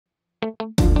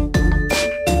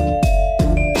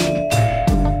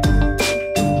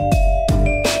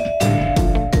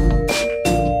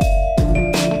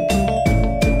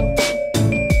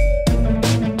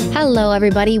Hello,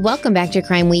 everybody. Welcome back to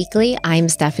Crime Weekly. I'm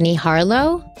Stephanie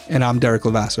Harlow. And I'm Derek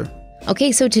Levasseur.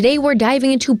 Okay, so today we're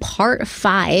diving into part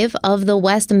 5 of the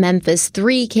West Memphis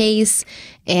 3 case.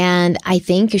 And I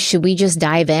think, should we just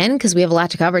dive in? Because we have a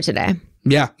lot to cover today.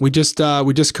 Yeah, we just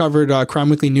covered Crime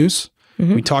Weekly News.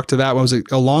 Mm-hmm. We talked to that. What was it?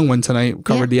 A long one tonight. We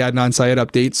covered the Adnan Syed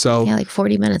update. So yeah, like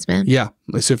 40 minutes, man. Yeah.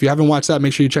 So if you haven't watched that,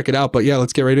 make sure you check it out. But yeah,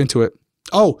 let's get right into it.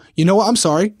 Oh, you know what? I'm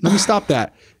sorry. Let me stop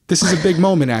that. This is a big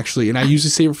moment, actually, and I usually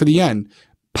save it for the end.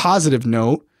 Positive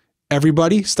note,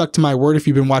 everybody stuck to my word. If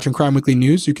you've been watching Crime Weekly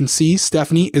News, you can see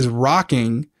Stephanie is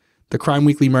rocking the Crime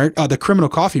Weekly merch, the Criminal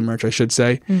Coffee merch, I should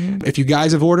say. Mm-hmm. If you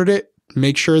guys have ordered it,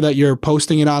 make sure that you're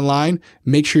posting it online.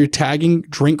 Make sure you're tagging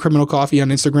Drink Criminal Coffee on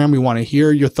Instagram. We want to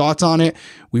hear your thoughts on it.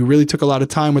 We really took a lot of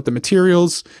time with the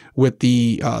materials, with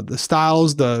the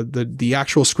styles, the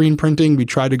actual screen printing. We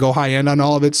tried to go high end on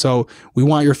all of it. So we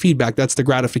want your feedback. That's the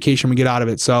gratification we get out of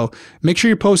it. So make sure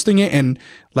you're posting it. And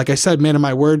like I said, man of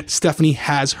my word, Stephanie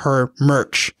has her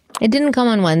merch. It didn't come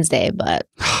on Wednesday, but...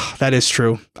 That is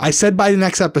true. I said by the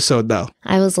next episode, though.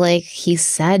 I was like, he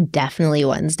said definitely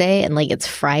Wednesday, and like it's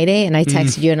Friday, and I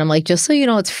texted you, and I'm like, just so you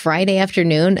know, it's Friday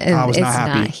afternoon, and it's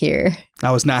not here. I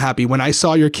was not happy. When I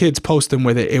saw your kids post them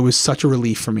with it, it was such a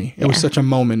relief for me. It was such a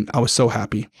moment. I was so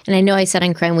happy. And I know I said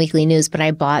on Crime Weekly News, but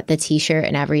I bought the t-shirt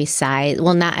in every size.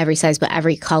 Well, not every size, but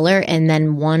every color. And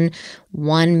then one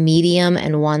medium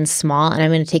and one small. And I'm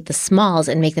going to take the smalls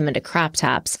and make them into crop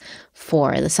tops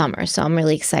for the summer. So I'm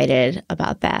really excited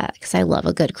about that because I love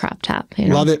a good crop top. You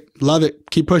know? Love it. Love it.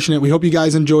 Keep pushing it. We hope you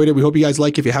guys enjoyed it. We hope you guys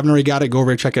like it. If you haven't already got it, go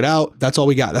over and check it out. That's all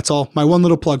we got. That's all. My one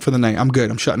little plug for the night. I'm good.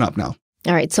 I'm shutting up now.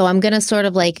 All right, so I'm going to sort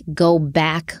of like go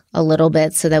back a little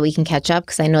bit so that we can catch up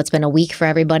because I know it's been a week for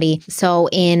everybody. So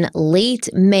in late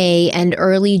May and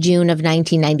early June of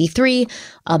 1993,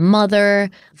 a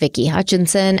mother, Vicki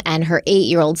Hutchinson, and her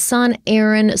 8-year-old son,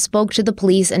 Aaron, spoke to the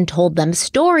police and told them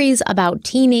stories about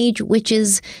teenage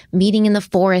witches meeting in the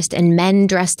forest and men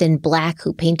dressed in black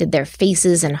who painted their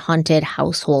faces and hunted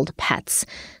household pets.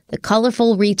 The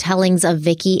colorful retellings of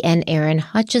Vicki and Aaron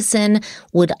Hutchison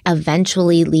would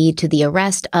eventually lead to the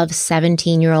arrest of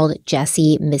 17-year-old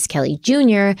Jesse Miskelly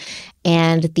Jr.,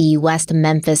 and the West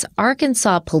Memphis,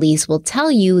 Arkansas police will tell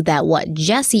you that what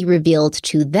Jesse revealed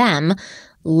to them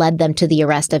led them to the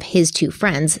arrest of his two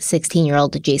friends,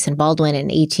 16-year-old Jason Baldwin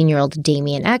and 18-year-old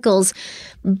Damian Eccles.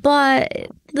 But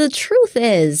the truth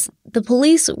is, the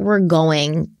police were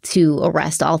going to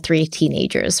arrest all 3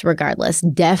 teenagers regardless.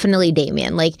 Definitely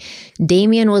Damian. Like,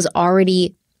 Damian was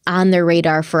already on their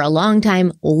radar for a long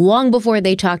time, long before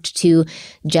they talked to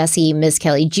Jesse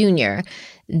Miskelly Jr.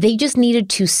 They just needed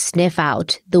to sniff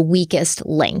out the weakest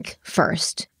link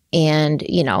first. And,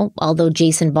 you know, although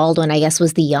Jason Baldwin, I guess,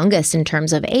 was the youngest in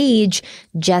terms of age,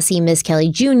 Jesse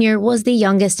Miskelly Jr. was the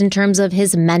youngest in terms of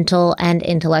his mental and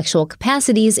intellectual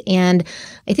capacities. And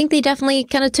I think they definitely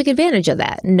kind of took advantage of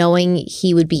that, knowing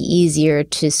he would be easier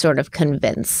to sort of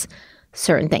convince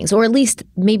certain things, or at least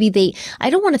maybe I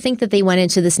don't want to think that they went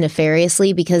into this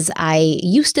nefariously because I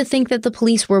used to think that the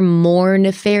police were more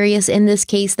nefarious in this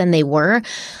case than they were.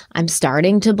 I'm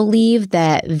starting to believe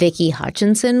that Vicki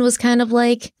Hutchinson was kind of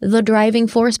like the driving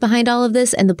force behind all of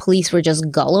this, and the police were just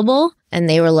gullible. And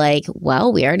they were like,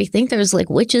 well, we already think there's like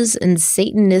witches and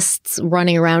Satanists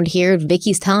running around here.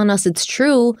 Vicki's telling us it's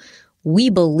true. We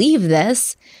believe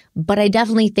this. But I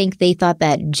definitely think they thought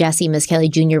that Jesse Miskelly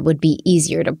Jr. would be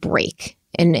easier to break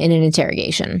in an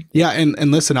interrogation. Yeah, and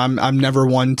listen, I'm never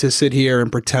one to sit here and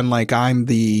pretend like I'm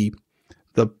the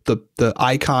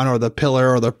icon or the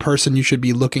pillar or the person you should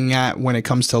be looking at when it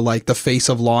comes to like the face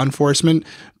of law enforcement.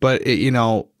 But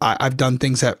I've done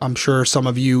things that I'm sure some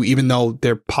of you, even though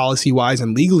they're policy wise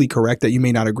and legally correct, that you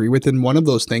may not agree with. And one of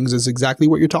those things is exactly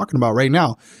what you're talking about right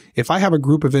now. If I have a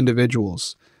group of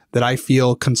individuals that I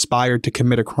feel conspired to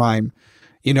commit a crime,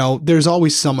 there's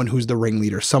always someone who's the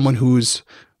ringleader, someone who's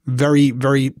very,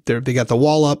 very, they got the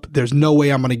wall up. There's no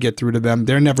way I'm going to get through to them.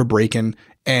 They're never breaking.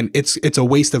 And it's a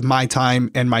waste of my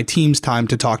time and my team's time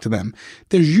to talk to them.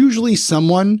 There's usually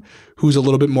someone who's a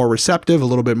little bit more receptive, a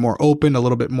little bit more open, a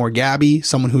little bit more gabby,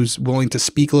 someone who's willing to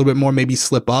speak a little bit more, maybe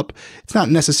slip up. It's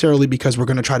not necessarily because we're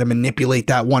going to try to manipulate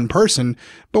that one person,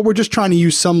 but we're just trying to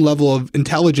use some level of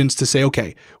intelligence to say,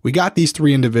 okay, we got these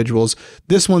 3 individuals.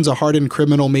 This one's a hardened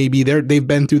criminal. Maybe they've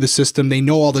been through the system. They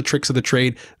know all the tricks of the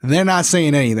trade. They're not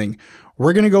saying anything.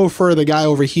 We're going to go for the guy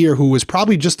over here who was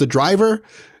probably just a driver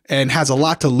and has a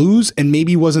lot to lose and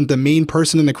maybe wasn't the main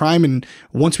person in the crime. And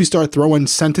once we start throwing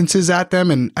sentences at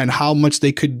them and how much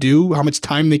they could do, how much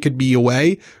time they could be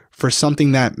away, for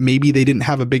something that maybe they didn't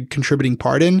have a big contributing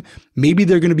part in, maybe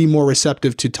they're going to be more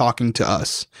receptive to talking to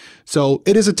us. So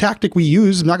it is a tactic we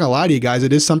use. I'm not going to lie to you guys.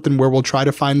 It is something where we'll try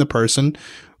to find the person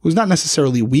who's not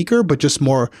necessarily weaker, but just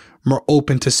more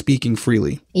open to speaking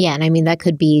freely. Yeah, and I mean, that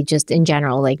could be just in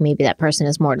general, like maybe that person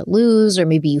has more to lose, or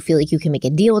maybe you feel like you can make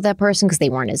a deal with that person because they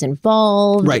weren't as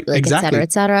involved, right? Like, exactly.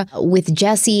 et cetera, et cetera. With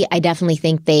Jesse, I definitely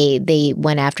think they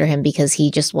went after him because he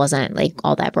just wasn't like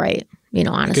all that bright, you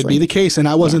know, honestly. Could be the case, and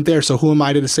I wasn't there, so who am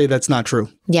I to say that's not true?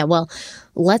 Yeah, well,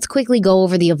 let's quickly go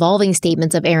over the evolving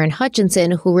statements of Aaron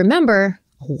Hutchinson, who, remember,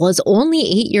 was only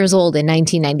 8 years old in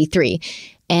 1993.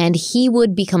 And he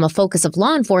would become a focus of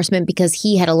law enforcement because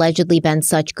he had allegedly been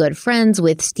such good friends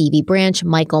with Stevie Branch,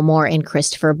 Michael Moore, and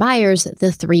Christopher Byers,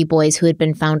 the three boys who had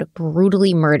been found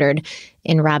brutally murdered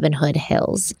in Robin Hood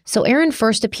Hills. So Aaron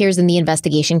first appears in the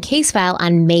investigation case file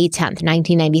on May 10th,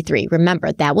 1993.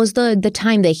 Remember, that was the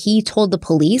time that he told the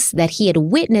police that he had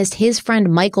witnessed his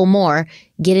friend Michael Moore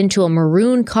get into a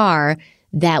maroon car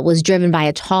that was driven by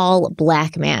a tall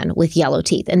black man with yellow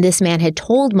teeth. And this man had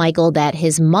told Michael that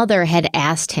his mother had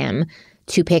asked him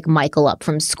to pick Michael up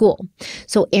from school.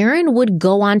 So Aaron would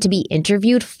go on to be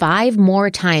interviewed 5 more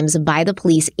times by the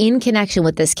police in connection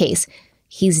with this case.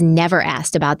 He's never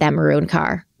asked about that maroon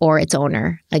car or its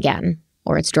owner again,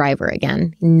 or its driver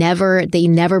again. They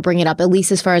never bring it up, at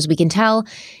least as far as we can tell.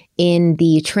 In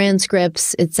the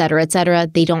transcripts, et cetera,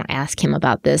 they don't ask him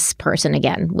about this person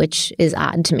again, which is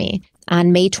odd to me.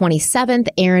 On May 27th,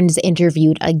 Aaron's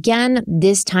interviewed again,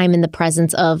 this time in the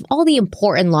presence of all the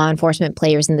important law enforcement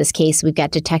players in this case. We've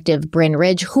got Detective Bryn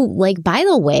Ridge, who, like, by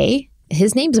the way,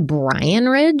 his name's Brian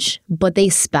Ridge, but they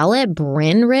spell it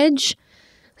Bryn Ridge.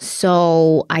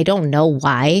 So I don't know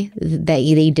why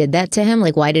they did that to him.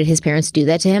 Like, why did his parents do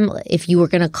that to him? If you were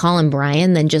going to call him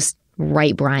Brian, then just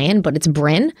write Brian, but it's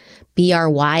Bryn,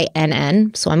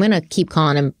 Brynn. So I'm going to keep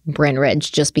calling him Bryn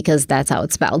Ridge just because that's how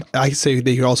it's spelled. I say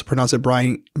they could also pronounce it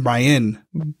Brian.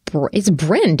 It's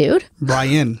Bryn, dude.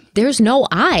 Brian. There's no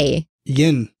I.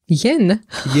 Yin.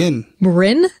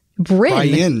 Bryn.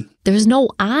 Brian. There's no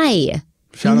I.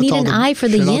 Shout you need an I for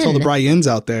the yin. Shout out to all the Brians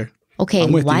out there. Okay,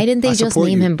 why didn't they just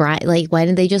name him Brian? Like, why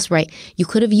didn't they just write? You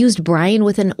could have used Brian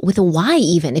with a Y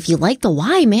even, if you like the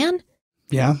Y, man.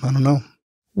 Yeah, I don't know.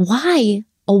 Why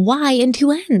a Y and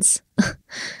 2 N's?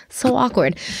 So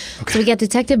awkward. Okay. So we got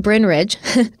Detective Bryn Ridge.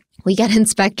 We got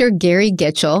Inspector Gary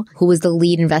Gitchell, who was the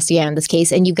lead investigator in this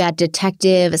case. And you've got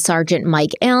Detective Sergeant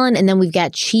Mike Allen. And then we've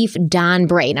got Chief Don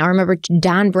Bray. Now, remember,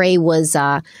 Don Bray was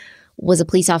a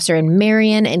police officer in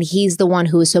Marion, and he's the one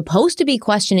who was supposed to be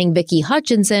questioning Vicki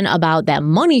Hutchinson about that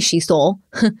money she stole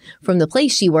from the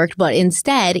place she worked. But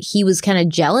instead, he was kind of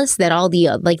jealous that all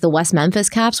the the West Memphis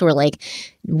cops were like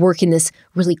working this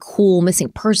really cool missing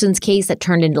persons case that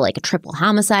turned into like a triple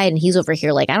homicide. And he's over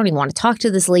here like, I don't even want to talk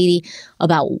to this lady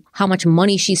about how much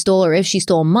money she stole or if she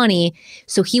stole money.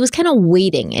 So he was kind of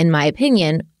waiting, in my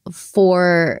opinion,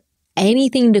 for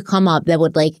anything to come up that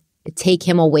would like take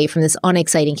him away from this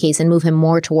unexciting case and move him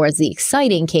more towards the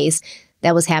exciting case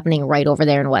that was happening right over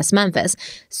there in West Memphis.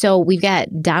 So we've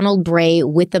got Donald Bray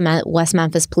with the West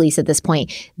Memphis police at this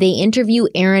point. They interview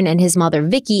Aaron and his mother,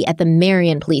 Vicki, at the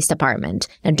Marion Police Department.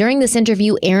 Now, during this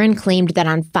interview, Aaron claimed that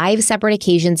on 5 separate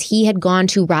occasions, he had gone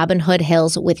to Robin Hood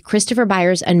Hills with Christopher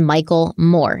Byers and Michael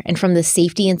Moore. And from the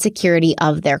safety and security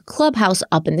of their clubhouse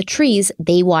up in the trees,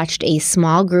 they watched a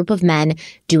small group of men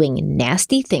doing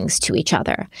nasty things to each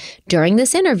other. During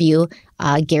this interview,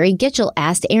 Gary Gitchell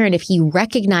asked Aaron if he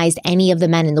recognized any of the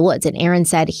men in the woods, and Aaron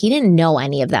said he didn't know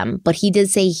any of them, but he did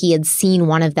say he had seen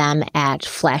one of them at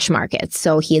flash markets,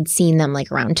 so he had seen them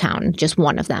like around town, just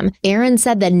one of them. Aaron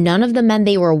said that none of the men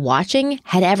they were watching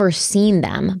had ever seen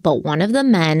them, but one of the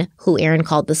men, who Aaron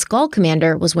called the Skull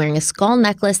Commander, was wearing a skull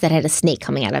necklace that had a snake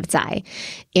coming out of its eye.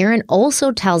 Aaron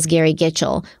also tells Gary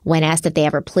Gitchell, when asked if they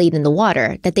ever played in the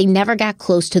water, that they never got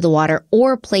close to the water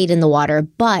or played in the water,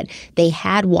 but they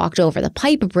had walked over the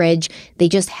pipe bridge. They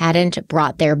just hadn't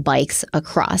brought their bikes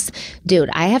across. Dude,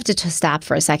 I have to stop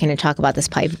for a second and talk about this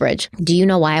pipe bridge. Do you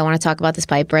know why I want to talk about this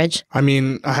pipe bridge? I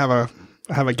mean, I have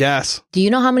a guess. Do you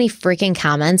know how many freaking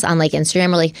comments on like Instagram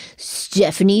are like,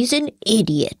 Stephanie's an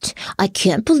idiot. I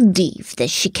can't believe that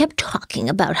she kept talking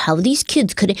about how these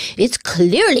kids it's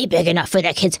clearly big enough for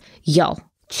the kids. Yo,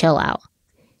 chill out.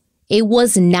 It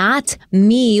was not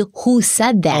me who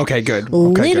said that. Okay, good.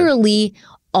 Okay, literally, good.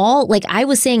 I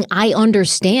was saying, I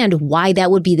understand why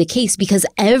that would be the case because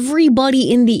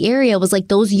everybody in the area was like,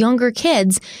 those younger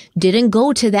kids didn't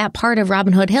go to that part of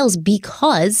Robin Hood Hills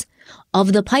because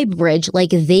of the pipe bridge.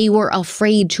 Like they were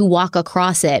afraid to walk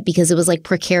across it because it was like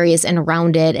precarious and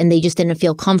rounded and they just didn't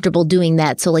feel comfortable doing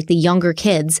that. So like the younger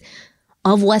kids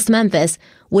of West Memphis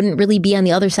wouldn't really be on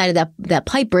the other side of that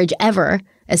pipe bridge ever,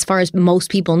 as far as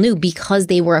most people knew, because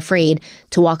they were afraid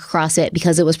to walk across it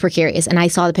because it was precarious. And I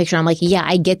saw the picture and I'm like, yeah,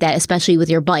 I get that, especially with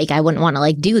your bike. I wouldn't want to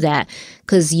like do that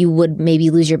because you would maybe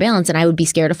lose your balance and I would be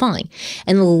scared of falling.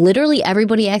 And literally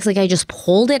everybody acts like I just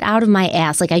pulled it out of my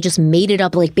ass. Like I just made it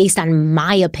up like based on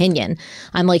my opinion.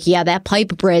 I'm like, yeah, that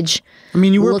pipe bridge. I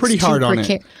mean, you were pretty hard on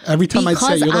it. Every time I'd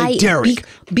say, you're like, Derek,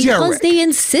 because they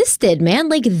insisted, man.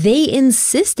 Like they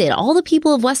insisted. All the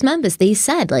people of West Memphis, they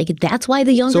said, like, that's why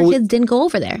the younger kids didn't go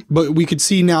over there. But we could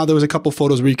see now, there was a couple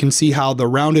photos where you can see how the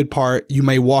rounded part, you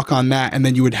may walk on that, and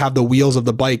then you would have the wheels of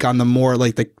the bike on the more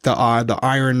like the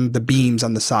iron, the beams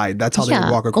on the side. That's how they would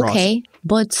walk across. Okay,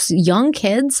 but young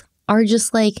kids are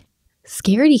just like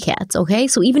scaredy cats, okay?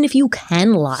 So even if you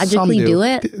can logically do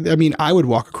it. I mean, I would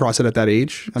walk across it at that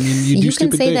age. I mean, you do stupid things. You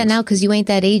can say that now because you ain't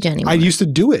that age anymore. I used to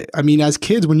do it. I mean, as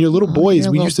kids, when you're little boys,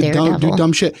 we used to do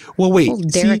dumb shit. Well, wait.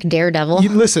 Derek Daredevil.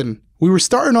 Listen, we were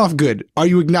starting off good. Are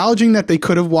you acknowledging that they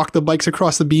could have walked the bikes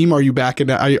across the beam? Or are you back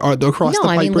in across the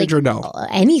pipe bridge or no?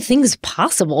 Anything's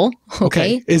possible,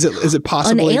 okay? Is it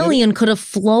possible? An alien could have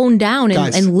flown down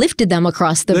and lifted them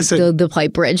across the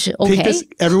pipe bridge, okay? Take this,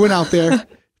 everyone out there.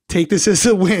 Take this as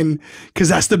a win, because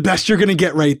that's the best you're going to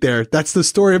get right there. That's the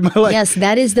story of my life. Yes,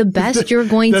 that is the best you're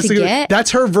going to get.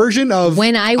 That's her version of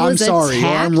when I was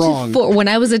I'm wrong. When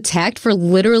I was attacked for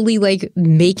literally like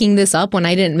making this up when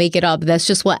I didn't make it up. That's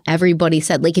just what everybody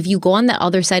said. Like if you go on the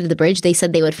other side of the bridge, they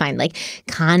said they would find like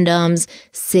condoms,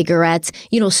 cigarettes,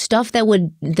 stuff that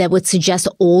would suggest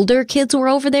older kids were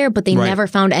over there, but they never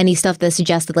found any stuff that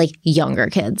suggested like younger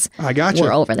kids. I got you.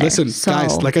 Were over there. Listen,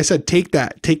 guys, like I said, take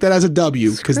that as a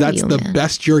W, because that's the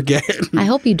best you're getting. I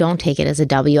hope you don't take it as a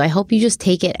W. I hope you just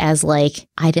take it as like,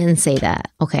 I didn't say that,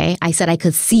 okay? I said I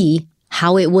could see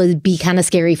how it would be kind of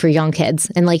scary for young kids.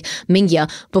 And like,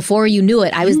 Mingya, before you knew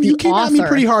it, I was the author. You came at me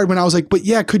pretty hard when I was like, but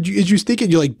yeah, did you think it?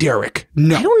 You're like, Derek,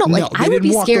 no. I don't know. Like, I would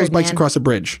be scared, those bikes across the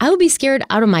bridge. I would be scared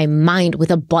out of my mind with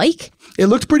a bike. It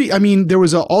looked pretty. I mean, there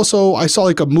was also, I saw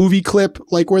like a movie clip,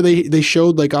 like where they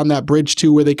showed like on that bridge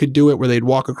too, where they could do it, where they'd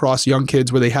walk across young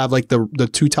kids, where they have like the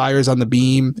two tires on the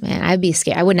beam. Man, I'd be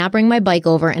scared. I would not bring my bike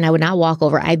over and I would not walk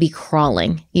over. I'd be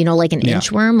crawling, like an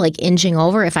inchworm, like inching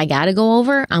over. If I got to go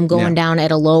over, I'm going down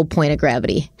at a low point of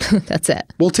gravity. That's it.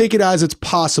 We'll take it as it's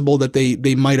possible that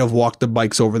they might have walked the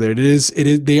bikes over there. It is.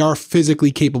 They are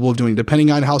physically capable of doing it.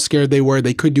 Depending on how scared they were,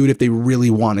 they could do it if they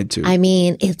really wanted to. I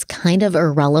mean, it's kind of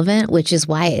irrelevant, which is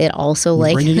why it also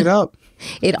like bringing it up.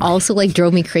 It also like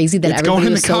drove me crazy that everybody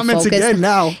was so focused. It's going in the comments again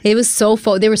now. It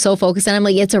was they were so focused, and I'm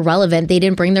like, it's irrelevant. They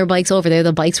didn't bring their bikes over there.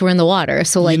 The bikes were in the water.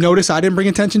 So like, you notice I didn't bring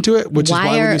attention to it, which is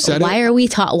why when you said why are we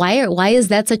taught? Why is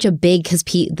that such a big?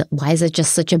 Why is it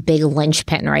just such a big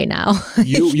linchpin right now?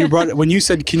 you brought it when you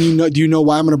said, "Can you know? Do you know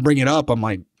why I'm going to bring it up?" I'm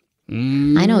like,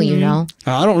 I know you know.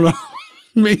 I don't know.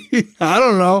 I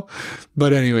don't know.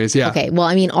 But anyways, yeah. Okay. Well,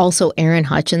 I mean, also Aaron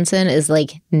Hutchinson is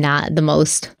like not the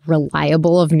most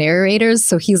reliable of narrators.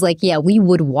 So he's like, yeah, we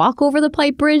would walk over the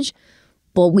pipe bridge,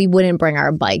 but we wouldn't bring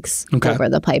our bikes over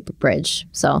the pipe bridge.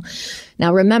 So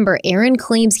now remember, Aaron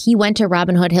claims he went to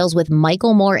Robin Hood Hills with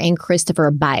Michael Moore and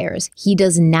Christopher Byers. He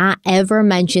does not ever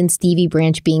mention Stevie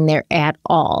Branch being there at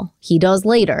all. He does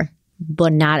later,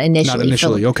 but not initially. Not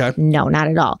initially, okay. No, not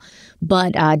at all.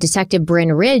 But Detective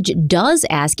Bryn Ridge does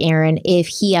ask Aaron if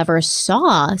he ever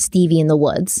saw Stevie in the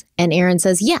woods. And Aaron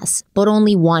says yes, but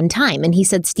only one time. And he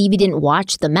said Stevie didn't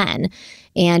watch the men.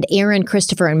 And Aaron,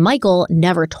 Christopher, and Michael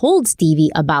never told Stevie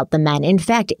about the men. In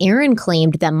fact, Aaron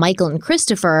claimed that Michael and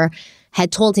Christopher had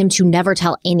told him to never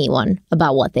tell anyone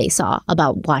about what they saw,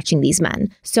 about watching these men.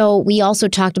 So we also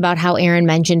talked about how Aaron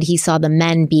mentioned he saw the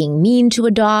men being mean to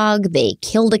a dog. They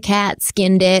killed a cat,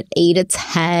 skinned it, ate its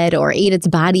head, or ate its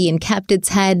body and kept its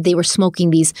head. They were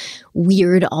smoking these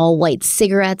weird all-white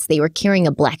cigarettes. They were carrying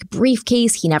a black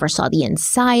briefcase he never saw the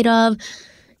inside of.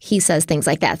 He says things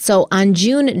like that. So on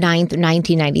June 9th,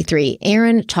 1993,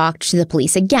 Aaron talked to the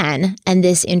police again, and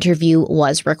this interview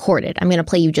was recorded. I'm going to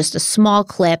play you just a small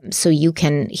clip so you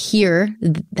can hear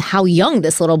how young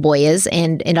this little boy is.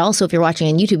 And also, if you're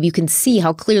watching on YouTube, you can see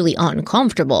how clearly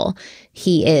uncomfortable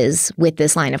he is with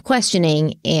this line of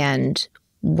questioning. And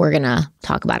we're going to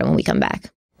talk about it when we come back.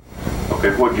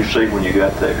 Okay, what did you see when you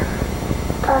got there?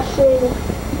 I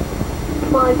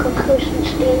see Michael, Chris, and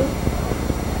Steve.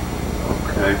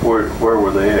 Okay, where were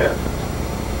they at?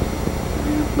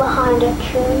 Behind a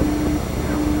tree.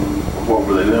 What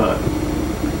were they doing?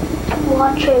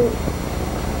 Watching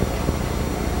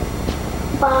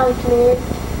 5 men.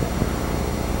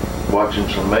 Watching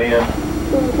some men?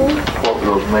 Mm-hmm. What were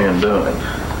those men doing?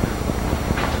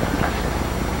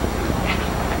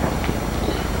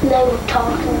 they were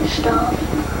talking and stuff.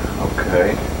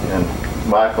 Okay. And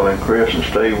Michael and Chris and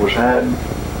Steve was hiding?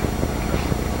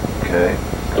 Okay.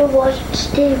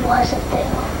 Steve wasn't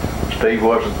there. Steve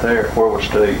wasn't there. Where was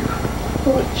Steve?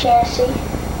 With Jesse.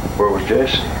 Where was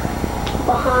Jesse?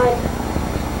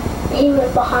 He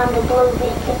was behind the blue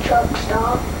Beacon truck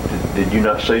stop. Did you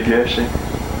not see Jesse?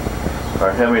 All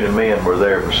right, how many men were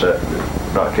there besides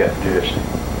not counting Jesse?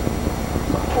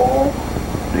 4.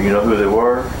 Do you know who they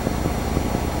were?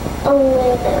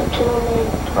 Only the 2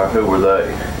 men. Or who were they?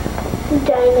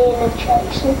 Damien and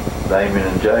Jason. Damien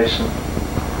and Jason.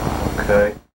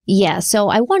 Okay. Yeah, so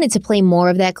I wanted to play more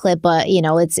of that clip, but, you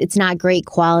know, it's not great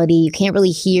quality. You can't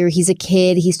really hear. He's a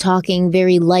kid. He's talking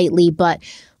very lightly, but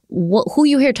who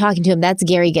you hear talking to him, that's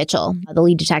Gary Gitchell, the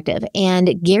lead detective.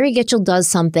 And Gary Gitchell does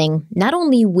something not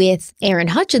only with Aaron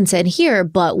Hutchinson here,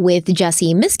 but with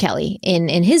Jesse Miskelly in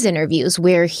his interviews,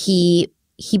 where he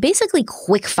basically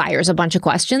quick fires a bunch of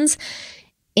questions.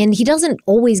 And he doesn't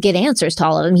always get answers to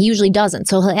all of them. He usually doesn't.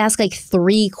 So he'll ask like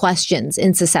 3 questions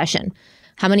in succession.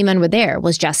 How many men were there?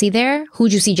 Was Jesse there?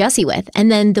 Who'd you see Jesse with? And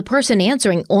then the person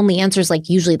answering only answers like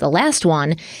usually the last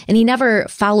one. And he never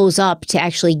follows up to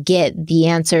actually get the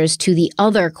answers to the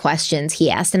other questions he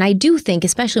asked. And I do think,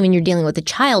 especially when you're dealing with a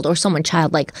child or someone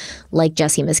childlike like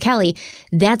Jesse Miskelly,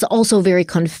 that's also very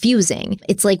confusing.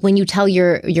 It's like when you tell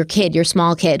your kid, your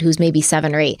small kid who's maybe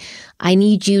 7 or 8, I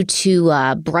need you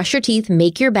to brush your teeth,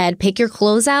 make your bed, pick your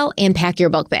clothes out, and pack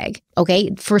your book bag.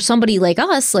 Okay, for somebody like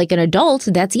us, like an adult,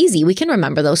 that's easy. We can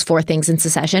remember those 4 things in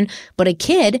succession. But a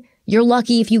kid, you're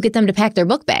lucky if you get them to pack their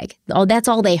book bag. Oh, that's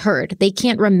all they heard. They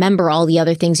can't remember all the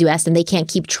other things you asked, and they can't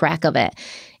keep track of it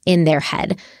in their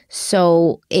head.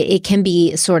 So it can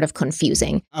be sort of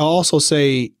confusing. I'll also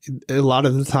say a lot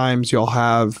of the times you'll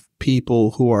have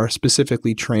people who are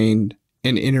specifically trained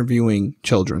in interviewing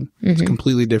children. It's a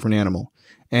completely different animal.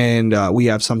 And we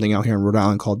have something out here in Rhode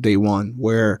Island called Day One,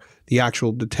 where the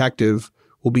actual detective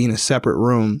will be in a separate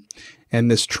room, and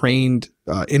this trained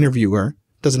interviewer,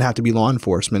 doesn't have to be law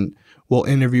enforcement, will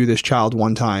interview this child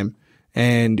one time,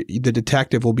 and the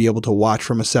detective will be able to watch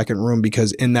from a second room,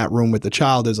 because in that room with the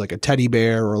child is like a teddy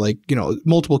bear or like, you know,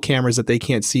 multiple cameras that they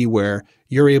can't see, where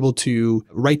you're able to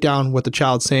write down what the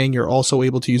child's saying. You're also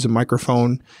able to use a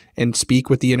microphone and speak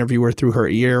with the interviewer through her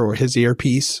ear or his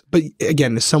earpiece. But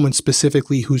again, as someone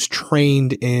specifically who's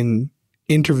trained in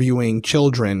interviewing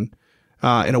children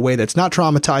in a way that's not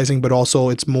traumatizing, but also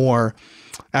it's more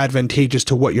advantageous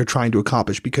to what you're trying to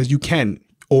accomplish, because you can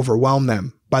overwhelm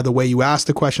them by the way you ask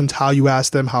the questions, how you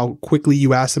ask them, how quickly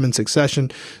you ask them in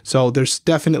succession. So there's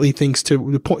definitely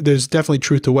there's definitely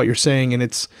truth to what you're saying, and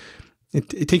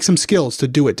it takes some skills to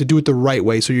do it the right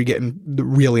way, so you're getting the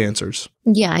real answers.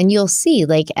 Yeah, and you'll see,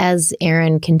 like, as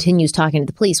Aaron continues talking to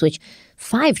the police, which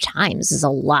 5 times is a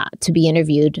lot to be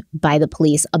interviewed by the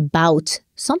police about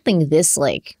something this,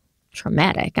 like,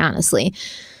 traumatic, honestly.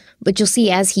 But you'll see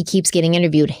as he keeps getting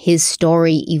interviewed, his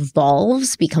story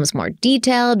evolves, becomes more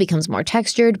detailed, becomes more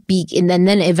textured, and then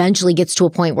eventually gets to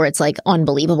a point where it's like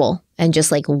unbelievable and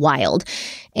just like wild.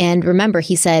 And remember,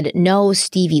 he said, no,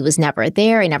 Stevie was never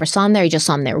there. I never saw him there. I just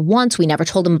saw him there once. We never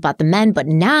told him about the men. But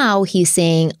now he's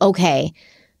saying, okay,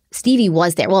 Stevie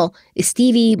was there. Well,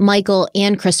 Stevie, Michael,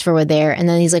 and Christopher were there. And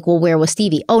then he's like, well, where was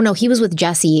Stevie? Oh, no, he was with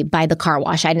Jesse by the car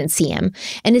wash. I didn't see him.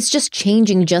 And it's just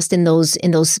changing just in those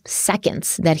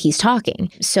seconds that he's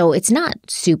talking. So it's not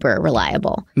super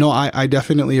reliable. No, I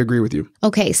definitely agree with you.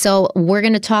 Okay, so we're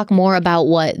going to talk more about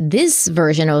what this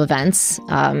version of events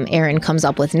Aaron comes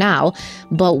up with now.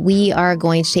 But we are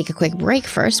going to take a quick break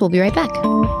first. We'll be right back.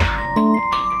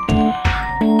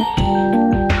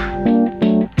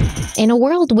 In a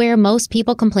world where most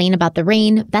people complain about the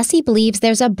rain, Vesey believes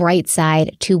there's a bright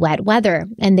side to wet weather.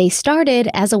 And they started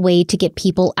as a way to get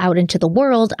people out into the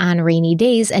world on rainy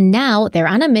days, and now they're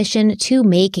on a mission to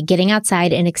make getting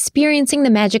outside and experiencing the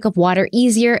magic of water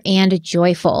easier and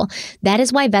joyful. That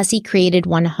is why Vesey created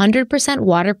 100%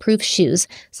 waterproof shoes,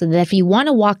 so that if you want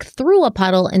to walk through a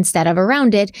puddle instead of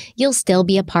around it, you'll still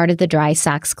be a part of the Dry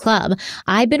Socks Club.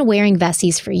 I've been wearing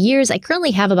Veseys for years. I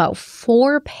currently have about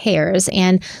 4 pairs,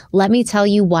 and let me tell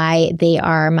you why they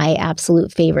are my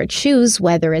absolute favorite shoes,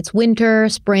 whether it's winter,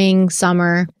 spring,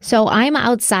 summer. So I'm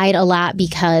outside a lot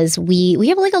because we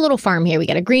have like a little farm here. We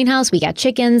got a greenhouse, we got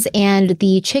chickens, and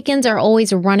the chickens are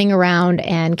always running around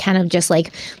and kind of just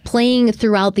like playing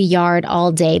throughout the yard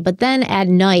all day. But then at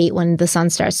night, when the sun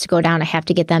starts to go down, I have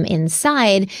to get them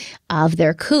inside of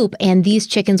their coop, and these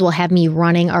chickens will have me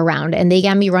running around, and they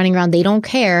got me running around. They don't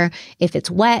care if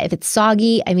it's wet, if it's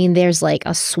soggy. I mean, there's like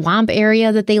a swamp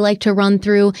area that they like to run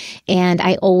through. And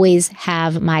I always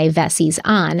have my Vessies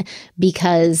on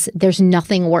because there's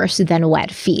nothing worse than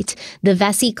wet feet. The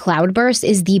Vessi Cloudburst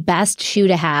is the best shoe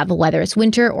to have, whether it's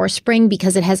winter or spring,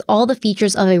 because it has all the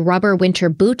features of a rubber winter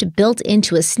boot built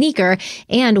into a sneaker.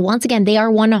 And once again, they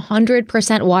are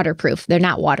 100% waterproof. They're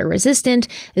not water resistant,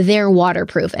 they're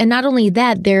waterproof. And not only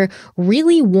that, they're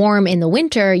really warm in the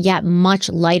winter, yet much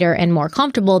lighter and more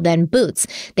comfortable than boots.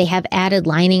 They have added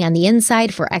lining on the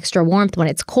inside for extra warmth when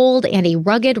it's cold and a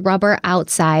rugged rubber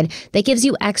outside that gives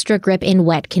you extra grip in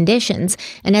wet conditions.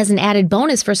 And as an added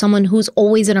bonus for someone who's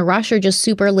always in a rush or just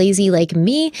super lazy like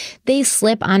me, they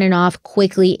slip on and off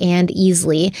quickly and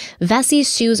easily.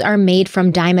 Vessi's shoes are made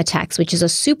from Dymatex, which is a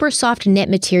super soft knit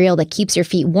material that keeps your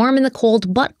feet warm in the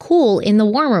cold but cool in the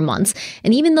warmer months.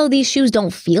 And even though these shoes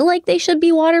don't feel like they should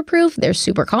be waterproof, they're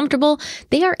super comfortable,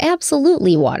 they are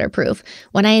absolutely waterproof.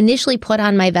 When I initially put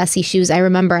on my Vessi shoes, I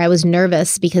remember I was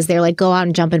nervous because they're like, go out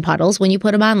and jump in puddles when you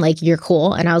put them on, like you're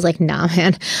cool. And I was like, nah,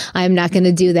 man, I'm not going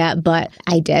to do that. But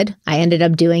I did. I ended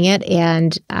up doing it.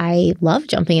 And I love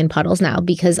jumping in puddles now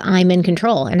because I'm in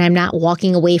control and I'm not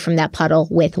walking away from that puddle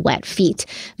with wet feet.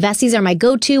 Vessis are my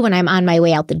go-to when I'm on my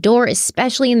way out the door,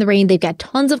 especially in the rain. They've got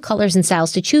tons of colors and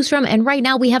styles to choose from. And right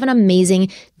now we have an amazing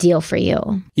deal for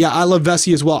you. Yeah, I love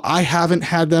Vessi as well. I haven't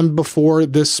had them before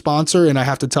this sponsor, and I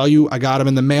have to tell you, I got them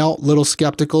in the mail. Little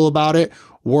skeptical about it.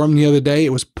 Wore them the other day. It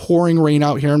was pouring rain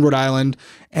out here in Rhode Island,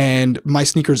 and my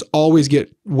sneakers always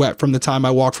get wet from the time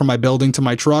I walk from my building to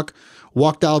my truck.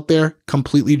 Walked out there,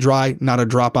 completely dry, not a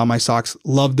drop on my socks.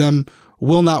 Love them.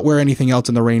 Will not wear anything else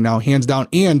in the rain now, hands down.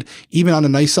 And even on a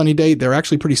nice sunny day, they're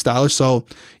actually pretty stylish. So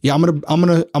yeah, I'm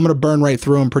gonna burn right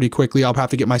through them pretty quickly. I'll have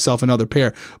to get myself another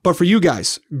pair. But for you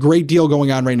guys, great deal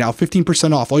going on right now.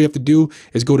 15% off. All you have to do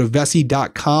is go to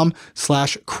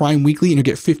vessi.com/crimeweekly and you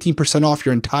get 15% off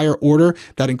your entire order.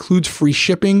 That includes free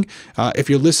shipping. If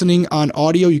you're listening on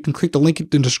audio, you can click the link in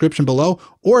the description below.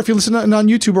 Or if you're listening on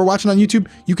YouTube or watching on YouTube,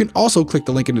 you can also click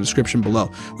the link in the description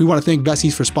below. We want to thank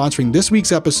Vessi's for sponsoring this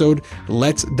week's episode.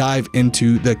 Let's dive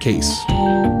into the case.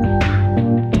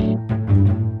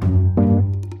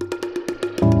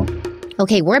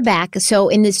 Okay, we're back. So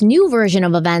in this new version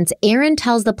of events, Aaron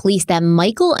tells the police that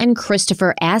Michael and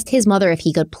Christopher asked his mother if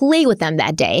he could play with them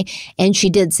that day, and she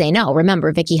did say no.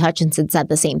 Remember, Vicky Hutchinson said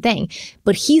the same thing.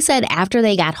 But he said after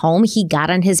they got home, he got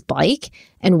on his bike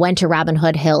and went to Robin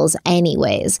Hood Hills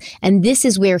anyways. And this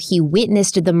is where he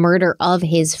witnessed the murder of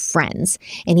his friends.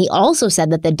 And he also said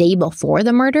that the day before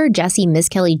the murder, Jesse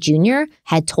Miskelly Jr.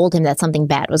 had told him that something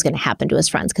bad was going to happen to his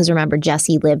friends. Because remember,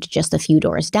 Jesse lived just a few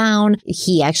doors down.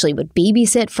 He actually would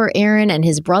babysit for Aaron and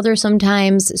his brother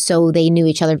sometimes. So they knew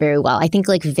each other very well. I think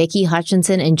like Vicky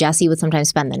Hutchinson and Jesse would sometimes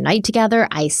spend the night together.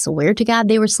 I swear to God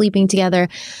they were sleeping together.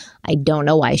 I don't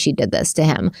know why she did this to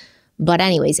him. But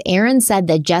anyways, Aaron said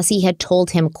that Jesse had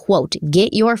told him, quote,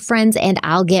 get your friends and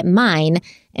I'll get mine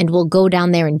and we'll go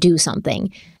down there and do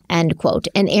something, end quote.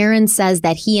 And Aaron says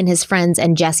that he and his friends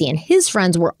and Jesse and his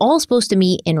friends were all supposed to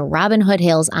meet in Robin Hood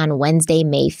Hills on Wednesday,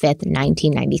 May 5th,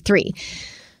 1993.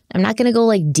 I'm not going to go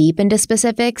like deep into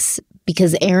specifics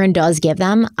because Aaron does give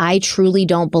them. I truly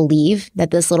don't believe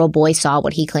that this little boy saw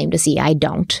what he claimed to see. I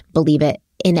don't believe it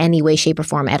in any way, shape, or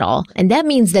form at all. And that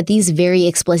means that these very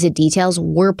explicit details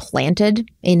were planted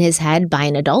in his head by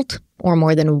an adult or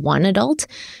more than one adult.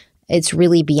 It's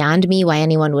really beyond me why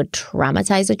anyone would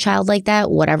traumatize a child like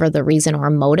that, whatever the reason or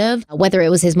motive. Whether it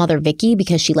was his mother, Vicky,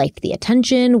 because she liked the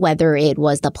attention, whether it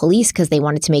was the police because they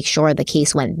wanted to make sure the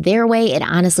case went their way, it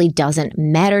honestly doesn't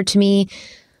matter to me.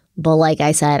 But like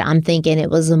I said, I'm thinking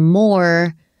it was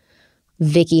more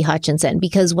Vicky Hutchinson,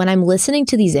 because when I'm listening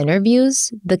to these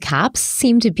interviews, the cops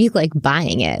seem to be like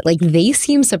buying it. Like they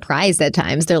seem surprised at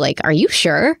times. They're like, are you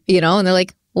sure? You know, and they're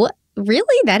like, what?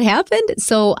 Really? That happened?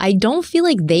 So I don't feel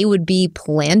like they would be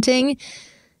planting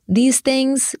these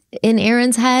things in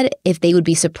Aaron's head if they would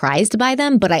be surprised by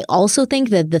them. But I also think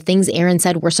that the things Aaron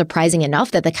said were surprising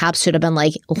enough that the cops should have been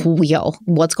like, yo,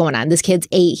 what's going on? This kid's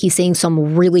 8. He's saying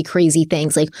some really crazy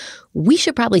things. Like, we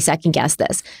should probably second guess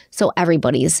this. So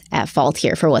everybody's at fault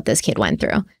here for what this kid went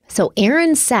through. So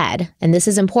Aaron said, and this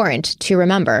is important to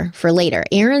remember for later,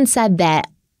 Aaron said that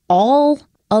all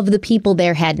of the people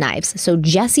there had knives. So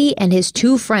Jesse and his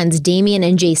 2 friends, Damien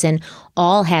and Jason,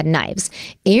 all had knives.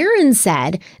 Aaron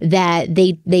said that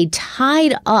they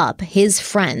tied up his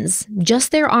friends,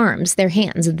 just their arms, their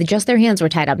hands, just their hands were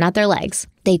tied up, not their legs.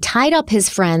 They tied up his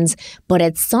friends, but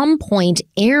at some point,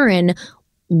 Aaron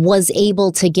was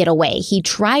able to get away. He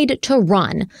tried to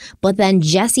run, but then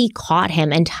Jesse caught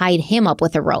him and tied him up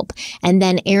with a rope. And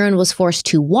then Aaron was forced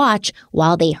to watch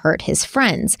while they hurt his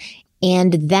friends.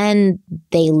 And then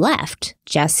they left,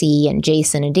 Jesse and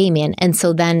Jason and Damien. And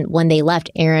so then when they left,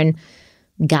 Aaron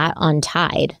got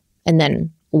untied and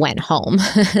then went home.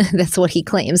 That's what he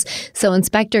claims. So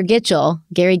Inspector Gitchell,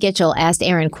 Gary Gitchell, asked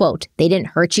Aaron, quote, "They didn't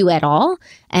hurt you at all?"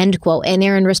 End quote. And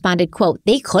Aaron responded, quote,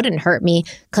 "They couldn't hurt me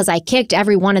because I kicked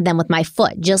every one of them with my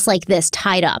foot, just like this,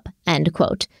 tied up." End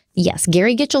quote. Yes,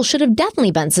 Gary Gitchell should have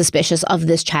definitely been suspicious of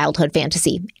this childhood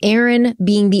fantasy. Aaron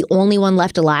being the only one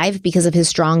left alive because of his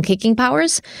strong kicking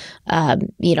powers,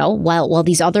 while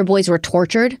these other boys were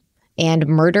tortured and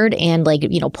murdered and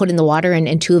put in the water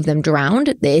and two of them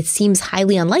drowned, it seems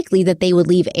highly unlikely that they would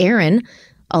leave Aaron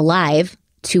alive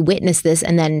to witness this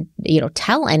and then,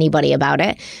 tell anybody about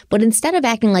it. But instead of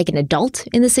acting like an adult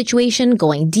in the situation,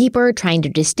 going deeper, trying to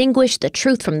distinguish the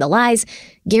truth from the lies,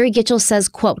 Gary Gitchell says,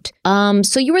 quote,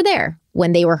 "So you were there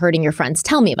when they were hurting your friends.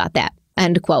 Tell me about that."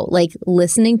 End quote. Like,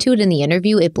 listening to it in the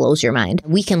interview, it blows your mind.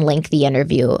 We can link the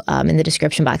interview in the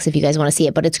description box if you guys want to see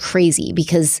it. But it's crazy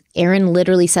because Aaron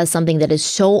literally says something that is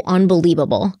so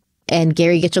unbelievable. And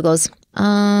Gary Gitchell goes,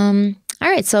 all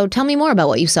right, so tell me more about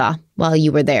what you saw while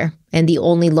you were there and the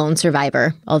only lone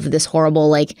survivor of this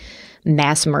horrible,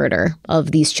 mass murder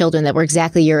of these children that were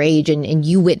exactly your age, and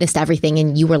you witnessed everything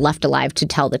and you were left alive to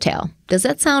tell the tale. Does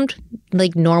that sound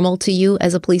like normal to you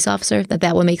as a police officer,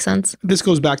 that would make sense? This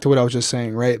goes back to what I was just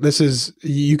saying, right? This is,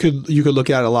 you could look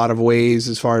at it a lot of ways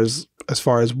as far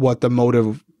as what the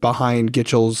motive behind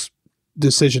Gitchell's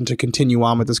decision to continue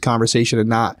on with this conversation and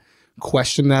not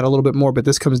question that a little bit more. But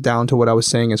this comes down to what I was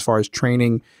saying as far as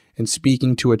training and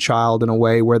speaking to a child in a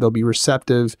way where they'll be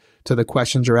receptive to the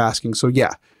questions you're asking. So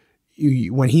yeah,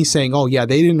 when he's saying, "Oh yeah,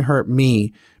 they didn't hurt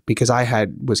me because I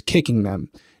was kicking them,"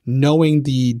 knowing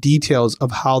the details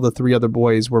of how the three other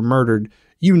boys were murdered,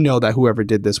 you know that whoever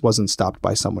did this wasn't stopped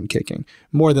by someone kicking.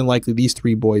 More than likely, these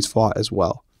three boys fought as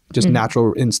well. Just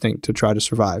natural instinct to try to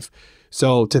survive.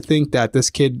 So to think that this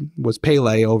kid was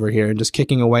Pele over here and just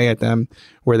kicking away at them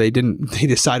where they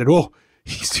decided, "Oh,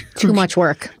 he's too much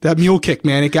work. That mule kick,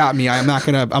 man, it got me. I'm not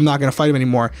gonna fight him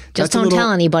anymore." Just don't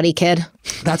tell anybody, kid.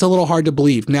 That's a little hard to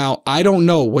believe. Now, I don't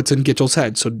know what's in Gitchell's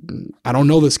head, so I don't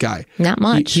know this guy. Not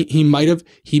much. He might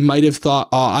have thought,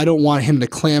 "Oh, I don't want him to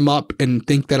clam up and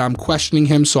think that I'm questioning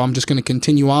him, so I'm just going to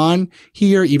continue on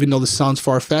here, even though this sounds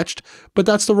far-fetched." But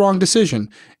that's the wrong decision.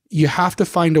 You have to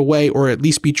find a way, or at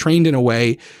least be trained in a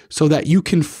way, so that you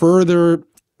can further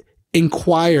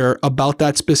inquire about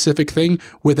that specific thing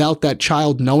without that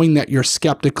child knowing that you're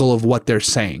skeptical of what they're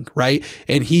saying, right?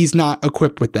 And he's not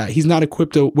equipped with that. He's not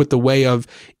equipped with the way of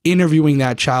interviewing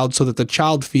that child so that the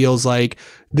child feels like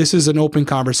this is an open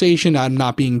conversation. I'm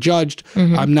not being judged.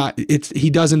 He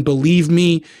doesn't believe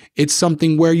me. It's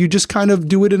something where you just kind of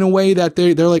do it in a way that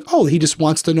they're like, "Oh, he just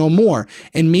wants to know more."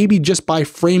 And maybe just by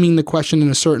framing the question in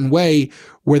a certain way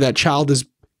where that child is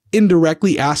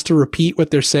indirectly asked to repeat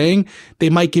what they're saying, they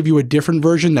might give you a different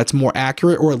version that's more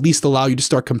accurate, or at least allow you to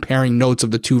start comparing notes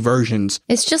of the two versions.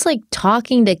 It's just like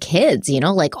talking to kids,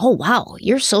 like, "Oh, wow,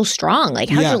 you're so strong. Like,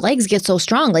 how'd your legs get so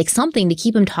strong?" Like, something to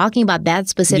keep them talking about that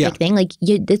specific thing. Like,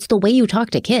 it's the way you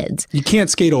talk to kids. You can't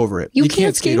skate over it. You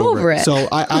can't skate over it. So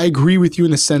I agree with you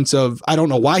in the sense of, I don't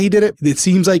know why he did it. It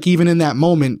seems like even in that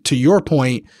moment, to your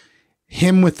point,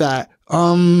 him with that,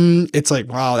 it's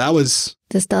like, wow,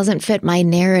 this doesn't fit my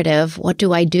narrative. What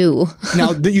do I do?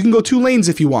 Now, you can go two lanes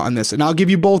if you want on this, and I'll give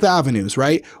you both avenues,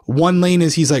 right? One lane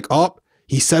is he's like, "Oh,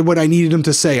 he said what I needed him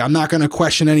to say. I'm not going to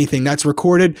question anything. That's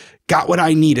recorded. Got what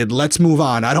I needed. Let's move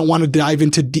on. I don't want to dive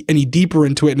into any deeper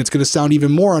into it, and it's going to sound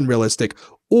even more unrealistic."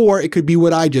 Or it could be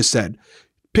what I just said.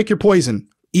 Pick your poison.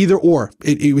 Either or.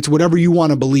 It's whatever you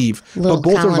want to believe. Little but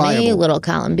both column are viable. A, little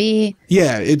column B.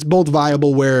 Yeah, it's both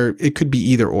viable where it could be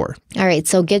either or. All right,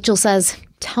 so Gitchell says,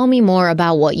 "Tell me more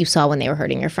about what you saw when they were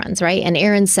hurting your friends," right? And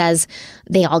Aaron says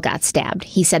they all got stabbed.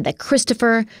 He said that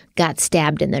Christopher got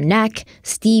stabbed in the neck.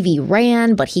 Stevie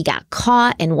ran, but he got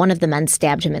caught, and one of the men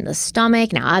stabbed him in the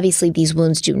stomach. Now, obviously, these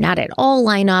wounds do not at all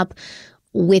line up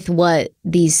with what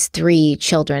these three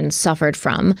children suffered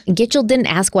from. Gitchell didn't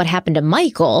ask what happened to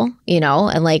Michael,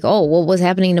 and like, "Oh, what was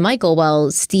happening to Michael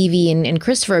while Stevie and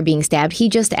Christopher are being stabbed?" He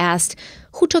just asked,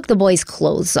 who took the boys'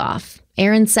 clothes off?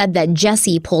 Aaron said that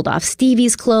Jesse pulled off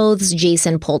Stevie's clothes,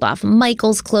 Jason pulled off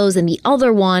Michael's clothes, and the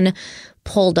other one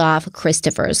pulled off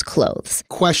Christopher's clothes.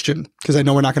 Question, because I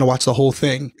know we're not going to watch the whole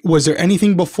thing. Was there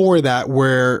anything before that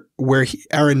where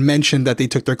Aaron mentioned that they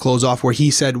took their clothes off, where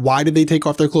he said, why did they take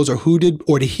off their clothes, or who did,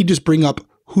 or did he just bring up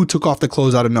who took off the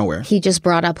clothes out of nowhere? He just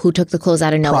brought up who took the clothes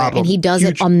out of nowhere, Problem. And he does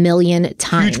it a million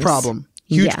times. Huge problem.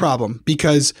 Huge problem,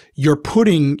 because you're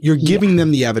giving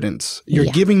them the evidence. You're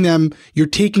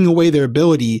taking away their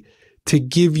ability to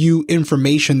give you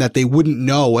information that they wouldn't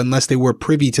know unless they were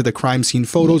privy to the crime scene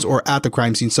photos or at the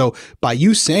crime scene. So by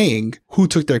you saying who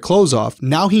took their clothes off,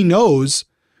 now he knows,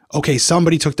 okay,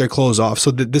 somebody took their clothes off. So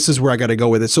this is where I got to go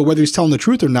with it. So whether he's telling the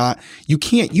truth or not, you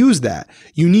can't use that.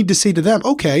 You need to say to them,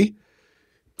 okay,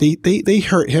 they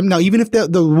hurt him. Now, even if the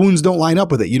wounds don't line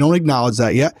up with it, you don't acknowledge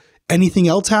that yet. Anything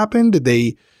else happen? Did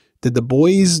the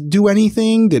boys do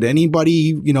anything? Did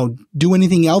anybody, do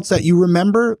anything else that you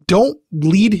remember? Don't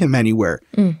lead him anywhere.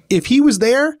 If he was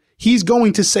there, he's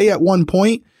going to say at one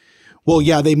point, well,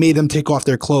 yeah, they made them take off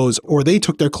their clothes or they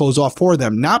took their clothes off for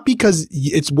them. Not because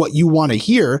it's what you want to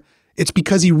hear. It's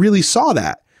because he really saw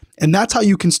that. And that's how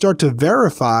you can start to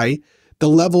verify the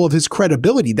level of his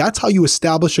credibility. That's how you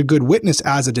establish a good witness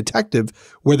as a detective,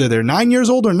 whether they're 9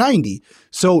 years old or 90.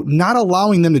 So not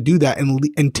allowing them to do that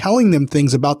and telling them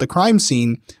things about the crime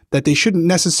scene that they shouldn't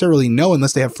necessarily know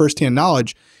unless they have firsthand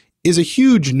knowledge is a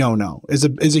huge no-no, is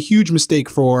a huge mistake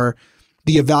for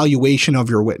the evaluation of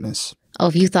your witness. Oh,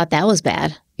 if you thought that was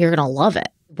bad, you're going to love it.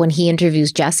 When he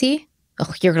interviews Jesse,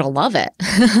 you're going to love it.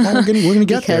 Well, we're going to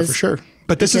get there for sure.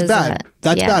 But this is bad.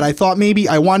 That's bad. I thought maybe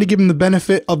I wanted to give him the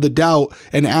benefit of the doubt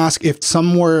and ask if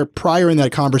somewhere prior in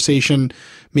that conversation,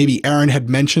 maybe Aaron had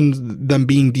mentioned them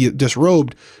being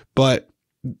disrobed. But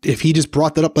if he just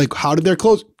brought that up, like, how did their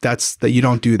clothes? That's that you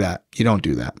don't do that. You don't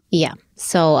do that. Yeah.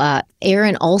 So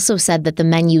Aaron also said that the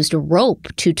men used rope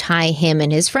to tie him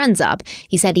and his friends up.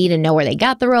 He said he didn't know where they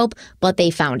got the rope, but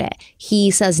they found it.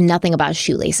 He says nothing about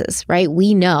shoelaces, right?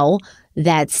 We know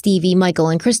that Stevie, Michael,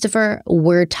 and Christopher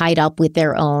were tied up with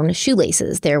their own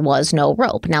shoelaces. There was no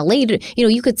rope. Now later,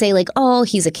 you could say like, oh,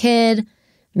 he's a kid.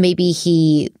 Maybe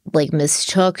he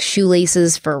mistook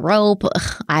shoelaces for rope,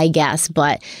 I guess,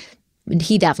 but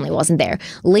he definitely wasn't there.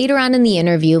 Later on in the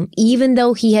interview, even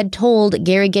though he had told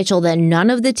Gary Gitchell that none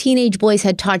of the teenage boys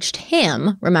had touched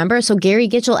him, remember? So Gary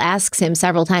Gitchell asks him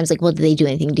several times, like, well, did they do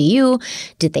anything to you?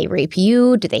 Did they rape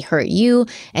you? Did they hurt you?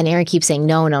 And Aaron keeps saying,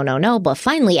 no, no, no, no. But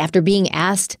finally, after being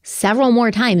asked several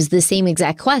more times the same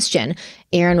exact question,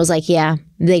 Aaron was like, yeah,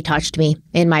 they touched me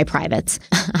in my privates.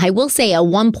 I will say at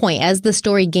one point, as the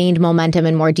story gained momentum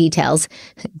and more details,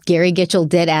 Gary Gitchell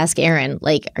did ask Aaron,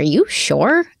 like, are you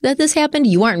sure that this happened?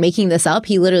 You aren't making this up?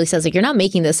 He literally says, like, you're not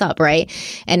making this up, right?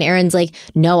 And Aaron's like,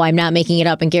 no, I'm not making it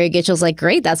up. And Gary Gitchell's like,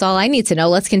 great, that's all I need to know.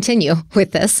 Let's continue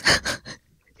with this.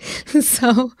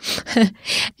 So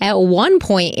at one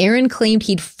point, Aaron claimed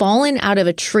he'd fallen out of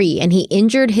a tree and he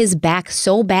injured his back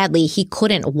so badly he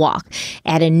couldn't walk.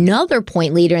 At another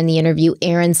point later in the interview,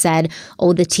 Aaron said,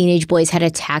 oh, the teenage boys had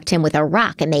attacked him with a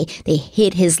rock and they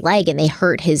hit his leg and they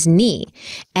hurt his knee.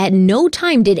 At no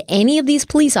time did any of these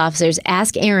police officers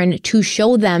ask Aaron to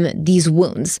show them these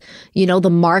wounds, the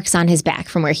marks on his back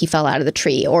from where he fell out of the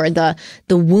tree or the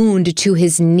wound to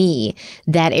his knee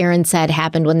that Aaron said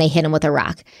happened when they hit him with a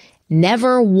rock.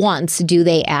 Never once do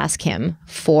they ask him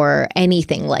for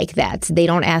anything like that. They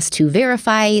don't ask to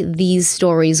verify these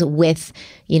stories with,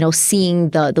 seeing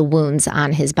the wounds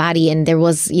on his body. And there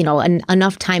was,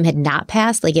 enough time had not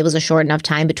passed. Like it was a short enough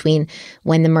time between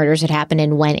when the murders had happened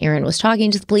and when Aaron was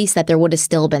talking to the police that there would have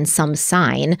still been some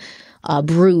sign, a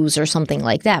bruise or something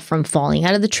like that from falling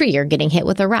out of the tree or getting hit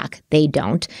with a rock. They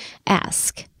don't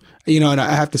ask. And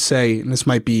I have to say, and this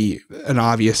might be an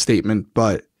obvious statement,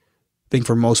 but I think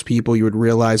for most people, you would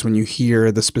realize when you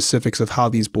hear the specifics of how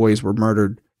these boys were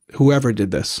murdered, whoever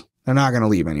did this, they're not going to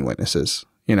leave any witnesses.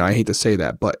 I hate to say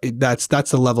that, but that's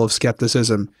the level of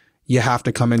skepticism you have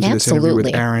to come into this interview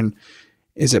with Aaron.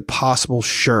 Is it possible?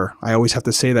 Sure. I always have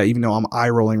to say that, even though I'm eye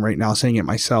rolling right now saying it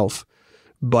myself.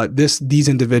 But these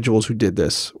individuals who did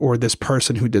this, or this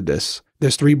person who did this,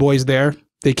 there's 3 boys there.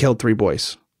 They killed 3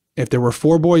 boys. If there were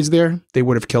 4 boys there, they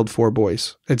would have killed 4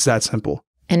 boys. It's that simple.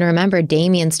 And remember,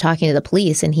 Damien's talking to the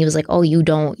police and he was like, oh, you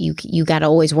got to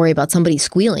always worry about somebody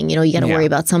squealing. You got to worry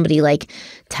about somebody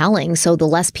telling. So the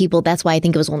less people, that's why I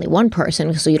think it was only one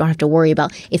person. So you don't have to worry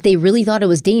about, if they really thought it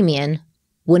was Damien,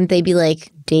 wouldn't they be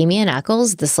like, Damien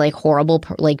Eccles, this horrible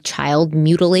child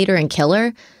mutilator and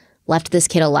killer, left this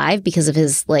kid alive because of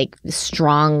his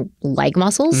strong leg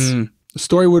muscles? The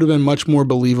story would have been much more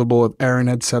believable if Aaron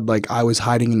had said I was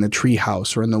hiding in the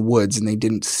treehouse or in the woods and they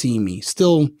didn't see me.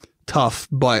 Still tough,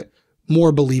 but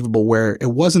more believable, where it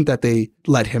wasn't that they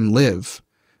let him live.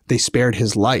 They spared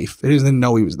his life. They didn't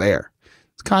know he was there.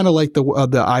 It's kind of like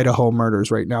the Idaho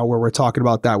murders right now, where we're talking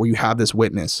about that, where you have this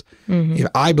witness. Mm-hmm. If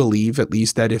I believe, at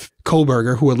least, that if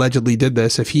Koberger, who allegedly did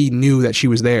this, if he knew that she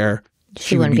was there,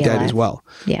 she would be dead alive as well.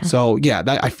 Yeah. So,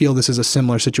 I feel this is a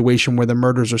similar situation where the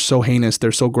murders are so heinous,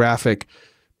 they're so graphic.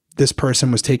 this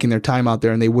person was taking their time out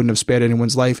there and they wouldn't have spared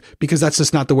anyone's life, because that's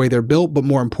just not the way they're built. But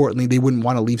more importantly, they wouldn't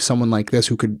want to leave someone like this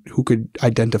who could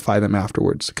identify them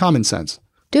afterwards. Common sense.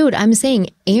 Dude, I'm saying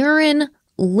Aaron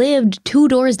lived 2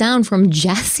 doors down from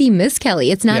Jesse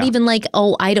Miskelly. It's not even like,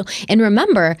 oh, I don't. And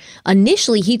remember,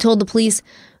 initially he told the police,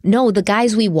 no, the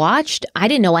guys we watched, I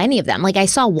didn't know any of them. Like, I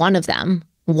saw one of them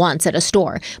once at a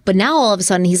store. But now all of a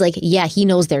sudden he's like, yeah, he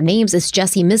knows their names. It's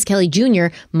Jesse Miskelly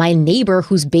Jr., my neighbor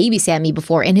who's babysat me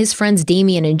before, and his friends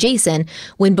Damien and Jason,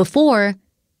 when before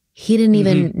he didn't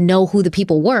even know who the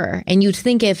people were. And you'd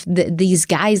think if these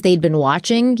guys they'd been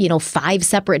watching, 5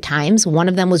 separate times, one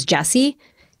of them was Jesse,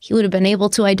 he would have been able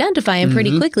to identify him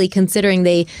pretty quickly, considering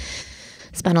they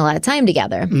spent a lot of time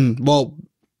together. Well,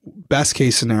 best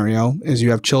case scenario is you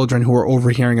have children who are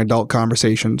overhearing adult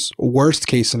conversations. Worst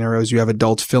case scenario is you have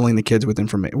adults filling the kids with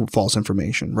false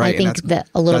information, right? I think that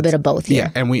a little bit of both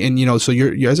here. Yeah, so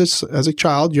you're as a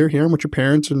child, you're hearing what your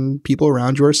parents and people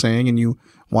around you are saying, and you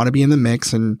want to be in the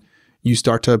mix, and you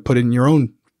start to put in your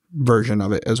own version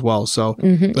of it as well. So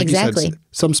like exactly. you said,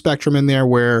 some spectrum in there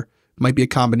where it might be a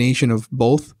combination of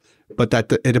both, but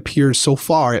that it appears so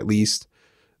far, at least,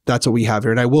 that's what we have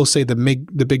here. And I will say the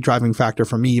big driving factor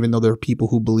for me, even though there are people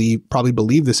who probably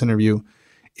believe this interview,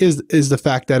 is the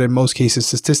fact that in most cases,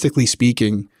 statistically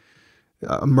speaking,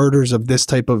 murders of this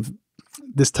type of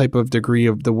degree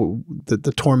of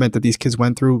the torment that these kids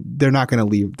went through, they're not going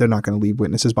to leave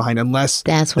witnesses behind unless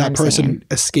that person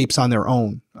escapes on their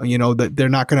own. That they're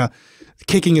not going to.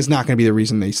 Kicking is not going to be the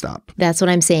reason they stop. That's what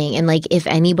I'm saying. And like, if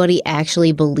anybody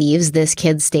actually believes this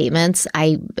kid's statements,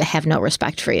 I have no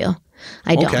respect for you.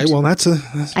 I don't. Okay, well,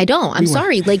 I don't. I'm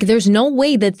sorry. Like, there's no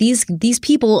way that these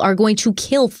people are going to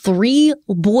kill 3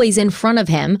 boys in front of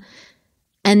him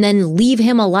and then leave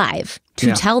him alive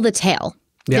to tell the tale.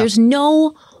 Yeah. There's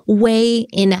no way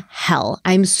in hell.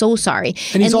 I'm so sorry.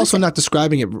 And he's also not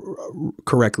describing it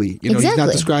correctly. He's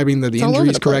not describing the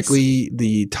injuries correctly.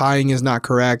 The tying is not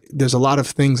correct. There's a lot of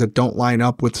things that don't line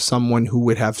up with someone who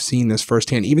would have seen this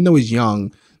firsthand. Even though he's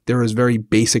young, there is very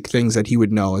basic things that he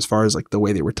would know as far as like the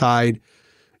way they were tied.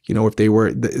 If they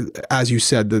were, as you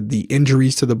said, the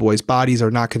injuries to the boys' bodies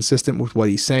are not consistent with what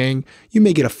he's saying. You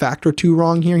may get a fact or two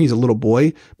wrong here. He's a little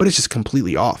boy, but it's just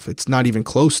completely off. It's not even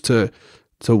close to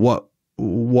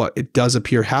what it does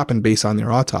appear happened based on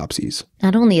their autopsies.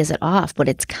 Not only is it off, but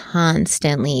it's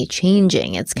constantly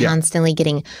changing. It's constantly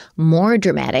getting more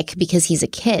dramatic because he's a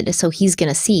kid. So he's going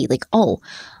to see like,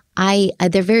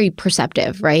 they're very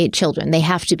perceptive, right? Children, they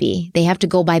have to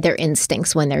go by their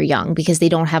instincts when they're young because they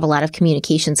don't have a lot of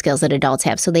communication skills that adults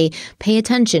have. So they pay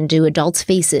attention to adults'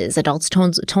 faces, adults'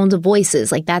 tones of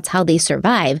voices. Like, that's how they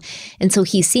survive. And so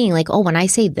he's seeing like, when I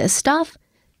say this stuff,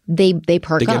 they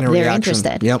perk up. They're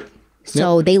interested. Yep.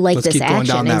 So they like this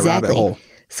action. Exactly.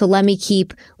 So let me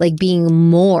keep like being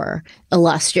more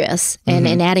illustrious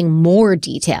and adding more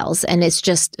details. And it's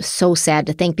just so sad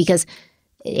to think because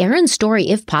Aaron's story,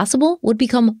 if possible, would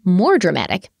become more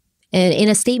dramatic. In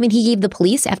a statement he gave the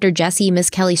police after Jesse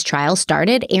Miskelly's trial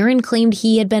started, Aaron claimed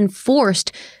he had been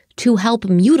forced to help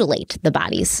mutilate the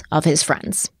bodies of his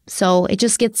friends. So it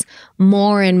just gets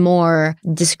more and more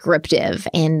descriptive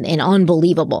and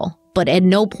unbelievable. But at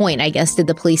no point, I guess, did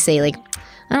the police say, like,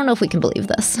 I don't know if we can believe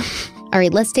this. All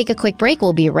right, let's take a quick break.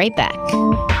 We'll be right back.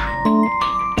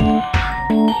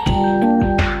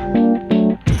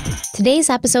 Today's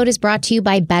episode is brought to you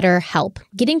by BetterHelp.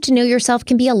 Getting to know yourself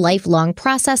can be a lifelong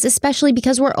process, especially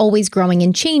because we're always growing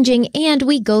and changing, and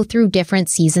we go through different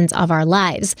seasons of our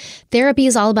lives. Therapy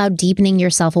is all about deepening your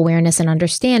self-awareness and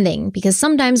understanding, because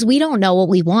sometimes we don't know what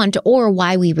we want or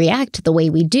why we react the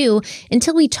way we do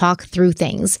until we talk through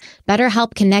things.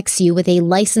 BetterHelp connects you with a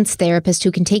licensed therapist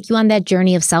who can take you on that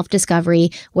journey of self-discovery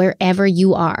wherever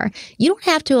you are. You don't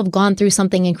have to have gone through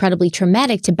something incredibly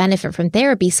traumatic to benefit from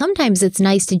therapy. Sometimes it's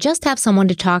nice to just have someone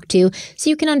to talk to so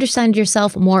you can understand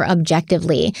yourself more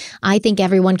objectively. I think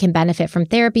everyone can benefit from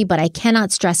therapy, but I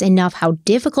cannot stress enough how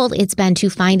difficult it's been to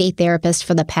find a therapist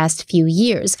for the past few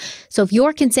years. So if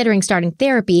you're considering starting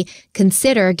therapy,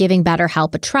 consider giving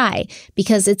BetterHelp a try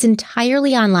because it's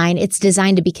entirely online, it's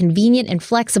designed to be convenient and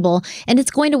flexible, and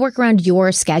it's going to work around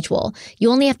your schedule.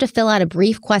 You only have to fill out a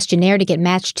brief questionnaire to get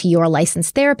matched to your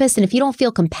licensed therapist, and if you don't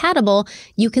feel compatible,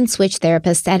 you can switch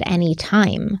therapists at any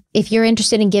time. If you're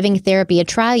interested in giving therapy a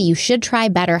try, you should try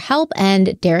BetterHelp,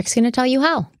 and Derek's going to tell you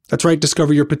how. That's right.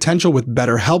 Discover your potential with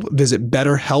BetterHelp. Visit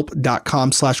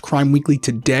betterhelp.com/crimeweekly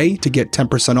today to get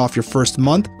 10% off your first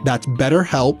month. That's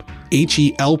BetterHelp,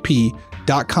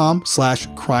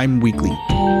 HELP.com/crimeweekly.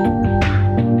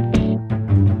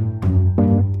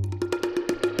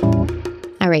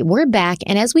 All right, we're back.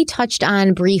 And as we touched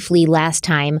on briefly last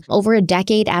time, over a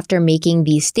decade after making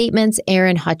these statements,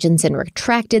 Aaron Hutchinson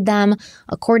retracted them.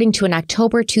 According to an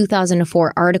October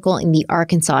 2004 article in the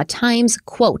Arkansas Times,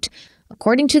 quote,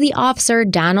 according to the officer,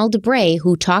 Donald Bray,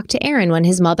 who talked to Aaron when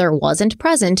his mother wasn't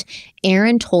present,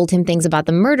 Aaron told him things about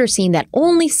the murder scene that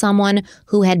only someone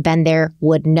who had been there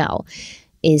would know.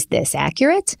 Is this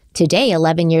accurate? Today,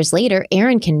 11 years later,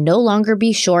 Aaron can no longer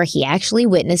be sure he actually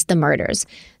witnessed the murders.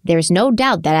 There's no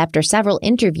doubt that after several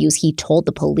interviews, he told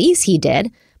the police he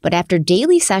did. But after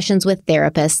daily sessions with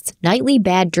therapists, nightly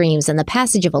bad dreams, and the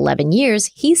passage of 11 years,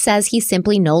 he says he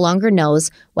simply no longer knows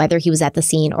whether he was at the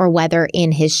scene or whether,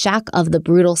 in his shock of the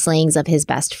brutal slayings of his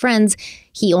best friends,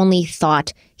 he only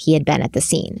thought he had been at the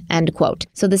scene, end quote.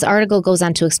 So this article goes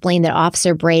on to explain that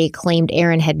Officer Bray claimed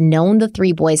Aaron had known the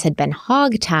three boys had been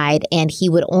hogtied, and he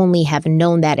would only have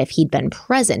known that if he'd been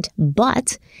present.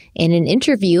 But in an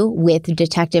interview with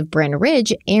Detective Bryn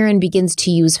Ridge, Aaron begins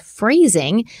to use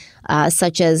phrasing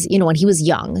such as, when he was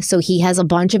young. So he has a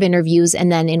bunch of interviews,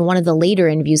 and then in one of the later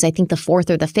interviews, I think the fourth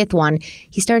or the fifth one,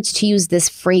 he starts to use this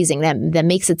phrasing that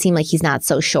makes it seem like he's not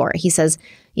so sure. He says,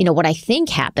 what I think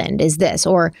happened is this,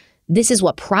 or this is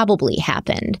what probably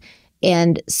happened.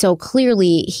 And so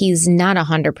clearly he's not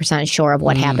 100% sure of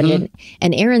what happened.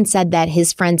 And Aaron said that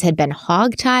his friends had been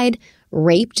hogtied,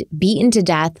 raped, beaten to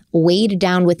death, weighed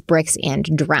down with bricks, and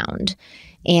drowned.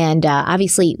 And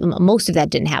obviously, most of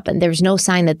that didn't happen. There's no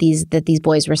sign that these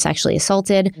boys were sexually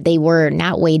assaulted. They were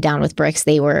not weighed down with bricks.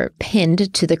 They were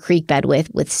pinned to the creek bed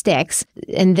with sticks.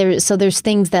 And there's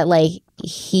things that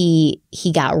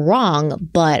he got wrong,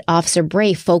 but Officer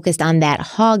Bray focused on that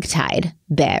hogtied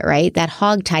bit, right? That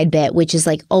hogtied bit, which is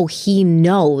he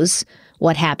knows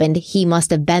what happened. He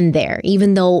must have been there,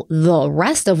 even though the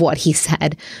rest of what he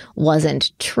said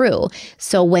wasn't true.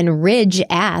 So when Ridge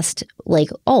asked,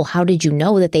 how did you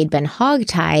know that they'd been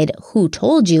hogtied? Who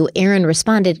told you? Aaron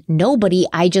responded, nobody.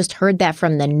 I just heard that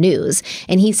from the news.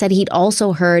 And he said he'd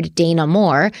also heard Dana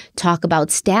Moore talk about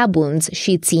stab wounds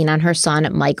she'd seen on her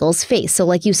son Michael's face. So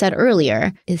like you said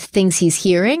earlier, things he's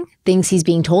hearing, things he's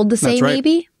being told to say,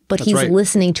 maybe. But he's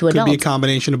listening to adults. Could be a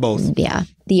combination of both. Yeah.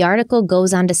 The article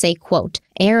goes on to say, quote,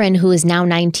 Aaron, who is now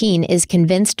 19, is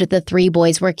convinced the three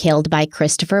boys were killed by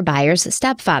Christopher Byers'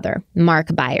 stepfather,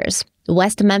 Mark Byers.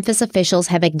 West Memphis officials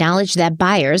have acknowledged that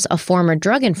Byers, a former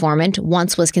drug informant,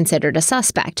 once was considered a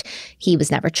suspect. He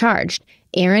was never charged.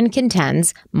 Aaron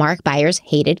contends Mark Byers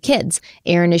hated kids.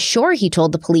 Aaron is sure he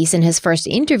told the police in his first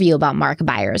interview about Mark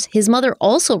Byers. His mother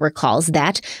also recalls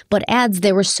that, but adds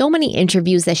there were so many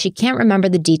interviews that she can't remember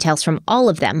the details from all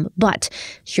of them, but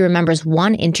she remembers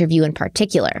one interview in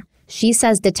particular. She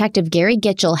says Detective Gary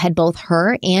Gitchell had both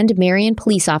her and Marion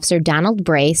police officer Donald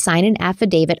Bray sign an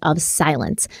affidavit of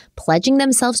silence, pledging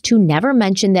themselves to never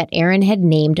mention that Aaron had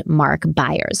named Mark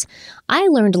Byers. I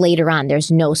learned later on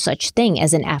there's no such thing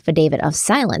as an affidavit of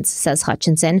silence, says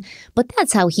Hutchinson, but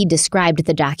that's how he described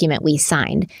the document we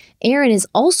signed. Aaron is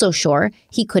also sure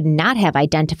he could not have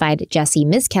identified Jesse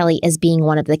Miskelly as being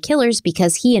one of the killers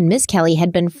because he and Miskelly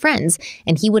had been friends,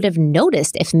 and he would have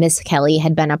noticed if Miskelly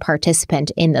had been a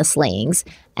participant in the slayings,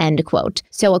 end quote.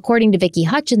 So according to Vicki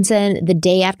Hutchinson, the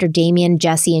day after Damien,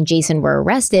 Jesse, and Jason were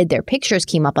arrested, their pictures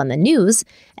came up on the news,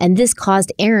 and this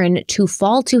caused Aaron to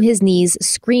fall to his knees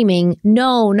screaming,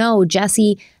 no,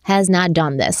 Jesse has not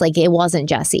done this. It wasn't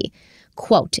Jesse.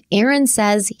 Quote, Aaron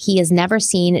says he has never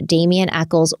seen Damian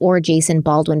Eccles or Jason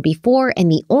Baldwin before,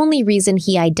 and the only reason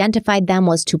he identified them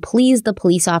was to please the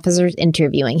police officers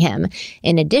interviewing him.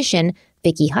 In addition,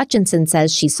 Vicki Hutchinson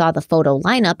says she saw the photo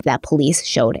lineup that police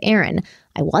showed Aaron.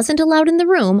 I wasn't allowed in the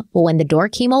room, but when the door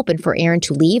came open for Aaron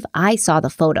to leave, I saw the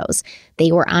photos.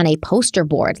 They were on a poster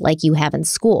board like you have in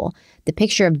school. The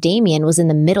picture of Damien was in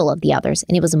the middle of the others,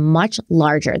 and it was much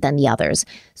larger than the others.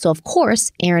 So, of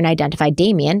course, Aaron identified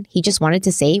Damien. He just wanted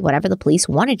to say whatever the police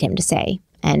wanted him to say.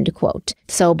 End quote.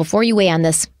 So before you weigh on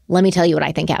this, let me tell you what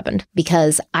I think happened,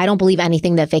 because I don't believe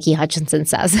anything that Vicki Hutchinson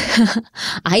says.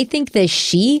 I think that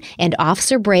she and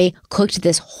Officer Bray cooked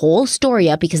this whole story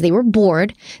up because they were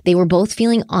bored. They were both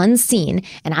feeling unseen.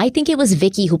 And I think it was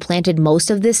Vicki who planted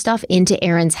most of this stuff into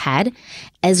Aaron's head,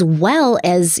 as well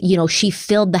as, she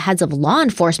filled the heads of law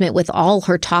enforcement with all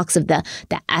her talks of the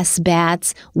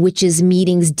S-bats, witches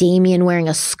meetings, Damien wearing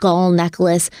a skull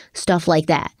necklace, stuff like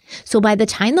that. So by the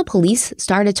time the police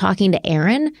started talking to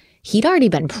Aaron, he'd already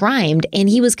been primed, and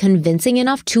he was convincing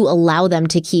enough to allow them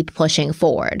to keep pushing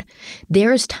forward.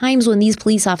 There's times when these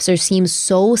police officers seem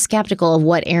so skeptical of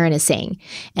what Aaron is saying,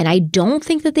 and I don't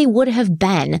think that they would have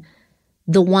been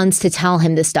the ones to tell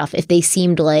him this stuff if they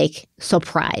seemed like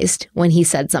surprised when he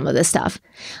said some of this stuff.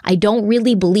 I don't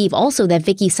really believe also that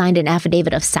Vicky signed an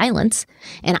affidavit of silence.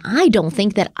 And I don't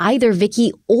think that either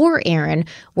Vicky or Aaron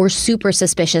were super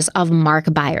suspicious of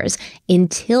Mark Byers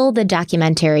until the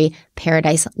documentary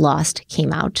Paradise Lost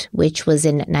came out, which was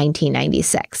in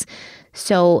 1996.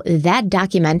 So that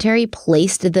documentary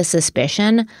placed the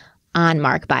suspicion on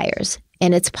Mark Byers.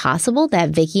 And it's possible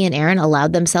that Vicky and Aaron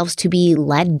allowed themselves to be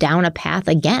led down a path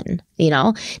again, you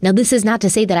know? Now, this is not to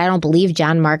say that I don't believe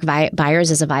John Mark Byers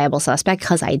is a viable suspect,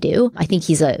 because I do. I think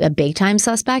he's a big-time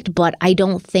suspect, but I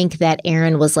don't think that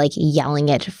Aaron was, like, yelling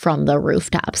it from the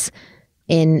rooftops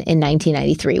in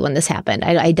 1993 when this happened.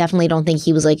 I definitely don't think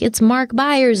he was like, it's Mark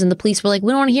Byers, and the police were like,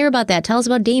 we don't want to hear about that. Tell us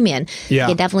about Damien. Yeah.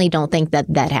 I definitely don't think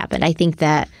that happened. I think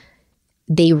that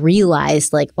they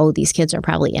realized, like, oh, these kids are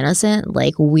probably innocent.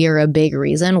 Like, we're a big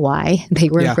reason why they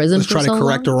were in prison for so long. Let's try to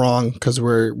correct a wrong, because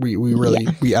we really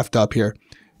effed up here.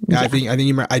 Yeah.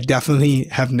 I definitely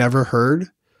have never heard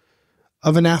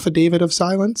of an affidavit of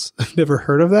silence. I've never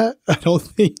heard of that. I don't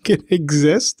think it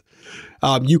exists.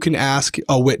 You can ask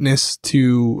a witness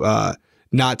to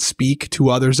not speak to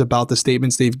others about the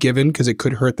statements they've given, because it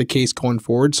could hurt the case going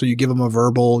forward. So you give them a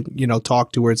verbal,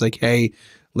 talk to where it's like, hey,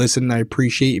 listen, I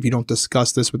appreciate if you don't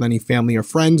discuss this with any family or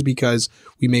friends, because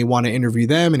we may want to interview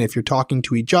them. And if you're talking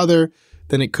to each other,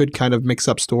 then it could kind of mix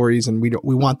up stories, and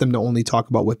we want them to only talk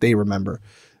about what they remember.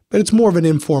 But it's more of an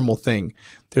informal thing.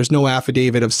 There's no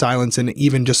affidavit of silence in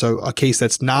even just a case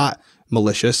that's not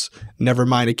malicious, never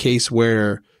mind a case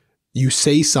where you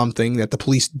say something that the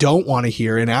police don't want to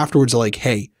hear, and afterwards they're like,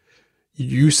 hey,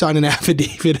 you sign an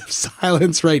affidavit of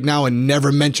silence right now and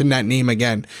never mention that name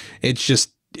again.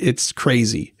 It's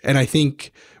crazy. And I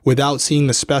think without seeing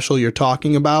the special you're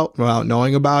talking about, without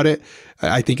knowing about it,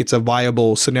 I think it's a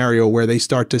viable scenario where they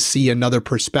start to see another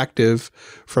perspective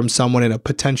from someone in a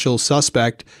potential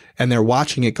suspect, and they're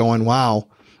watching it going, wow,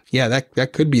 yeah,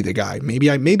 that could be the guy. Maybe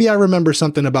I remember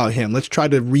something about him. Let's try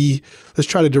to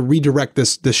redirect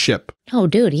this ship. Oh,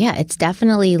 dude, yeah, it's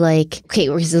definitely like, okay,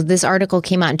 so this article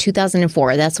came out in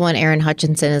 2004. That's when Aaron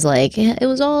Hutchinson is like, it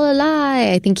was all a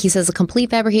lie. I think he says a complete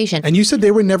fabrication. And you said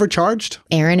they were never charged?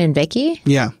 Aaron and Vicky?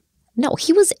 Yeah. No,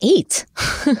 he was 8.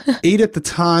 8 at the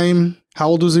time. How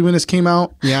old was he when this came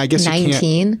out? Yeah, I guess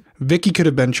 19. Vicky could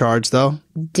have been charged, though.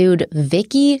 Dude,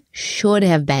 Vicky should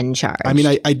have been charged. I mean,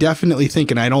 I definitely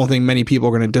think, and I don't think many people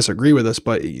are going to disagree with us,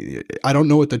 but I don't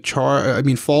know what the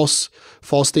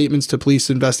false statements to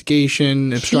police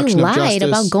investigation, obstruction of justice. He lied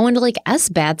about going to like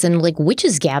SBATs and like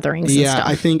witches gatherings and stuff.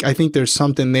 I think there's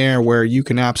something there where you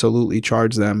can absolutely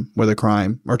charge them with a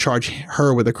crime, or charge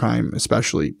her with a crime,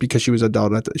 especially because she was an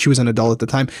adult at the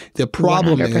time. The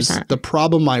problem 100%. Is, the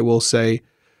problem I will say,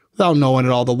 without knowing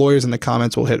it all, the lawyers in the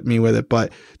comments will hit me with it,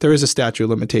 but there is a statute of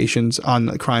limitations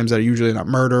on crimes that are usually not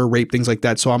murder, rape, things like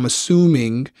that. So I'm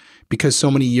assuming, because so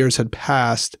many years had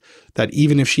passed, that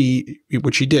even if she,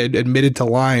 which she did, admitted to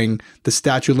lying, the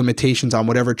statute of limitations on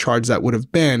whatever charge that would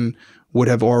have been would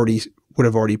have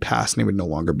already passed, and they would no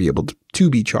longer be able to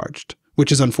be charged,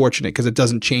 which is unfortunate because it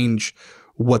doesn't change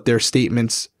what their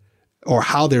statements or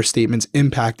how their statements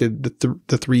impacted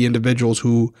the 3 individuals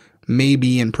who may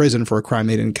be in prison for a crime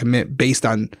they didn't commit, based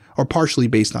on or partially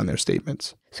based on their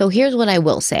statements. So here's what I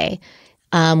will say.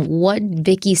 What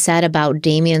Vicky said about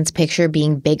Damien's picture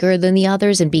being bigger than the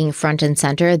others and being front and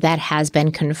center, that has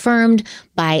been confirmed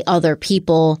by other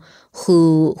people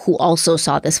who also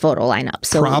saw this photo lineup.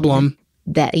 So problem.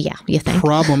 You think?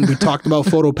 Problem. We talked about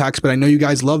photo packs, but I know you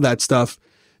guys love that stuff.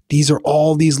 These are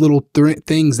all these little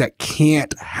things that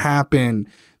can't happen.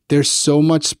 There's so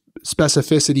much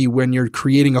specificity when you're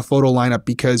creating a photo lineup,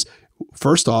 because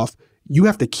first off, you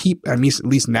have to keep, at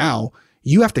least now,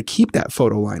 you have to keep that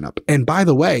photo lineup. And by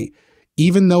the way,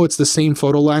 even though it's the same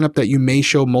photo lineup that you may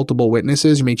show multiple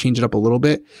witnesses, you may change it up a little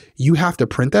bit, you have to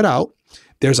print that out.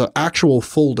 There's an actual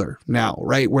folder now,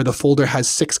 right, where the folder has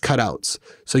 6 cutouts.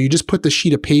 So you just put the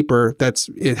sheet of paper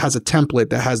it has a template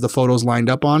that has the photos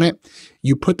lined up on it.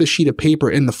 You put the sheet of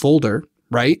paper in the folder,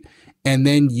 right? And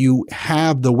then you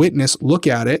have the witness look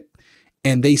at it,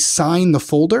 and they sign the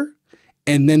folder,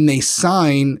 and then they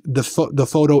sign the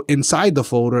photo inside the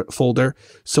folder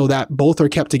so that both are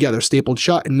kept together, stapled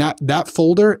shut, and that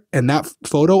folder and that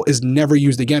photo is never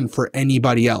used again for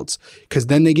anybody else, because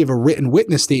then they give a written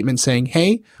witness statement saying,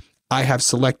 hey, I have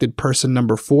selected person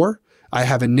number 4. I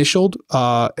have initialed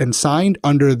and signed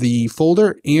under the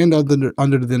folder and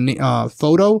under the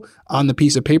photo on the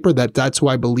piece of paper that's who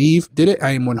I believe did it. I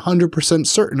am 100%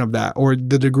 certain of that, or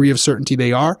the degree of certainty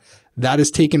they are. That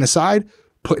is taken aside,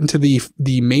 put into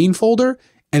the main folder,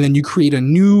 and then you create a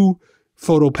new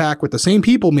photo pack with the same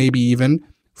people, maybe even,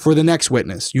 for the next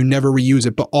witness. You never reuse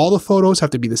it, but all the photos have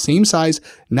to be the same size.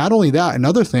 Not only that,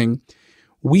 another thing,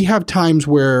 we have times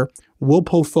where we'll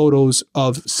pull photos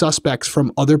of suspects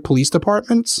from other police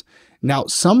departments. Now,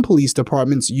 some police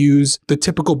departments use the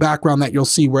typical background that you'll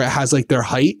see where it has like their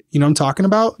height. You know what I'm talking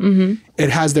about? Mm-hmm.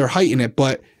 It has their height in it,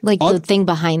 but like the thing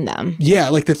behind them. Yeah,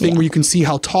 like the thing where you can see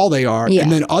how tall they are. Yeah.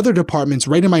 And then other departments,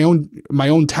 right in my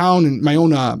own town and my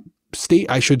own state,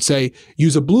 I should say,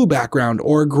 use a blue background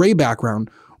or a gray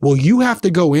background. Well, you have to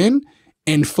go in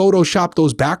and Photoshop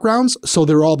those backgrounds so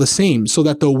they're all the same, so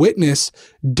that the witness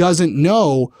doesn't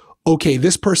know, okay,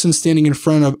 this person's standing in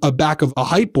front of a back of a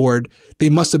height board.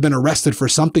 They must have been arrested for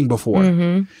something before.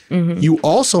 Mm-hmm. Mm-hmm. You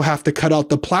also have to cut out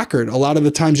the placard. A lot of the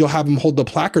times you'll have them hold the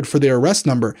placard for their arrest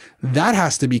number. That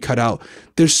has to be cut out.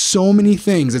 There's so many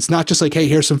things. It's not just like, hey,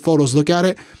 here's some photos, look at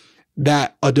it.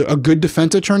 That a good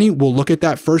defense attorney will look at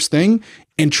that first thing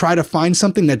and try to find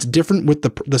something that's different with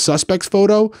the suspect's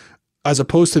photo as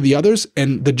opposed to the others,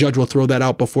 and the judge will throw that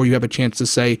out before you have a chance to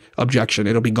say objection.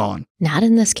 It'll be gone. Not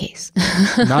in this case.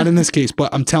 Not in this case,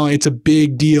 but I'm telling you, it's a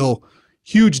big deal,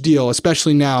 huge deal,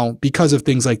 especially now because of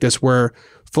things like this where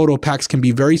photo packs can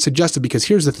be very suggestive. Because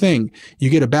here's the thing, you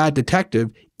get a bad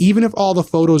detective, even if all the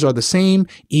photos are the same,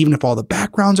 even if all the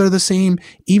backgrounds are the same,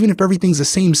 even if everything's the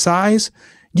same size,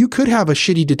 you could have a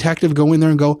shitty detective go in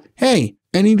there and go, hey,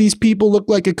 any of these people look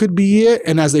like it could be it.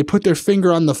 And as they put their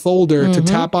finger on the folder to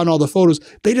tap on all the photos,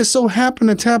 they just so happen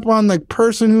to tap on the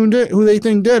person who they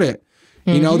think did it.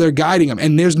 You know, they're guiding them.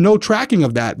 And there's no tracking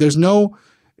of that.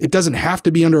 It doesn't have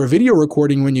to be under a video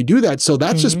recording when you do that. So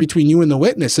that's just between you and the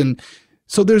witness. And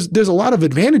so there's a lot of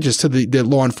advantages to the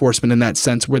law enforcement in that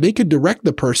sense, where they could direct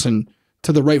the person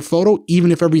to the right photo,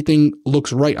 even if everything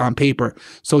looks right on paper.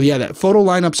 So yeah, that photo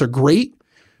lineups are great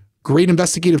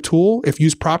investigative tool if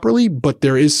used properly, but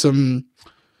there is some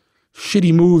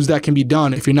shitty moves that can be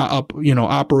done if you're not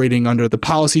operating under the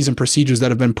policies and procedures that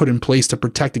have been put in place to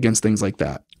protect against things like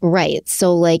that. Right.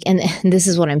 So and this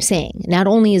is what I'm saying. Not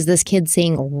only is this kid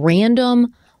saying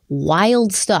random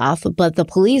wild stuff, but the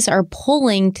police are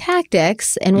pulling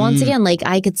tactics. And once again,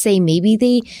 I could say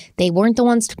maybe they weren't the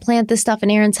ones to plant this stuff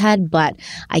in Aaron's head, but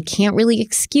I can't really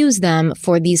excuse them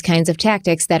for these kinds of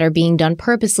tactics that are being done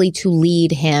purposely to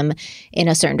lead him in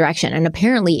a certain direction. And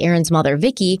apparently Aaron's mother,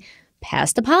 Vicky,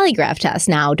 passed the polygraph test.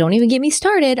 Now, don't even get me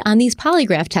started on these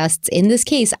polygraph tests. In this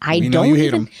case,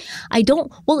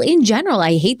 well, in general,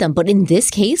 I hate them. But in this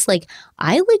case,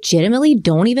 I legitimately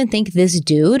don't even think this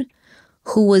dude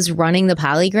who was running the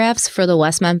polygraphs for the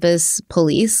West Memphis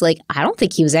police, I don't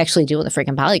think he was actually doing the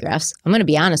freaking polygraphs. I'm going to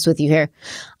be honest with you here.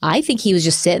 I think he was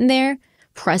just sitting there,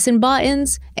 pressing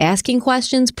buttons, asking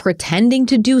questions, pretending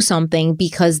to do something,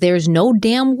 because there's no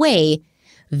damn way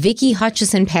Vicky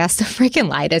Hutchison passed the freaking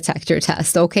lie detector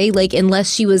test, okay?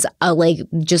 Unless she was,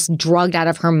 just drugged out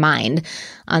of her mind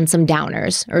on some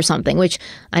downers or something, which,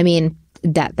 I mean,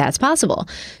 that's possible.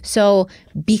 So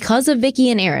because of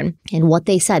Vicky and Aaron and what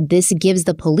they said, this gives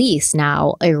the police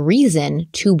now a reason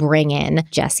to bring in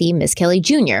Jesse Miskelly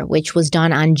Jr., which was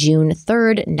done on June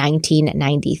 3rd,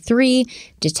 1993.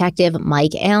 Detective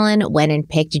Mike Allen went and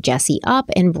picked Jesse up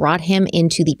and brought him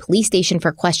into the police station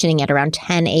for questioning at around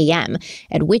 10 a.m.,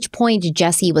 at which point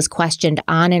Jesse was questioned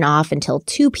on and off until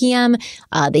 2 p.m.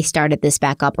 They started this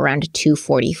back up around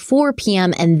 2:44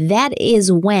 p.m., and that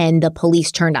is when the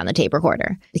police turned on the tape recorder.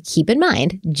 Keep in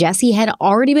mind, Jesse had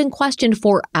already been questioned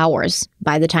for hours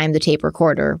by the time the tape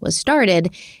recorder was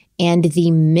started, and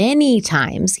the many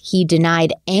times he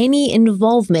denied any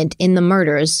involvement in the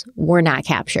murders were not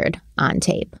captured on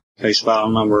tape. Case file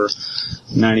number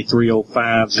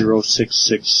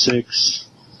 93050666.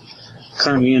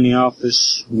 Currently in the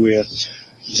office with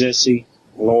Jesse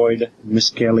Lloyd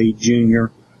Miskelly Jr.,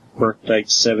 birth date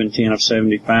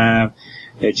 7/10/75,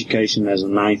 education as a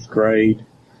 9th grade.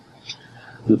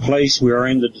 The place we are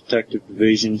in the detective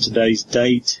division. Today's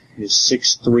date is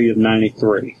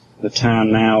 6/3/93. The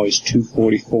time now is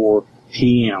 2:44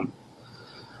 p.m.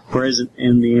 Present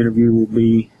in the interview will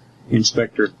be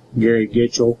Inspector Gary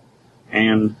Gitchell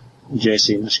and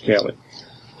Jesse Miskelly.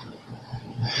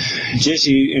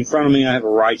 Jesse, in front of me I have a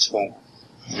rights form.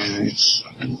 And it's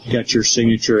got your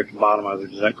signature at the bottom of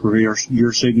it. Is that correct?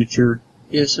 Your signature?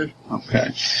 Yes, sir.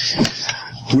 Okay.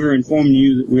 We're informing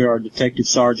you that we are Detective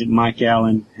Sergeant Mike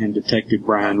Allen and Detective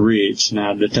Brian Ridge.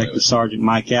 Now, Detective Sergeant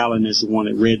Mike Allen is the one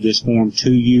that read this form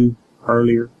to you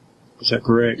earlier. Is that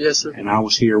correct? Yes, sir. And I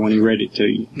was here when he read it to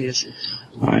you. Yes, sir.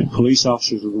 All right. Police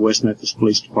officers of the West Memphis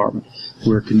Police Department.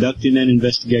 We're conducting an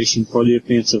investigation for the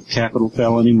offense of capital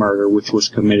felony murder, which was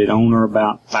committed on or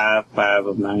about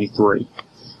 5/5/93.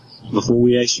 Before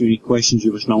we ask you any questions,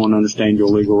 you must know and understand your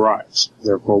legal rights.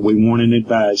 Therefore, we warn and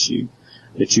advise you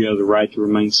that you have the right to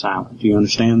remain silent. Do you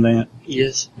understand that?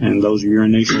 Yes. And those are your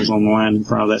initials on the line in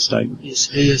front of that statement? Yes,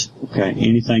 it is. Okay.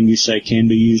 Anything you say can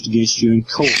be used against you in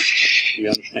court. Do you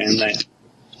understand that?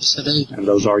 Yes, I do. And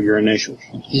those are your initials?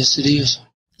 Yes, it is.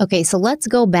 Okay, so let's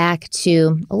go back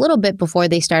to a little bit before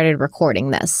they started recording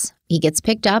this. He gets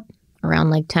picked up around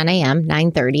like 10 a.m.,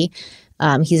 9:30.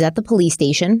 He's at the police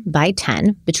station by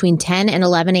 10. Between 10 and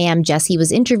 11 a.m., Jesse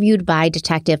was interviewed by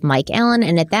Detective Mike Allen.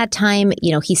 And at that time,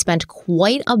 he spent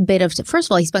quite a bit of, first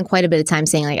of all, he spent quite a bit of time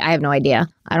saying, like, I have no idea.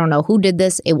 I don't know who did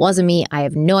this. It wasn't me. I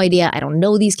have no idea. I don't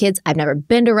know these kids. I've never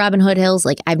been to Robin Hood Hills.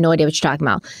 Like, I have no idea what you're talking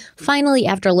about. Finally,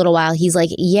 after a little while, he's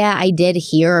like, yeah, I did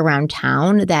hear around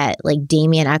town that like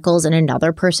Damian Eccles and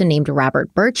another person named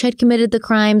Robert Birch had committed the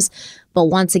crimes. But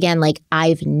once again, like,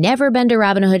 I've never been to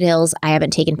Robin Hood Hills. I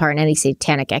haven't taken part in any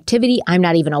satanic activity. I'm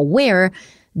not even aware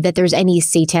that there's any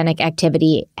satanic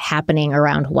activity happening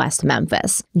around West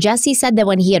Memphis. Jesse said that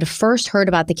when he had first heard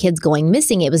about the kids going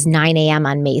missing, it was 9 a.m.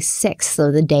 on May 6th,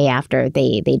 so the day after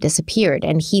they disappeared.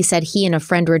 And he said he and a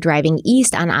friend were driving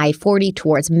east on I-40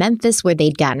 towards Memphis, where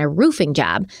they'd gotten a roofing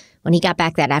job. When he got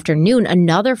back that afternoon,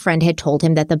 another friend had told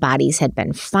him that the bodies had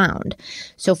been found.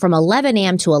 So from 11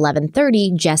 a.m. to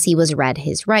 11:30, Jesse was read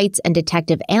his rights, and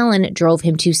Detective Allen drove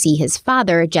him to see his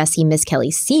father, Jesse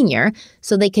Miskelly Sr.,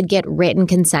 so they could get written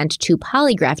consent to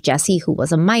polygraph Jesse, who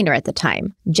was a minor at the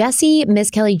time. Jesse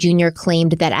Miskelly Jr.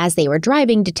 claimed that as they were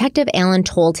driving, Detective Allen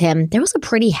told him there was a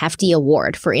pretty hefty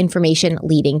award for information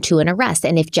leading to an arrest,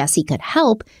 and if Jesse could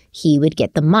help, he would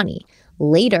get the money.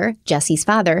 Later, Jesse's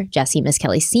father, Jesse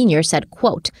Miskelly Sr., said,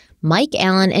 quote, Mike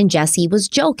Allen and Jesse was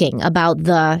joking about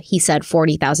he said,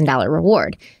 $40,000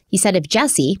 reward. He said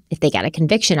if they got a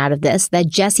conviction out of this, that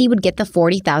Jesse would get the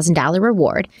 $40,000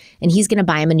 reward and he's going to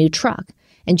buy him a new truck.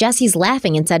 And Jesse's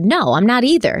laughing and said, no, I'm not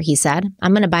either, he said.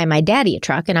 I'm going to buy my daddy a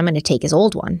truck and I'm going to take his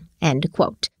old one. End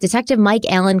quote. Detective Mike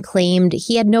Allen claimed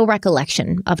he had no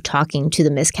recollection of talking to the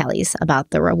Miskellys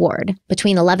about the reward.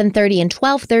 Between 11:30 and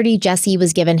 12:30, Jesse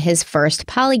was given his first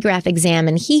polygraph exam,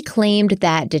 and he claimed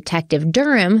that Detective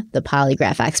Durham, the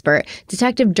polygraph expert,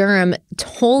 Detective Durham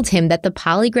told him that the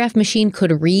polygraph machine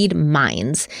could read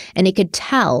minds, and it could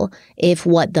tell if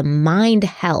what the mind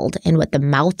held and what the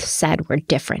mouth said were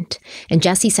different. And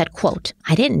Jesse said, quote,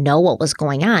 I didn't know what was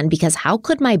going on because how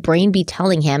could my brain be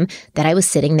telling him that I was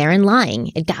sitting there and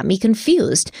lying? It got me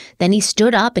confused. Then he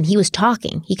stood up and he was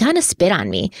talking. He kind of spit on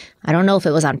me. I don't know if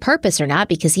it was on purpose or not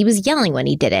because he was yelling when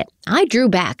he did it. I drew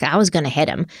back. I was going to hit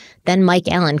him. Then Mike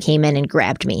Allen came in and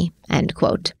grabbed me. End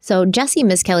quote. So Jesse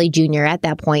Miskelly Jr. at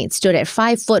that point stood at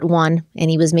 5'1", and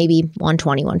he was maybe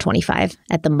 120, 125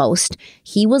 at the most.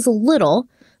 He was little,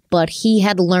 but he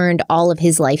had learned all of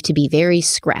his life to be very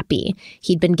scrappy.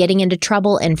 He'd been getting into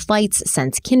trouble and fights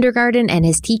since kindergarten, and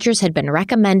his teachers had been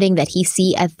recommending that he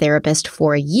see a therapist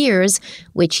for years,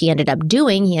 which he ended up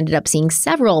doing. He ended up seeing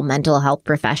several mental health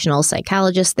professionals,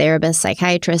 psychologists, therapists,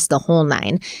 psychiatrists, the whole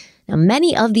nine. Now,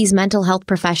 many of these mental health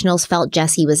professionals felt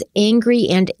Jesse was angry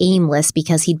and aimless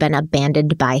because he'd been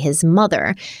abandoned by his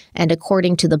mother. And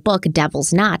according to the book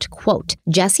Devil's Knot, quote,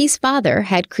 Jesse's father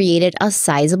had created a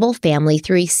sizable family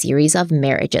through a series of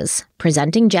marriages,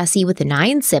 presenting Jesse with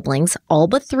 9 siblings, all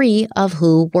but 3 of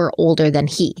who were older than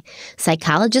he.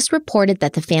 Psychologists reported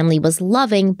that the family was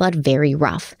loving but very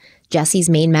rough. Jesse's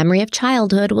main memory of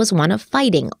childhood was one of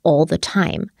fighting all the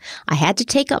time. I had to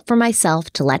take up for myself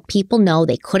to let people know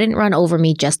they couldn't run over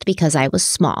me just because I was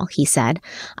small, he said.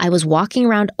 I was walking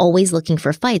around always looking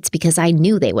for fights because I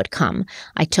knew they would come.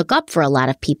 I took up for a lot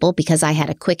of people because I had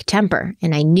a quick temper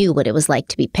and I knew what it was like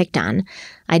to be picked on.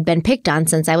 I'd been picked on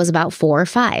since I was about 4 or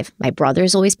 5. My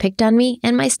brothers always picked on me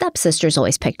and my stepsisters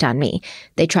always picked on me.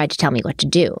 They tried to tell me what to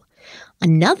do.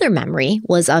 Another memory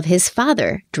was of his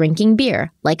father drinking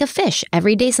beer, like a fish,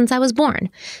 every day since I was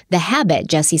born. The habit,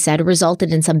 Jesse said,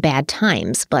 resulted in some bad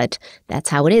times, but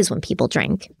that's how it is when people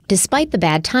drink. Despite the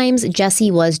bad times, Jesse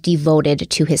was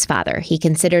devoted to his father. He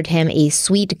considered him a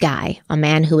sweet guy, a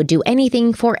man who would do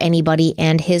anything for anybody,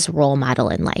 and his role model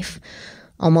in life.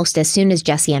 Almost as soon as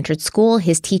Jesse entered school,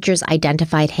 his teachers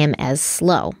identified him as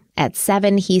slow. At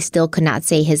 7, he still could not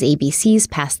say his ABCs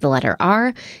past the letter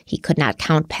R. He could not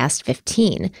count past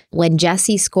 15. When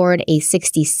Jesse scored a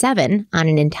 67 on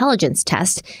an intelligence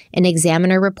test, an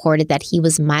examiner reported that he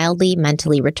was mildly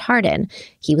mentally retarded.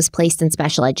 He was placed in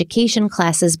special education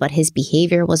classes, but his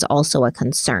behavior was also a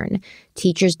concern.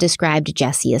 Teachers described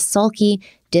Jesse as sulky,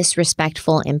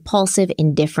 disrespectful, impulsive,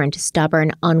 indifferent,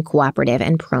 stubborn, uncooperative,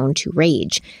 and prone to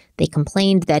rage. They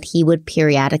complained that he would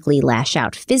periodically lash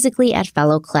out physically at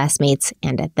fellow classmates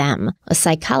and at them. A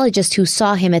psychologist who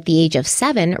saw him at the age of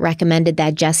 7 recommended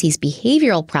that Jesse's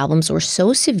behavioral problems were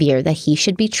so severe that he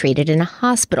should be treated in a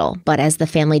hospital, but as the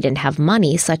family didn't have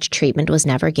money, such treatment was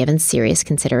never given serious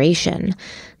consideration.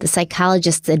 The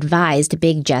psychologists advised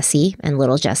Big Jesse and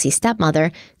Little Jesse's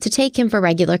stepmother to take him for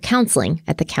regular counseling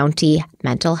at the county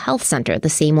mental health center, the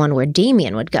same one where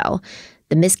Damien would go.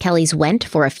 The Miss Kellys went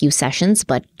for a few sessions,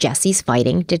 but Jesse's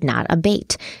fighting did not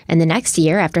abate. And the next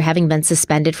year, after having been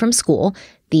suspended from school,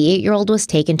 the 8-year-old was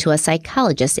taken to a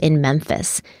psychologist in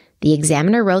Memphis. The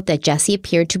examiner wrote that Jesse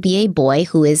appeared to be a boy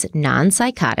who is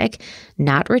non-psychotic,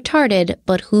 not retarded,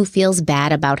 but who feels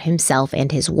bad about himself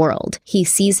and his world. He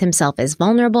sees himself as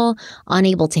vulnerable,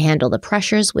 unable to handle the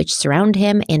pressures which surround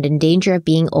him, and in danger of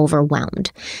being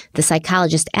overwhelmed. The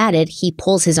psychologist added he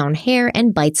pulls his own hair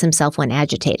and bites himself when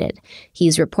agitated. He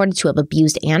is reported to have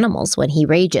abused animals when he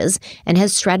rages and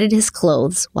has shredded his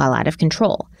clothes while out of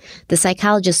control. The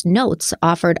psychologist's notes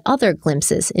offered other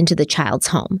glimpses into the child's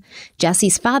home.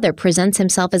 Jesse's father presents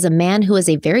himself as a man who has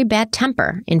a very bad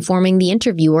temper, informing the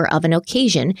interviewer of an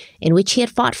occasion in which he had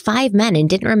fought 5 men and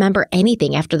didn't remember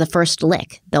anything after the first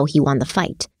lick, though he won the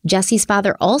fight. Jesse's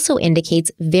father also indicates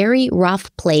very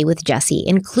rough play with Jesse,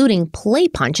 including play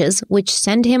punches, which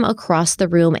send him across the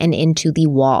room and into the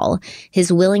wall.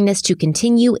 His willingness to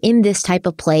continue in this type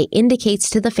of play indicates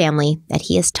to the family that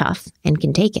he is tough and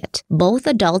can take it. Both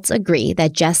adults agree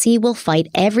that Jesse will fight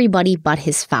everybody but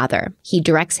his father. He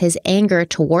directs his anger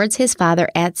towards his father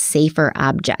at safer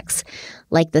objects.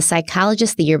 Like the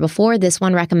psychologist the year before, this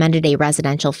one recommended a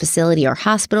residential facility or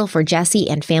hospital for Jesse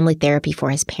and family therapy for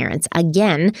his parents.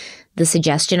 Again, the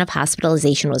suggestion of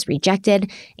hospitalization was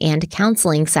rejected, and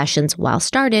counseling sessions, while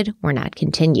started, were not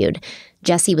continued.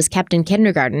 Jesse was kept in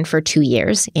kindergarten for 2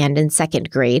 years and in 2nd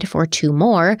grade for 2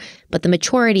 more, but the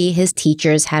maturity his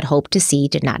teachers had hoped to see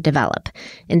did not develop.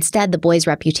 Instead, the boy's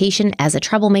reputation as a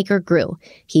troublemaker grew.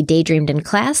 He daydreamed in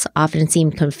class, often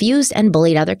seemed confused, and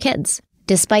bullied other kids.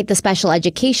 Despite the special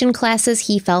education classes,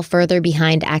 he fell further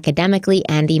behind academically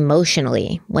and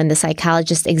emotionally. When the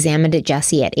psychologist examined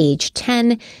Jesse at age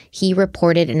 10, he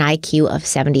reported an IQ of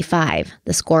 75.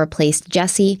 The score placed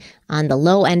Jesse on the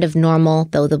low end of normal,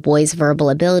 though the boy's verbal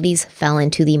abilities fell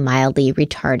into the mildly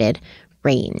retarded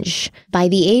range. By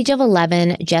the age of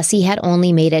 11, Jesse had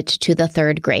only made it to the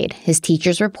 3rd grade. His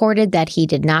teachers reported that he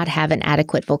did not have an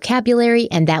adequate vocabulary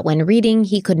and that when reading,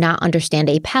 he could not understand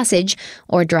a passage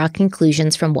or draw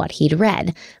conclusions from what he'd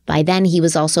read. By then, he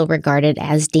was also regarded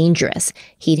as dangerous.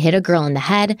 He'd hit a girl in the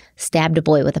head, stabbed a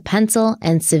boy with a pencil,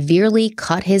 and severely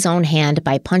cut his own hand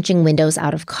by punching windows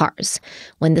out of cars.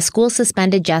 When the school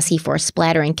suspended Jesse for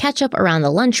splattering ketchup around the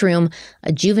lunchroom,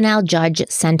 a juvenile judge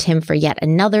sent him for yet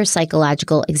another psychological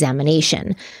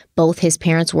examination. Both his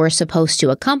parents were supposed to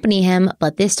accompany him,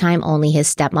 but this time only his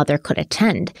stepmother could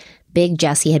attend. Big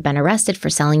Jesse had been arrested for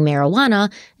selling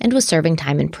marijuana and was serving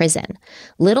time in prison.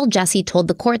 Little Jesse told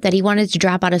the court that he wanted to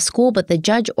drop out of school, but the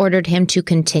judge ordered him to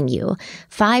continue.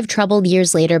 5 troubled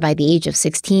years later, by the age of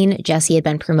 16, Jesse had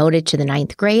been promoted to the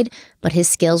 9th grade, but his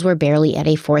skills were barely at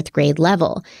a 4th grade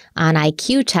level. On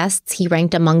IQ tests, he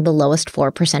ranked among the lowest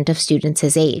 4% of students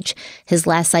his age. His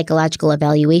last psychological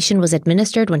evaluation was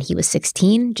administered when he was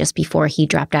 16, just before he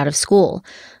dropped out of school.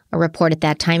 A report at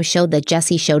that time showed that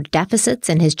Jesse showed deficits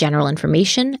in his general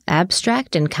information,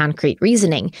 abstract and concrete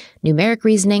reasoning, numeric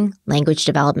reasoning, language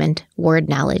development, word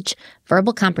knowledge,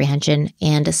 verbal comprehension,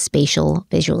 and spatial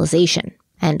visualization.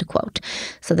 End quote.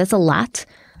 So that's a lot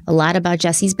about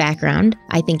Jesse's background.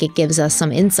 I think it gives us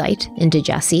some insight into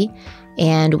Jesse,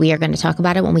 and we are going to talk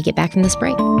about it when we get back from this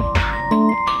break.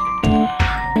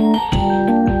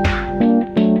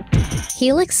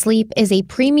 Helix Sleep is a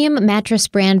premium mattress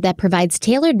brand that provides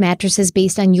tailored mattresses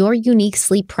based on your unique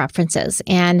sleep preferences.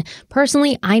 And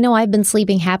personally, I know I've been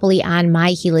sleeping happily on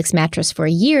my Helix mattress for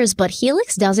years, but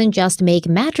Helix doesn't just make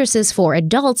mattresses for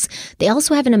adults. They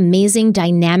also have an amazing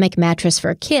dynamic mattress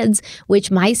for kids,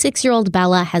 which my 6-year-old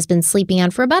Bella has been sleeping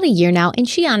on for about a year now, and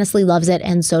she honestly loves it,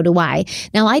 and so do I.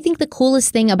 Now, I think the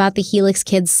coolest thing about the Helix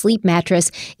Kids Sleep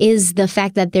mattress is the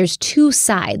fact that there's 2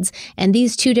 sides, and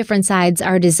these 2 different sides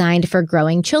are designed for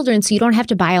growing children, so you don't have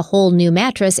to buy a whole new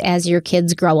mattress as your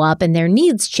kids grow up and their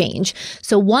needs change.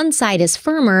 So one side is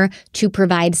firmer to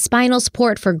provide spinal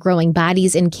support for growing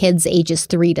bodies in kids ages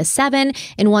 3 to 7.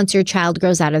 And once your child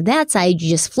grows out of that side, you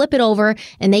just flip it over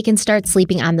and they can start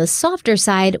sleeping on the softer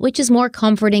side, which is more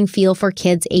comforting feel for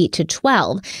kids 8 to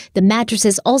 12. The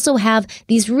mattresses also have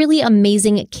these really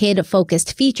amazing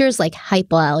kid-focused features like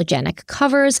hypoallergenic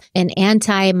covers, an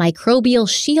antimicrobial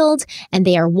shield, and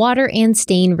they are water and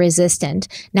stain resistant.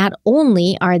 Not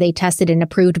only are they tested and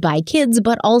approved by kids,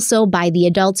 but also by the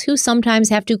adults who sometimes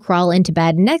have to crawl into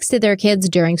bed next to their kids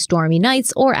during stormy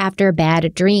nights or after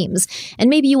bad dreams. And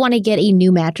maybe you want to get a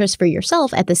new mattress for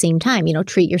yourself at the same time,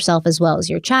 treat yourself as well as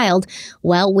your child.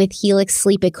 Well, with Helix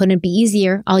Sleep, it couldn't be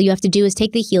easier. All you have to do is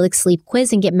take the Helix Sleep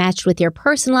quiz and get matched with your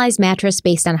personalized mattress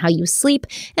based on how you sleep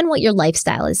and what your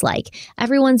lifestyle is like.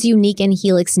 Everyone's unique, and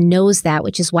Helix knows that,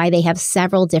 which is why they have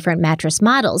several different mattress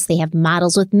models. They have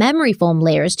models with memory foam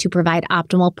layers to provide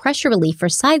optimal pressure relief for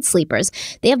side sleepers.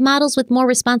 They have models with more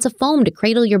responsive foam to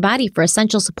cradle your body for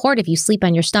essential support if you sleep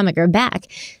on your stomach or back.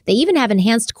 They even have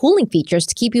enhanced cooling features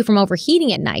to keep you from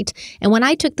overheating at night. And when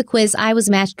I took the quiz, I was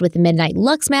matched with the Midnight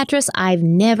Lux mattress. I've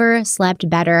never slept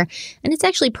better. And it's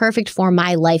actually perfect for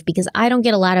my life because I don't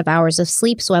get a lot of hours of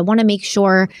sleep, so I want to make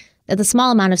sure that the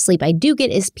small amount of sleep I do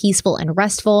get is peaceful and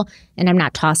restful, and I'm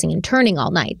not tossing and turning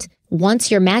all night.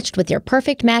 Once you're matched with your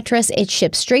perfect mattress, it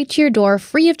ships straight to your door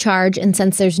free of charge, and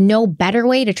since there's no better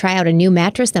way to try out a new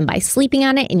mattress than by sleeping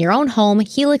on it in your own home,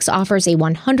 Helix offers a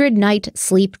 100-night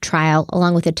sleep trial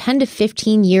along with a 10 to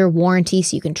 15-year warranty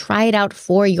so you can try it out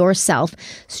for yourself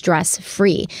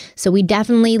stress-free. So we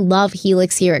definitely love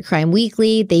Helix here at Crime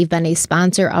Weekly. They've been a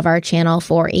sponsor of our channel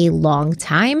for a long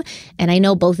time, and I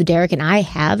know both Derek and I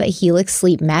have a Helix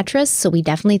sleep mattress, so we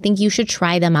definitely think you should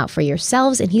try them out for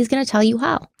yourselves, and he's going to tell you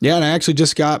how. Yeah, and I actually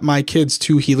just got my kids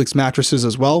 2 Helix mattresses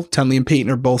as well. Tenley and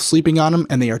Peyton are both sleeping on them,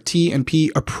 and they are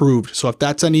T&P approved. So if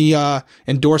that's any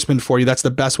endorsement for you, that's the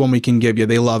best one we can give you.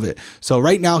 They love it. So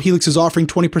right now, Helix is offering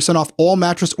 20% off all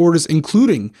mattress orders,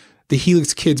 including the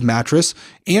Helix Kids mattress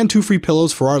and 2 free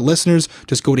pillows for our listeners.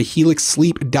 Just go to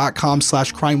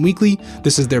helixsleep.com/crimeweekly.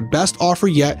 This is their best offer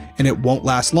yet, and it won't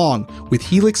last long. With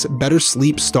Helix, better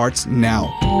sleep starts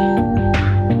now.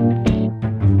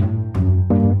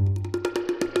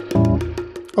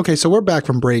 Okay, so we're back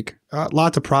from break. A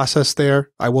lot to process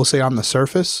there. I will say on the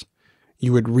surface,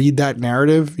 you would read that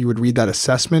narrative, you would read that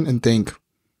assessment and think,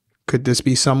 could this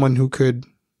be someone who could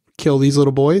kill these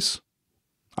little boys?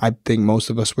 I think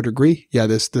most of us would agree. Yeah,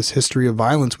 this history of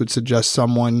violence would suggest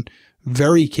someone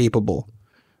very capable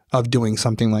of doing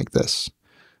something like this.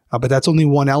 But that's only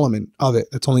one element of it.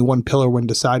 That's only one pillar when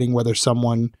deciding whether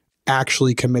someone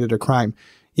actually committed a crime.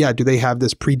 Yeah, do they have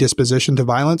this predisposition to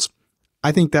violence?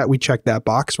 I think that we check that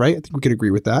box, right? I think we could agree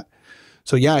with that.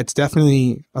 So yeah, it's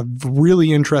definitely a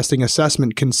really interesting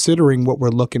assessment considering what we're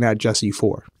looking at Jesse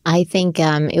for. I think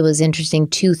it was interesting.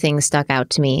 2 things stuck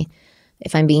out to me.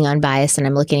 If I'm being unbiased and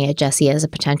I'm looking at Jesse as a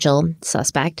potential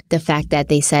suspect, the fact that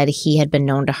they said he had been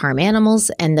known to harm animals,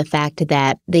 and the fact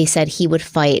that they said he would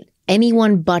fight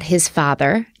anyone but his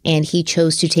father, and he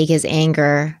chose to take his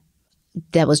anger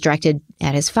that was directed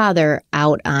at his father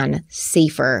out on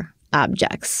safer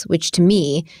objects, which to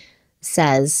me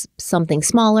says something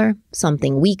smaller,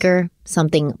 something weaker,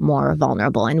 something more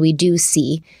vulnerable. And we do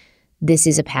see this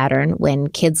is a pattern when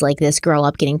kids like this grow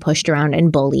up getting pushed around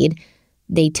and bullied.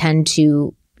 They tend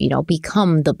to,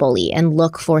 become the bully and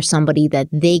look for somebody that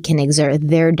they can exert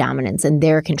their dominance and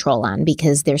their control on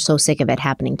because they're so sick of it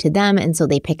happening to them. And so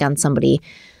they pick on somebody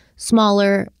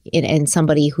smaller and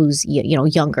somebody who's,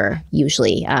 younger,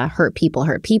 usually hurt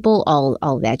people, all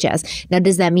of that jazz. Now,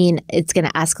 does that mean it's going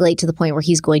to escalate to the point where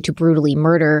he's going to brutally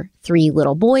murder 3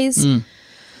 little boys?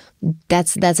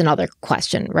 That's another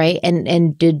question, right?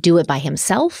 And to do it by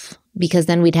himself? Because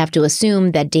then we'd have to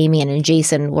assume that Damien and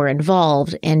Jason were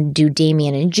involved. And do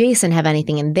Damien and Jason have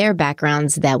anything in their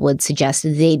backgrounds that would suggest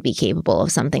they'd be capable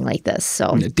of something like this?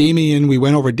 So Damien, we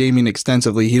went over Damien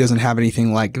extensively. He doesn't have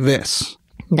anything like this.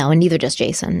 No, and neither does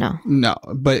Jason, no. No,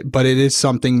 but it is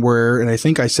something where, and I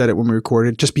think I said it when we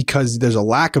recorded, just because there's a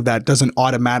lack of that doesn't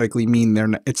automatically mean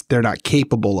they're not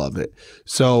capable of it.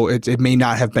 So it may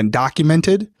not have been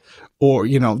documented, or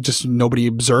just nobody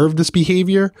observed this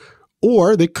behavior,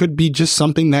 or it could be just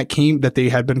something that they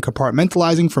had been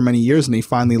compartmentalizing for many years and they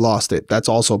finally lost it. That's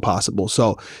also possible.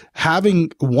 So having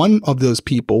one of those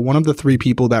people, one of the 3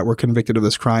 people that were convicted of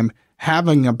this crime,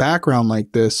 having a background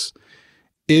like this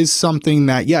is something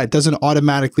that, it doesn't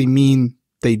automatically mean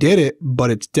they did it, but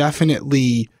it's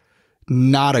definitely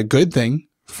not a good thing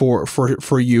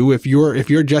for you. If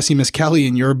you're Jesse Miskelly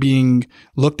and you're being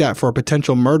looked at for a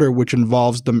potential murder, which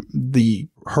involves the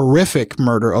horrific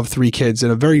murder of 3 kids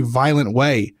in a very violent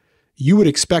way, you would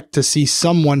expect to see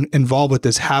someone involved with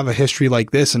this have a history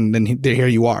like this, and then here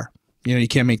you are. You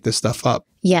can't make this stuff up.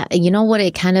 Yeah, you know what? I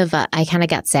kind of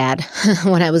got sad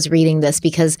when I was reading this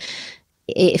because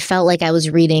it felt like I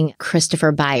was reading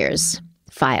Christopher Byers'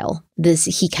 file.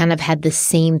 He kind of had the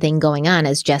same thing going on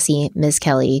as Jesse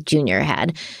Miskelly Jr.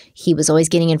 had. He was always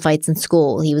getting in fights in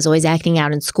school. He was always acting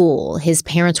out in school. His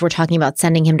parents were talking about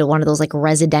sending him to one of those like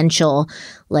residential,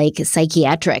 like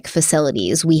psychiatric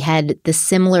facilities. We had the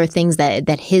similar things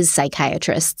that his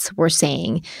psychiatrists were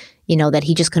saying, that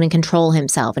he just couldn't control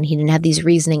himself and he didn't have these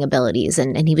reasoning abilities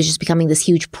and he was just becoming this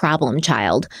huge problem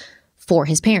child for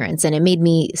his parents. And it made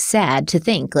me sad to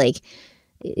think like,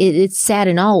 it's sad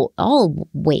in all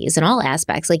ways, in all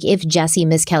aspects. Like if Jesse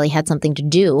Miskelly had something to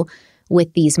do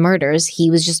with these murders,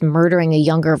 he was just murdering a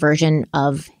younger version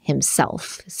of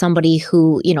himself. Somebody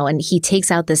who, and he takes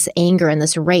out this anger and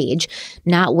this rage,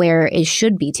 not where it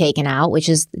should be taken out, which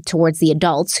is towards the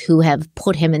adults who have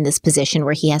put him in this position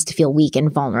where he has to feel weak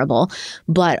and vulnerable.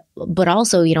 But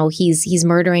also, he's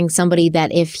murdering somebody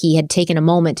that if he had taken a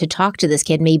moment to talk to this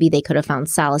kid, maybe they could have found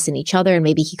solace in each other and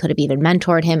maybe he could have even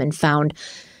mentored him and found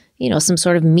some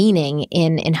sort of meaning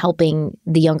in helping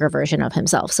the younger version of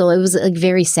himself. So it was like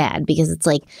very sad because it's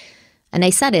like, and I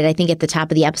said it, I think at the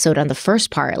top of the episode on the first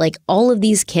part, like all of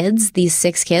these kids, these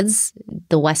 6 kids,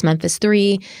 the West Memphis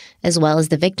 3, as well as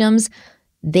the victims,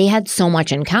 they had so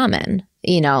much in common.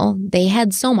 They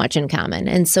had so much in common.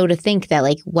 And so to think that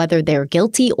like whether they're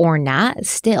guilty or not,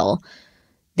 still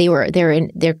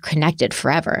they're connected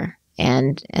forever.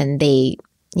 And they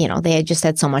had just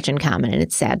had so much in common, and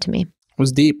it's sad to me.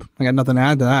 Was deep. I got nothing to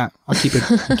add to that. I'll keep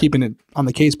it keeping it on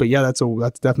the case, but yeah,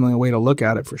 that's definitely a way to look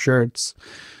at it for sure.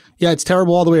 It's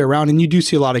terrible all the way around, and you do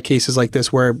see a lot of cases like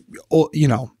this where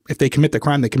if they commit the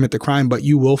crime, they commit the crime, but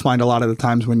you will find a lot of the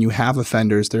times when you have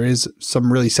offenders, there is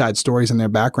some really sad stories in their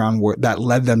background that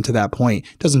led them to that point.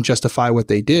 It doesn't justify what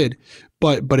they did,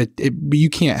 but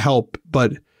you can't help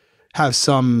but have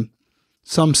some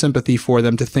sympathy for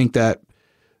them to think that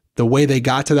the way they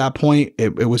got to that point,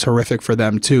 it was horrific for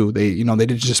them too. They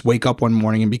didn't just wake up one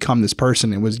morning and become this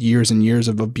person. It was years and years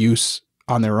of abuse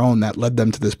on their own that led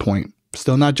them to this point.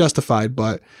 Still not justified,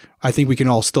 but I think we can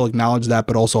all still acknowledge that,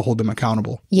 but also hold them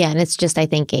accountable. Yeah, and it's just, I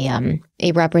think,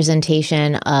 a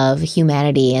representation of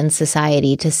humanity and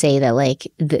society to say that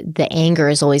like the anger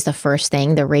is always the first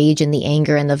thing. The rage and the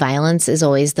anger and the violence is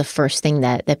always the first thing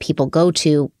that people go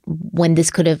to when this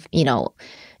could have,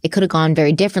 it could have gone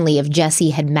very differently if Jesse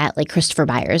had met like Christopher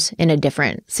Byers in a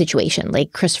different situation.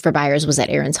 Like Christopher Byers was at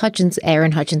Aaron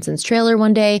Hutchinson's trailer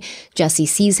one day. Jesse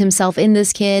sees himself in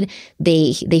this kid.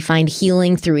 They find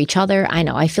healing through each other. I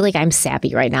know. I feel like I'm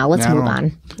sappy right now. Let's move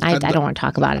on. I don't want to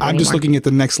talk about it anymore. Just looking at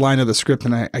the next line of the script,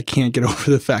 and I can't get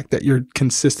over the fact that you're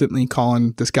consistently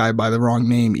calling this guy by the wrong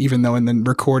name, even though in the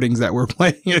recordings that we're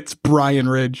playing, it's Brian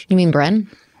Ridge. You mean Bren?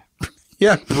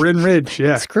 Yeah, Bryn Ridge,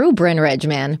 yeah. Screw Bryn Ridge,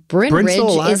 man. Bryn Ridge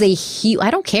is a huge, I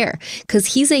don't care, because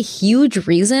he's a huge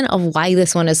reason of why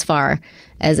this one as far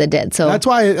as it did. So that's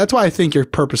why I think you're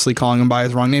purposely calling him by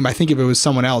his wrong name. I think if it was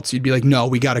someone else, you'd be like, no,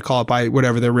 we got to call it by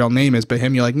whatever their real name is. But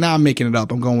him, you're like, nah, I'm making it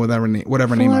up. I'm going with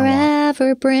whatever name I want.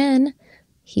 Forever, Bryn.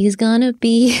 He's gonna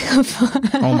be.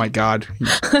 Oh my God.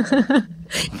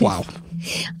 Wow.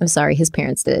 I'm sorry, his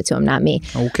parents did it to him, not me.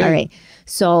 Okay. All right.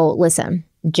 So listen.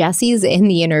 Jesse's in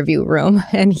the interview room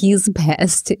and he's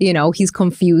pissed. He's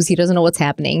confused. He doesn't know what's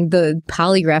happening. The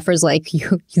polygrapher's like,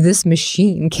 this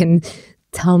machine can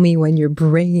tell me when your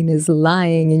brain is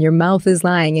lying and your mouth is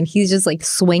lying. And he's just like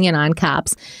swinging on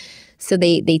cops. So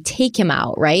they take him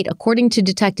out, right? According to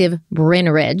Detective Bryn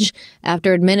Ridge,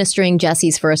 after administering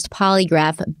Jesse's first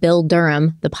polygraph, Bill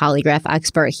Durham, the polygraph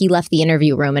expert, he left the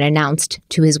interview room and announced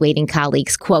to his waiting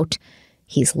colleagues, quote,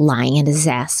 "He's lying his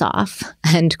ass off,"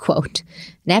 end quote.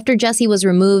 And after Jesse was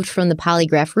removed from the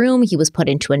polygraph room, he was put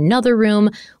into another room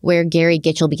where Gary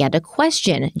Gitchell began to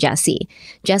question Jesse.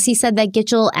 Jesse said that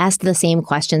Gitchell asked the same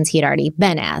questions he had already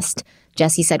been asked.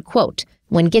 Jesse said, quote,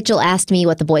 "When Gitchell asked me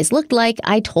what the boys looked like,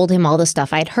 I told him all the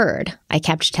stuff I'd heard. I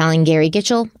kept telling Gary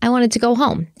Gitchell I wanted to go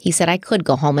home. He said I could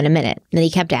go home in a minute. Then he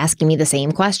kept asking me the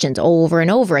same questions over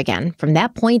and over again. From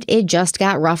that point, it just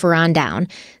got rougher on down.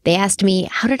 They asked me,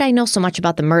 how did I know so much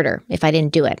about the murder if I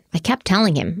didn't do it? I kept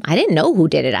telling him I didn't know who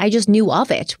did it. I just knew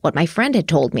of it, what my friend had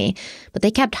told me. But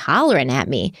they kept hollering at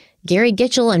me. Gary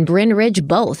Gitchell and Bryn Ridge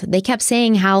both. They kept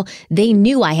saying how they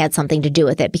knew I had something to do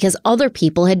with it because other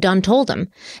people had told him.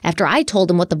 After I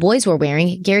told him what the boys were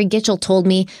wearing, Gary Gitchell told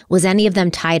me, was any of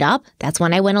them tied up? That's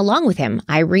when I went along with him.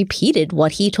 I repeated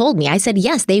what he told me. I said,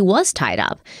 yes, they was tied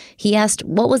up. He asked,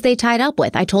 what was they tied up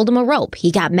with? I told him a rope.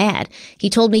 He got mad. He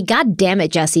told me, God damn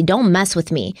it, Jesse, don't mess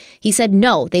with me. He said,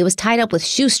 no, they was tied up with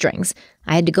shoestrings.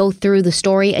 I had to go through the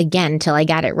story again till I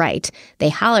got it right. They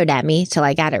hollered at me till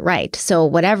I got it right. So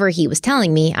whatever he was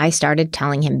telling me, I started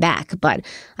telling him back. But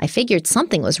I figured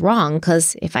something was wrong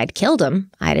because if I'd killed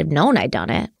him, I'd have known I'd done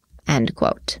it. End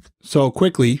quote. So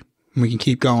quickly, we can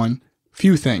keep going.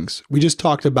 Few things. We just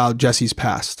talked about Jesse's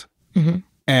past. Mm-hmm.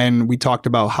 And we talked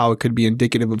about how it could be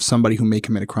indicative of somebody who may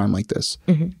commit a crime like this.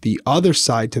 Mm-hmm. The other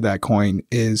side to that coin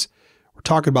is we're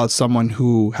talking about someone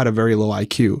who had a very low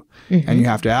IQ. Mm-hmm. And you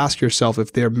have to ask yourself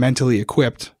if they're mentally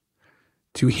equipped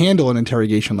to handle an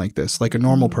interrogation like this, like a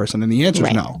normal person. And the answer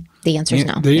is no. The answer is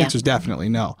no. The answer is definitely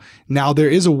no. Now, there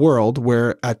is a world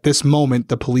where at this moment,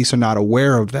 the police are not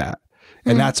aware of that.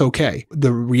 And that's okay.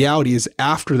 The reality is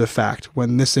after the fact,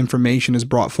 when this information is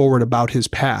brought forward about his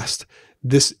past,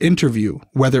 this interview,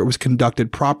 whether it was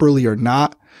conducted properly or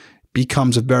not,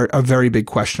 becomes a very big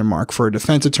question mark for a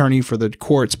defense attorney, for the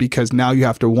courts, because now you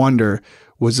have to wonder,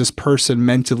 was this person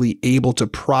mentally able to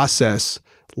process,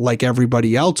 like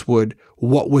everybody else would,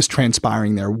 what was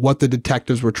transpiring there, what the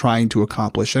detectives were trying to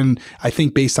accomplish? And I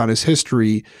think based on his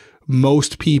history,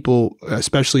 most people,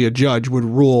 especially a judge, would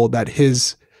rule that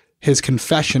his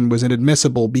confession was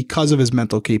inadmissible because of his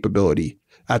mental capability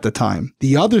at the time.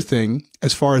 The other thing,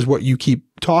 as far as what you keep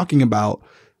talking about,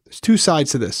 there's two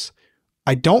sides to this.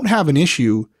 I don't have an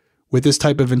issue with this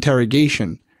type of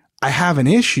interrogation. I have an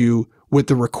issue with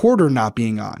the recorder not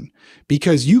being on,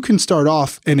 because you can start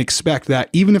off and expect that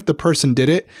even if the person did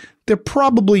it, they're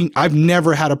probably, I've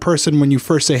never had a person when you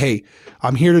first say, hey,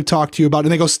 I'm here to talk to you about it,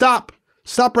 and they go, stop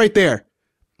right there.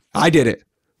 I did it.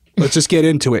 Let's just get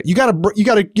into it. You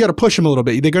gotta push them a little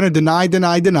bit. They're going to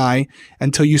deny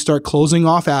until you start closing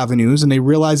off avenues and they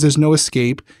realize there's no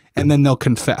escape, and then they'll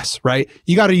confess, right?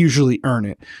 You got to usually earn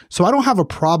it. So I don't have a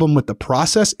problem with the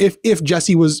process. If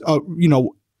Jesse was,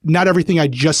 not everything I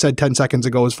just said 10 seconds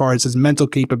ago as far as his mental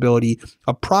capability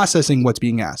of processing what's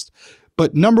being asked.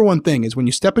 But number one thing is when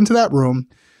you step into that room,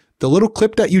 the little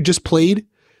clip that you just played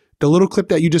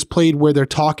where they're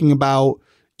talking about,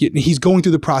 he's going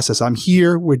through the process. I'm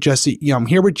here with Jesse. I'm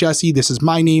here with Jesse. This is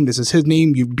my name. This is his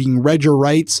name. You're being read your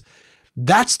rights.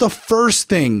 That's the first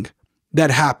thing that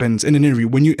happens in an interview.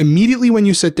 When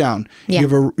you sit down,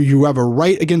 you have a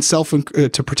right against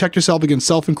to protect yourself against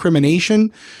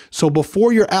self-incrimination. So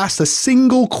before you're asked a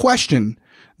single question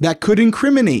that could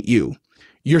incriminate you,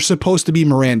 you're supposed to be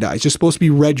Mirandized. You're supposed to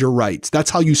be read your rights. That's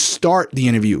how you start the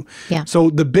interview. Yeah. So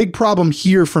the big problem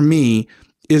here for me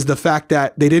is the fact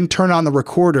that they didn't turn on the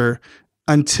recorder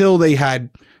until they had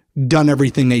done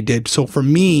everything they did. So for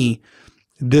me,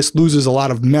 this loses a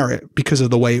lot of merit because of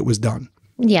the way it was done.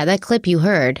 Yeah, that clip you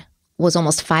heard was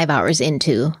almost 5 hours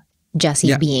into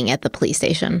Jesse being at the police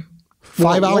station.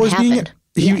 5 hours being it?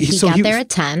 He got there at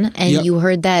 10, and you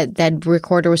heard that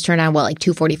recorder was turned on,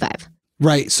 2:45?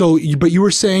 Right. So, but you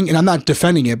were saying, and I'm not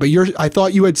defending it, but I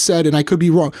thought you had said, and I could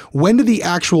be wrong, when did the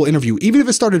actual interview, even if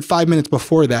it started 5 minutes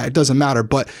before that, it doesn't matter,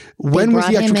 but when was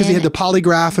the actual, because he had the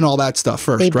polygraph and all that stuff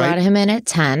first, right? They brought him in at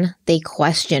 10. They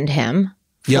questioned him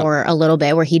for a little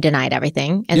bit where he denied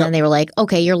everything. And then they were like,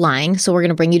 okay, you're lying. So we're going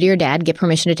to bring you to your dad, get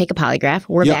permission to take a polygraph.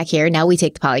 We're back here. Now we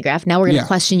take the polygraph. Now we're going to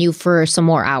question you for some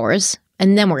more hours.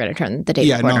 And then we're going to turn the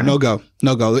tape recorder on.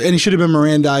 No go. And he should have been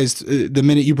Mirandized the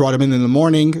minute you brought him in the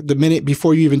morning. The minute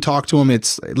before you even talk to him,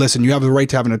 it's, listen, you have the right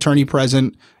to have an attorney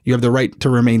present. You have the right to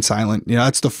remain silent.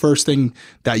 That's the first thing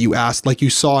that you asked, like you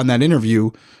saw in that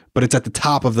interview, but it's at the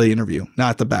top of the interview,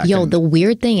 not at the back end. The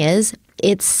weird thing is,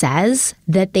 it says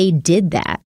that they did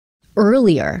that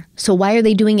earlier. So why are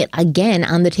they doing it again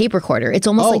on the tape recorder? It's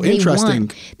almost like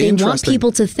they want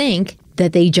people to think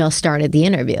that they just started the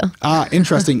interview.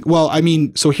 Interesting. Well, I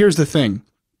mean, so here's the thing.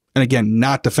 And again,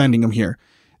 not defending him here.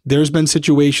 There's been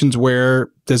situations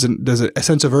where there's a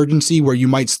sense of urgency where you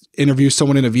might interview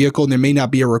someone in a vehicle and there may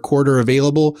not be a recorder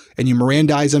available, and you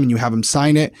Mirandize them and you have them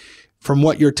sign it. From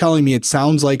what you're telling me, it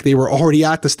sounds like they were already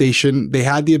at the station. They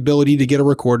had the ability to get a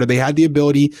recorder. They had the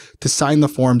ability to sign the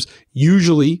forms.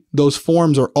 Usually those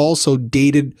forms are also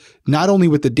dated, not only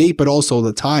with the date, but also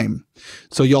the time.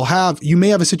 So you may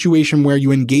have a situation where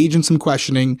you engage in some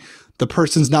questioning. The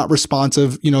person's not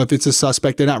responsive. You know, if it's a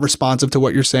suspect, they're not responsive to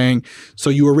what you're saying.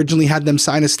 So you originally had them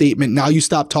sign a statement. Now you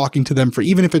stop talking to them for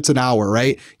even if it's an hour,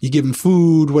 right? You give them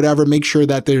food, whatever, make sure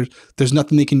that there's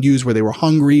nothing they can use where they were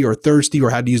hungry or thirsty or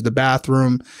had to use the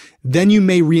bathroom. Then you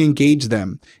may re-engage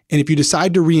them. And if you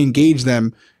decide to re-engage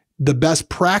them, the best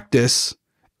practice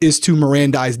is to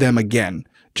Mirandize them again,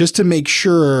 just to make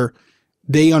sure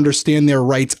they understand their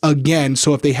rights again.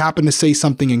 So if they happen to say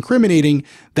something incriminating,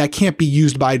 that can't be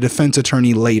used by a defense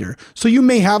attorney later. So you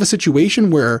may have a situation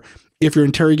where if you're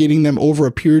interrogating them over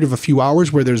a period of a few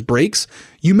hours where there's breaks,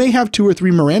 you may have 2 or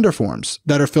 3 Miranda forms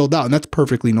that are filled out, and that's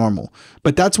perfectly normal.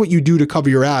 But that's what you do to cover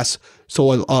your ass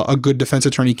so a good defense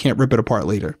attorney can't rip it apart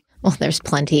later. Well, there's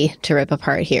plenty to rip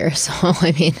apart here. So,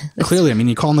 I mean, clearly, I mean,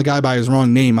 you're calling the guy by his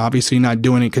wrong name. Obviously, you're not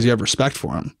doing it because you have respect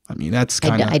for him. I mean, that's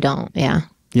kind of. I don't. Yeah.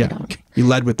 Yeah. You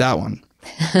led with that one.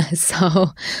 So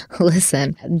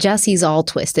listen, Jesse's all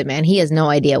twisted, man. He has no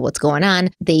idea what's going on.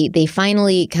 They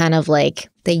finally kind of like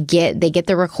they get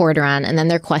the recorder on, and then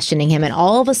they're questioning him. And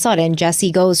all of a sudden,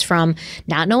 Jesse goes from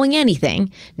not knowing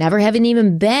anything, never having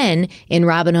even been in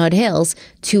Robin Hood Hills,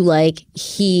 to like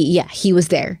he was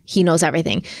there. He knows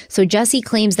everything. So Jesse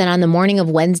claims that on the morning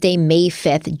of Wednesday, May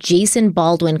 5th, Jason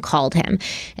Baldwin called him.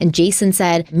 And Jason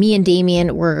said, me and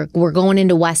Damien, we're going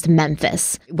into West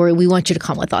Memphis, where we want you to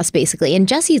come with us, basically. And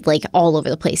Jesse's like all over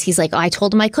the place. He's like, oh, I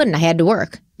told him I couldn't. I had to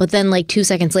work. But then like 2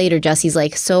 seconds later, Jesse's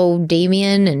like, so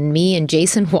Damien and me and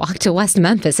Jason walked to West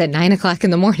Memphis at 9 o'clock in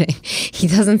the morning. He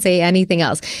doesn't say anything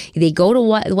else. They go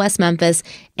to West Memphis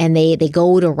and they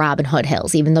go to Robin Hood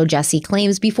Hills, even though Jesse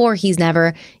claims before he's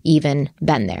never even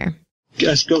been there.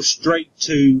 Let's go straight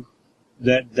to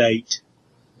that date,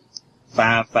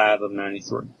 5/5 of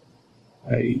 93.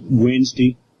 A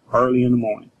Wednesday, early in the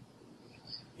morning.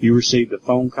 You received a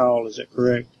phone call, is that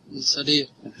correct? Yes, I did.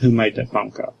 And who made that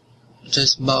phone call?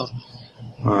 Jason Baldwin.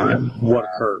 All right. What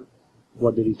occurred?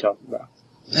 What did he talk about?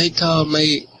 He called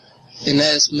me and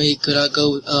asked me could I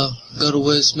go to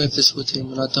West Memphis with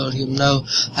him, and I told him no,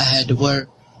 I had to work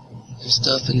and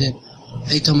stuff. And then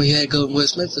he told me he had to go to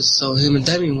West Memphis, so him and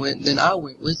Damien went. Then I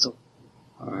went with him.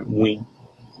 All right. When?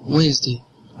 Wednesday.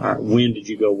 All right. When did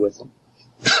you go with him?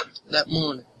 That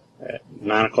morning. At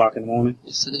 9 o'clock in the morning?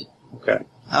 Yes, I did. Okay.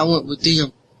 I went with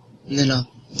them, and then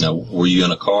Now, were you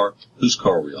in a car? Whose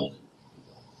car were you on?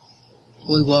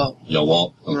 we walked. Y'all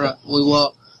walked? Okay. Right. We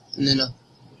walked, and then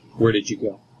Where did you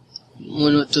go?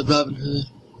 we went to Robin Hood.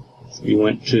 You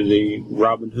went to the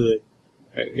Robin Hood.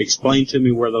 Explain to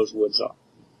me where those woods are.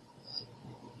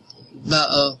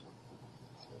 About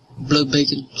Blue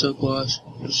Beacon, turquoise.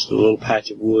 Just a little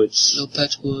patch of woods. Little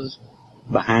patch of woods.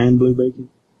 Behind Blue Beacon?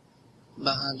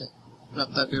 Behind it.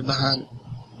 Right back there behind it.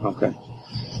 Okay.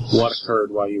 What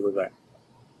occurred while you were there?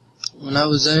 When I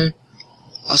was there,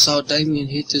 I saw Damien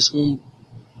hit this one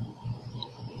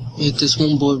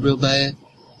boy real bad,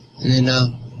 and then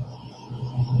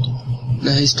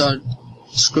now he started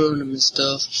screwing him and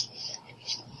stuff,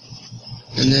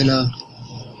 and then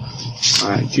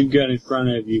Alright, you've got in front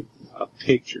of you a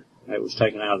picture that was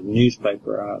taken out of the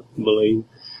newspaper, I believe.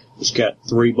 It's got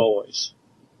 3 boys,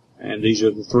 and these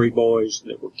are the 3 boys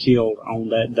that were killed on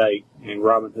that date in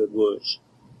Robin Hood Woods.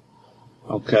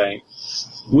 Okay.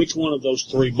 Which one of those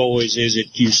 3 boys is it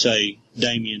you say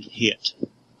Damien hit?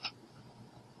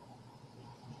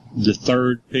 The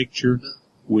third picture,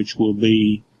 which will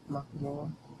be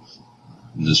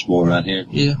This boy right here?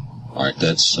 Yeah. All right,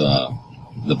 that's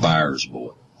the Byers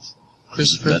boy.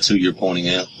 Christopher. That's who you're pointing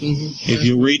at? Mm-hmm. If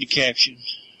you'll read the caption,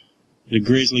 the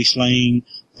grisly slaying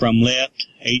from left,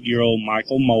 8-year-old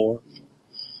Michael Moore,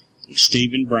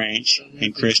 Stevie Branch,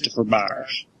 and Christopher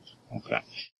Byers. Okay.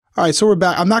 All right, so we're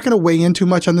back. I'm not going to weigh in too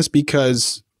much on this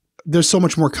because there's so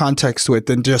much more context to it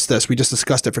than just this. We just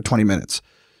discussed it for 20 minutes.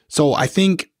 So I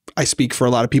think I speak for a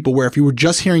lot of people where if you were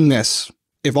just hearing this,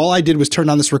 if all I did was turn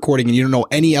on this recording and you don't know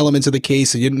any elements of the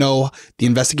case and you didn't know the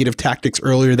investigative tactics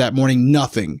earlier that morning,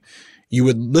 nothing, you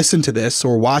would listen to this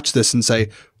or watch this and say,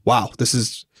 wow,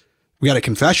 we got a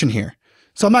confession here.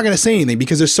 So I'm not going to say anything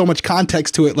because there's so much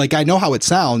context to it. Like, I know how it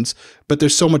sounds, but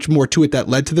there's so much more to it that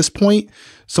led to this point.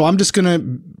 So I'm just going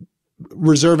to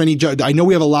reserve any I know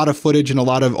we have a lot of footage and a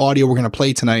lot of audio we're going to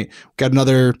play tonight. We've got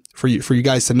another, for you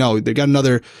guys to know, they got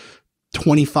another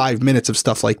 25 minutes of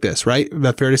stuff like this, right? Is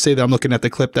that fair to say that I'm looking at the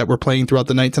clip that we're playing throughout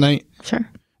the night tonight? Sure.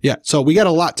 Yeah. So we got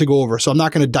a lot to go over. So I'm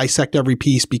not going to dissect every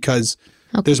piece because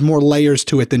there's more layers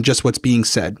to it than just what's being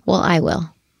said. Well, I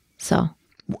will. So.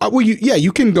 Well,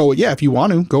 you can go. Yeah, if you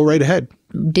want to, go right ahead.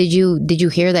 Did you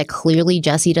hear that clearly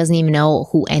Jesse doesn't even know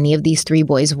who any of these 3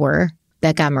 boys were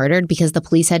that got murdered because the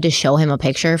police had to show him a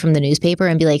picture from the newspaper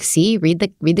and be like, see, read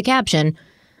the caption.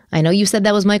 I know you said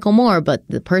that was Michael Moore, but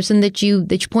the person that you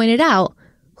pointed out,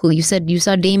 who you said you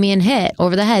saw Damien hit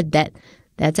over the head,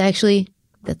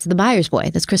 that's the Byers boy.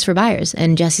 That's Christopher Byers.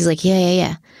 And Jesse's like,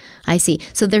 yeah. I see.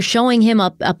 So they're showing him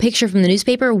a picture from the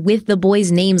newspaper with the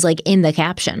boys' names like in the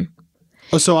caption.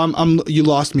 Oh, so you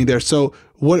lost me there. So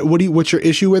what's your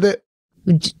issue with it?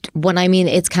 What I mean,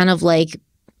 it's kind of like,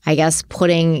 I guess,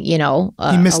 putting, a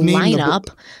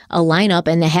lineup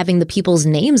and having the people's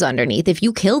names underneath. If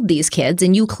you killed these kids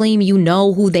and you claim you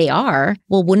know who they are,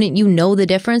 well, wouldn't you know the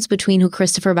difference between who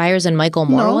Christopher Byers and Michael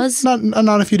Moore was? Not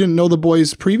if you didn't know the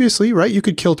boys previously, right? You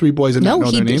could kill 3 boys and not know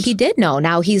their names. He did know.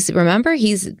 Now you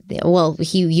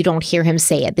don't hear him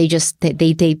say it. They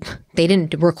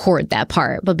didn't record that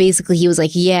part. But basically he was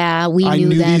like, yeah, we knew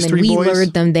them and we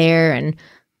lured them there and...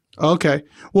 Okay.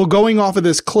 Well, going off of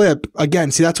this clip, again,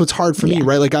 see, that's what's hard for me,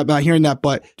 right? Like, I'm not hearing that,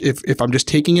 but if I'm just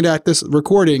taking it at this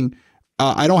recording,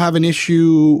 I don't have an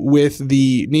issue with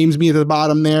the names being at the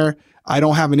bottom there. I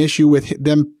don't have an issue with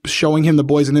them showing him the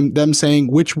boys and then them saying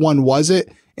which one was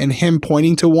it and him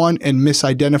pointing to one and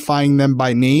misidentifying them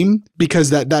by name, because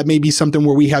that may be something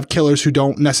where we have killers who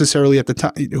don't necessarily at the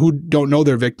time, who don't know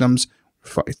their victims.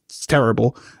 It's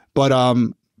terrible. But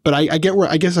I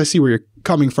guess I see where you're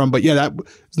coming from, but yeah, that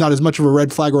is not as much of a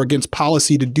red flag or against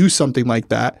policy to do something like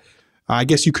that. I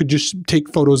guess you could just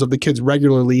take photos of the kids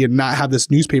regularly and not have this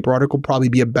newspaper article probably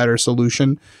be a better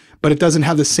solution, but it doesn't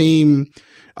have the same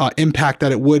impact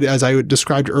that it would, as I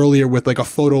described earlier, with like a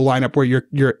photo lineup where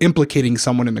you're implicating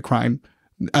someone in the crime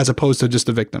as opposed to just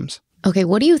the victims. Okay,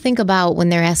 what do you think about when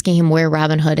they're asking him where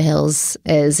Robin Hood Hills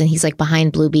is and he's like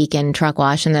behind Blue Beacon Truck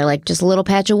Wash and they're like, just a little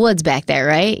patch of woods back there,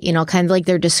 right? Kind of like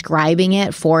they're describing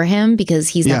it for him because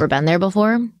he's never been there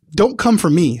before. Don't come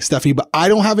for me, Stephanie, but I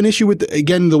don't have an issue with,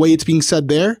 again, the way it's being said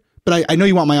there. But I know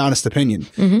you want my honest opinion.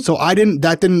 Mm-hmm. So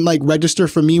that didn't like register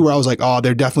for me where I was like, oh,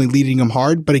 they're definitely leading him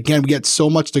hard. But again, we got so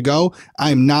much to go.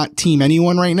 I'm not team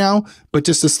anyone right now, but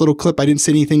just this little clip, I didn't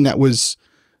see anything that was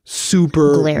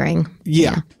super glaring.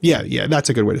 Yeah. That's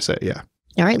a good way to say it. Yeah.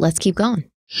 All right, let's keep going.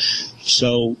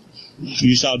 So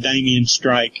you saw Damien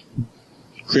strike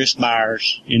Chris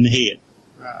Byers in the head.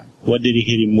 Right. What did he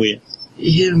hit him with?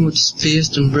 He hit him with his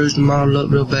fist and bruised him all up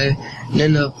real bad.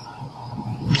 And then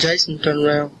Jason turned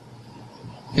around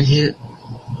and hit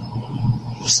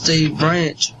Stevie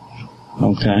Branch.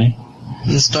 Okay.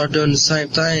 And started doing the same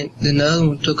thing. Then the other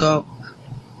one took off.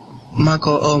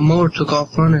 Michael Moore took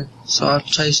off running. So I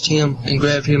chased him and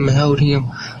grabbed him and held him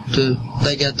till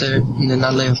they got there, and then I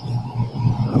left.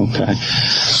 Okay.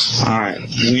 All right.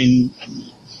 When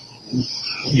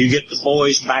you get the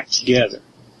boys back together,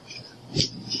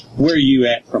 where are you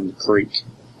at from the creek?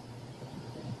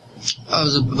 I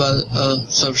was up by the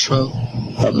service road.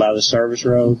 Up by the service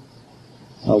road?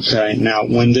 Okay. Now,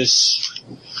 when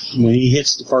he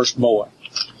hits the first boy,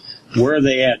 where are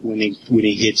they at when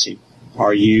he hits him?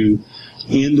 Are you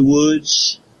in the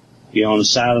woods? You on the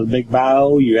side of the big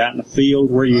bayou? You out in the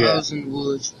field? Where you at? I was in the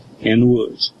woods. In the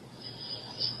woods.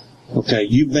 Okay,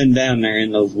 you've been down there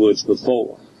in those woods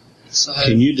before. So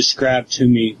can you describe to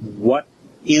me what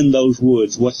in those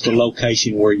woods, what's the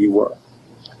location where you were?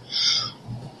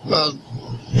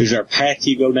 Is there a path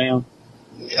you go down?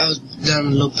 I was down a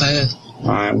little path.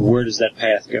 Alright, where does that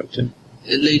path go to?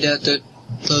 It lead out there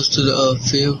close to the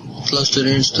field, close to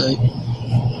the interstate.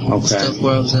 Okay. Stuff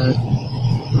where I was at.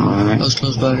 Alright. I was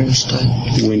close by the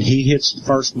interstate. When he hits the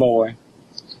first boy,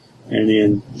 and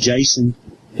then Jason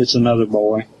hits another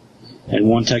boy, and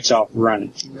one takes off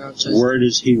running, where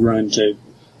does he run to?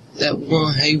 That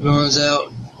one, he runs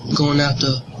out, going out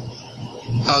the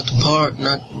park, and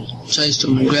I chased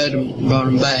him and grabbed him and brought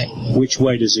him back. Which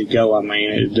way does he go? I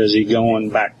mean, does he going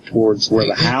back towards where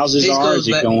the houses are? Is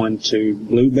he going to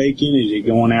Blue Beacon? Is he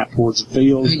going out towards the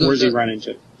field? Where's he running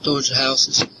to? Towards the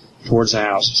houses. Towards the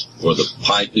houses. Where the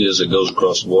pipe is that goes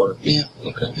across the water? Yeah.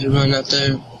 Okay. He ran out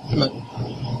there, and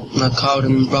I called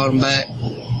him and brought him back.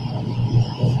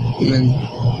 And then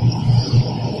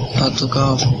I took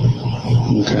off.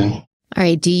 Okay. All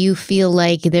right. Do you feel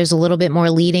like there's a little bit more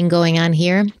leading going on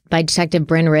here by Detective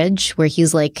Bryn Ridge, where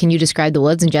he's like, can you describe the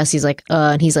woods? And Jesse's like,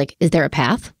 and he's like, is there a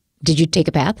path? Did you take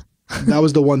a path? That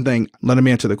was the one thing. Let him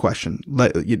answer the question.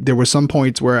 There were some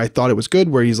points where I thought it was good,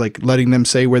 where he's like letting them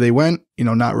say where they went,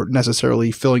 not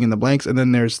necessarily filling in the blanks. And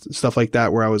then there's stuff like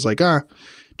that where I was like,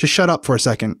 just shut up for a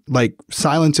second. Like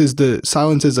silence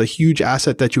is a huge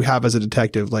asset that you have as a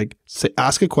detective. Like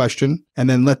ask a question and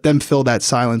then let them fill that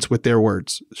silence with their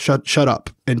words. Shut up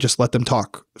and just let them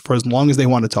talk for as long as they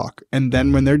want to talk. And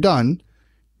then when they're done,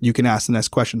 you can ask the next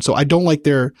question. So I don't like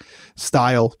their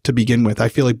style to begin with. I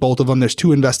feel like both of them, there's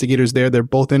two investigators there. They're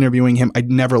both interviewing him. I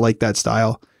never liked that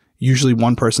style. Usually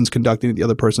one person's conducting it, the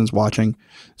other person's watching.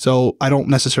 So I don't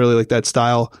necessarily like that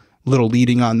style. Little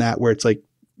leading on that where it's like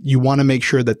you want to make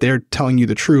sure that they're telling you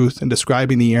the truth and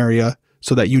describing the area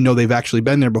so that you know they've actually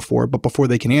been there before. But before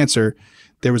they can answer,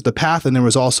 there was the path and there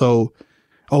was also,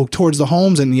 towards the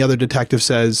homes. And the other detective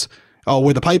says,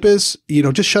 where the pipe is,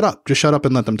 just shut up. Just shut up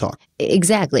and let them talk.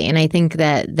 Exactly. And I think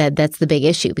that's the big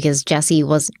issue because Jesse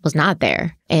was not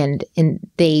there. And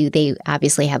they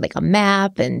obviously had like a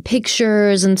map and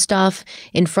pictures and stuff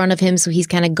in front of him. So he's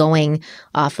kind of going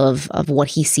off of what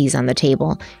he sees on the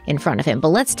table in front of him. But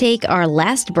let's take our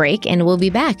last break and we'll be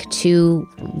back to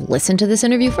listen to this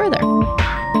interview further.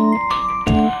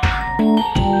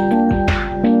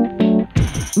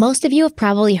 Most of you have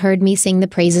probably heard me sing the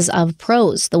praises of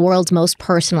Prose, the world's most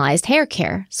personalized hair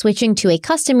care. Switching to a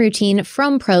custom routine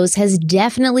from Prose has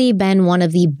definitely been one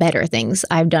of the better things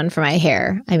I've done for my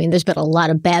hair. I mean, there's been a lot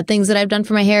of bad things that I've done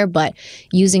for my hair, but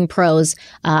using Prose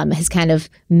has kind of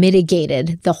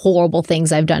mitigated the horrible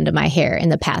things I've done to my hair in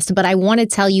the past. But I want to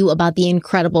tell you about the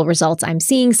incredible results I'm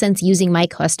seeing since using my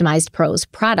customized Prose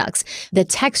products. The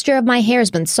texture of my hair has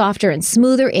been softer and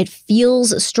smoother. It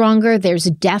feels stronger. There's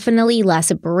definitely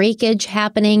less breakage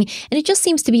happening, and it just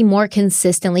seems to be more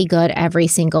consistently good every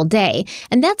single day.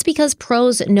 And that's because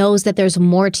Prose knows that there's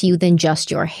more to you than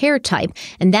just your hair type.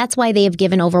 And that's why they have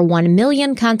given over 1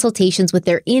 million consultations with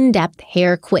their in-depth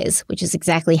hair quiz, which is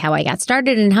exactly how I got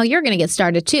started and how you're going to get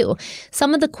started too.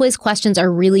 Some of the quiz questions are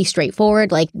really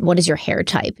straightforward, like what is your hair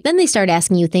type? Then they start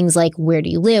asking you things like where do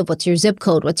you live? What's your zip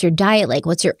code? What's your diet like?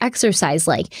 What's your exercise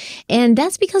like? And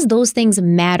that's because those things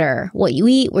matter. What you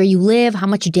eat, where you live, how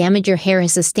much damage your hair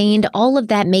has sustained, all of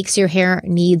that makes your hair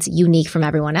needs unique from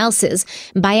everyone else's.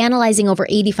 By analyzing over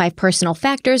 85 personal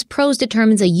factors, Prose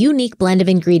determines a unique blend of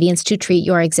ingredients to treat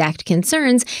your exact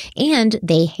concerns, and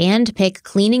they handpick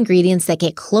clean ingredients that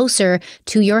get closer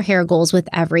to your hair goals with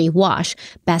every wash.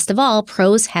 Best of all,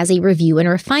 Prose has a review and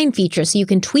refine feature, so you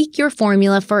can tweak your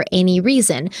formula for any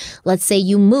reason. Let's say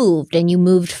you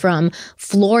moved from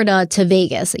Florida to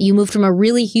Vegas. You moved from a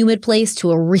really humid place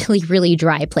to a really, really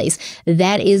dry place.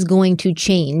 That is going to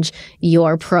change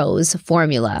your Prose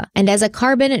formula. And as a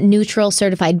carbon neutral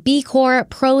certified B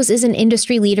Corp, Prose is an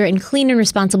industry leader in clean and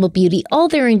responsible beauty. All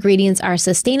their ingredients are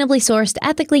sustainably sourced,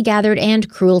 ethically gathered, and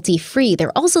cruelty-free.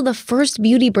 They're also the first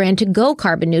beauty brand to go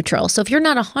carbon neutral. So if you're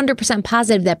not 100%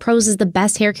 positive that Prose is the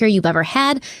best hair care you've ever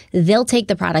had, they'll take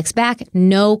the products back,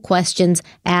 no questions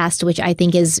asked, which I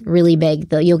think is really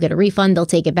big. You'll get a refund, they'll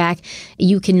take it back.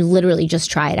 You can literally just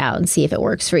try it out and see if it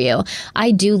works for you.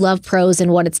 I do love Prose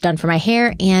and what it's done for my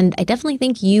hair, and I definitely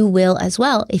think you will as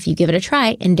well if you give it a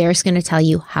try, and Derek's going to tell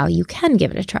you how you can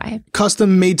give it a try.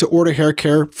 Custom made to order hair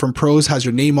care from Prose has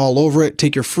your name all over it.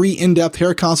 Take your free in-depth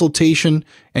hair consultation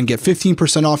and get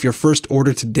 15% off your first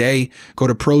order today. Go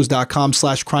to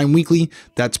prose.com/crimeweekly.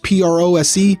 That's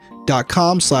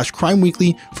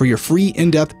prose.com/crimeweekly for your free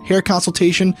in-depth hair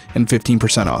consultation and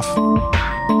 15% off.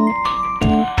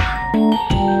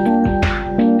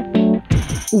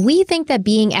 We think that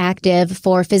being active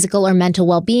for physical or mental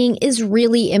well-being is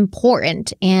really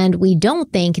important, and we don't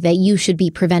think that you should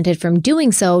be prevented from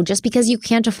doing so just because you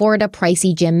can't afford a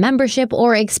pricey gym membership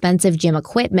or expensive gym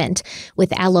equipment.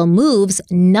 With Alo Moves,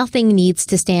 nothing needs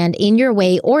to stand in your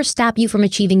way or stop you from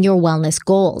achieving your wellness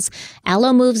goals.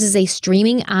 Alo Moves is a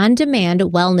streaming on-demand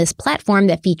wellness platform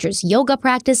that features yoga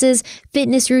practices,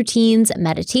 fitness routines,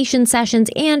 meditation sessions,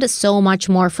 and so much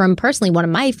more from personally one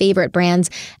of my favorite brands,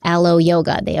 Alo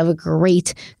Yoga. They have a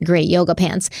great yoga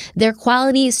pants. Their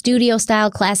quality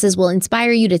studio-style classes will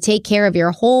inspire you to take care of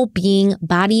your whole being,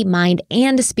 body, mind,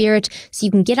 and spirit so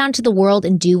you can get onto the world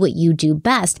and do what you do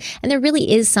best. And there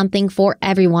really is something for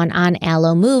everyone on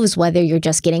Alo Moves, whether you're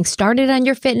just getting started on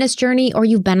your fitness journey or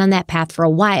you've been on that path for a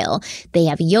while. They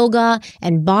have yoga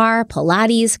and bar,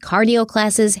 Pilates, cardio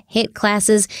classes, HIIT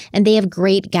classes, and they have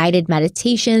great guided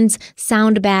meditations,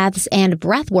 sound baths, and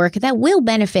breath work that will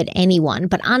benefit anyone.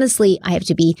 But honestly, I have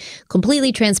to be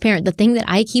completely transparent. The thing that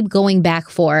I keep going back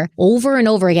for over and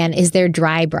over again is their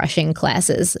dry brushing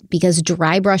classes, because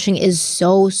dry brushing is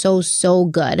so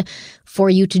good for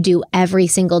you to do every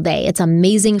single day. It's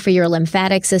amazing for your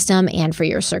lymphatic system and for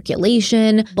your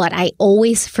circulation, but I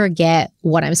always forget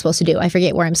what I'm supposed to do. I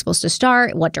forget where I'm supposed to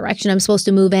start, what direction I'm supposed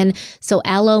to move in. So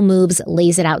Alo Moves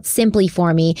lays it out simply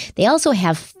for me. They also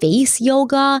have face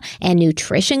yoga and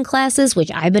nutrition classes,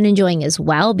 which I've been enjoying as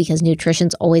well because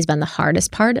nutrition's always been the hardest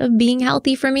biggest part of being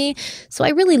healthy for me. So I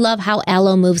really love how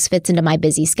Allo Moves fits into my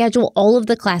busy schedule. All of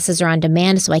the classes are on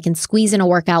demand, so I can squeeze in a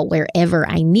workout wherever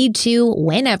I need to,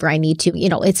 whenever I need to.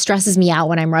 It stresses me out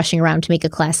when I'm rushing around to make a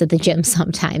class at the gym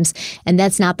sometimes. And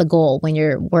that's not the goal when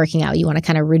you're working out. You want to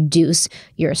kind of reduce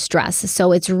your stress.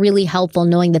 So it's really helpful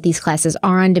knowing that these classes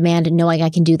are on demand and knowing I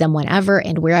can do them whenever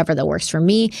and wherever that works for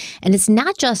me. And it's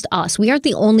not just us. We aren't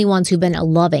the only ones who've been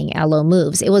loving Allo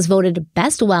Moves. It was voted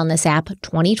Best Wellness App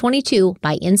 2022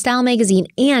 by InStyle Magazine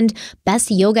and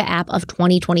Best Yoga App of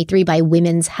 2023 by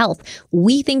Women's Health.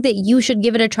 We think that you should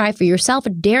give it a try for yourself.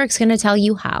 Derek's going to tell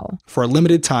you how. For a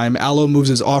limited time, Allo Moves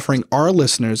is offering our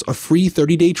listeners a free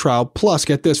 30-day trial, plus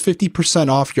get this 50%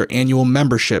 off your annual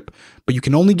membership. But you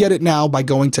can only get it now by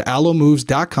going to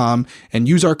allomoves.com and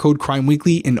use our code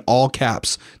CrimeWeekly in all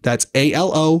caps. That's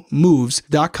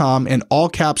ALOmoves.com and all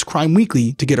caps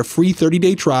CrimeWeekly to get a free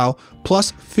 30-day trial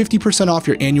plus 50% off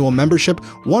your annual membership.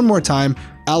 One more time,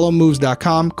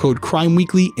 allomoves.com, code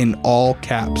CrimeWeekly in all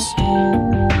caps.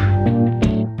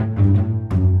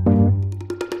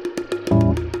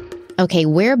 Okay,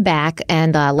 we're back,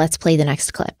 and let's play the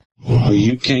next clip. Well,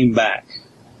 you came back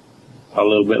a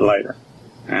little bit later,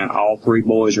 and all three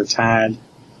boys are tied.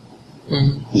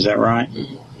 Mm-hmm. Is that right?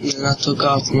 Mm-hmm. And I took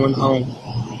off and went home.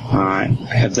 All right.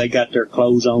 Have they got their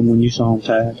clothes on when you saw them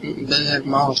tied? They had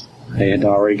them off. They had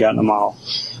already gotten them off.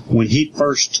 When he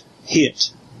first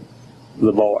hit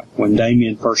the boy, when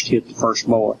Damien first hit the first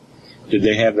boy, did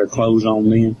they have their clothes on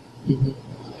then?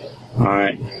 Mm-hmm. All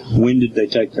right. When did they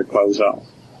take their clothes off?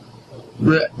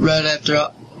 Right after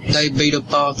they beat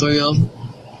up all three of them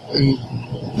and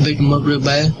beat them up real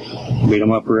bad. Beat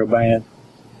them up real bad.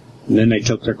 And then they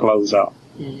took their clothes off.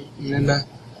 Mm-hmm. And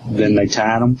then they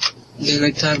tied them. Then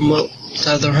they tied them up,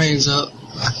 tied their hands up.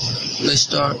 They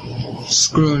start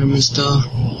screwing them and stuff,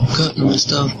 cutting them and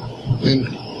stuff. And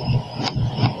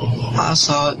I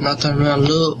saw it and I turned around and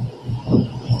looked.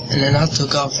 And then I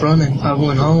took off running. I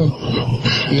went home.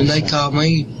 And then they called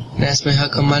me and asked me how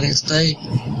come I didn't stay.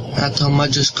 I told them I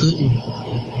just couldn't.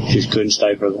 Just couldn't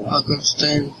stay for them. I couldn't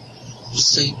stand to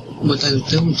see what they were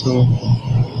doing to them.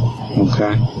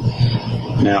 Okay.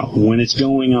 Now, when it's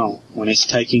going on, when it's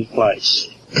taking place,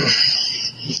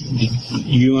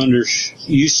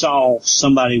 you saw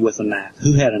somebody with a knife.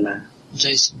 Who had a knife?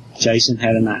 Jason. Jason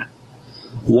had a knife.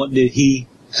 What did he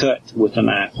cut with the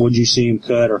knife? What did you see him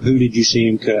cut, or who did you see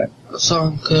him cut? I saw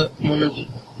him cut one of the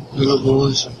little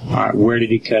boys. All right, where did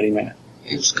he cut him at?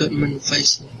 He was cutting him in the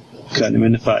face. Cutting him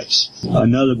in the face.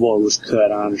 Another boy was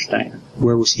cut, I understand.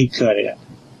 Where was he cut at?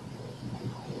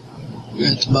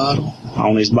 At the bottom.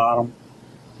 On his bottom?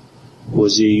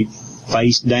 Was he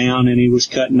face down and he was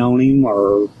cutting on him,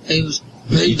 or? He was.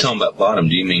 Now you talking about bottom,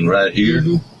 do you mean right here?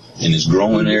 Mm-hmm. In his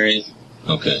groin area?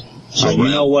 Okay. So you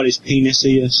know what his penis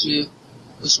is? Yeah.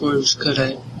 That's where he was cut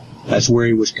at. That's where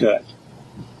he was cut.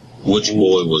 Which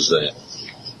boy was that?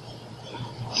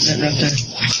 That right there.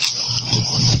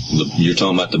 You're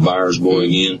talking about the Byers boy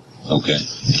again? Okay.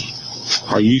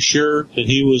 Are you sure that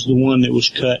he was the one that was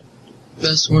cut?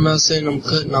 That's when I seen him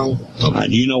cutting on. Okay.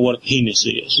 Do you know what a penis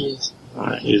is? Yes. All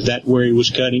right. Is that where he was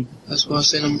cutting? That's where I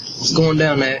seen him going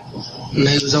down that. And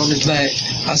he was on his back.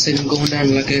 I seen him going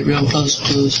down like that real close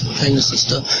to his penis and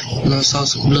stuff. And I saw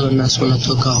some blood, and that's when I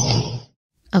took off.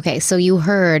 Okay, so you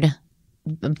heard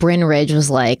Bryn Ridge was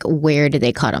like, where did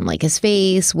they cut him? Like his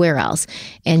face, where else?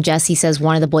 And Jesse says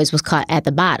one of the boys was cut at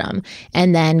the bottom.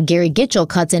 And then Gary Gitchell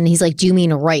cuts in and he's like, do you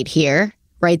mean right here?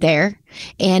 Right there?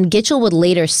 And Gitchell would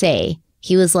later say,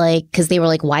 he was like, because they were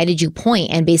like, why did you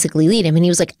point and basically lead him? And he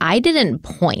was like, I didn't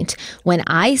point. When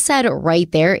I said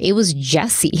right there, it was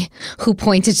Jesse who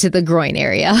pointed to the groin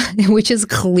area, which is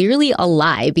clearly a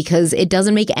lie because it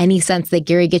doesn't make any sense that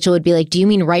Gary Gitchell would be like, do you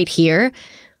mean right here?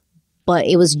 But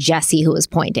it was Jesse who was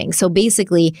pointing. So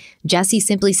basically, Jesse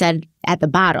simply said at the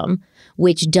bottom,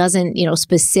 which doesn't,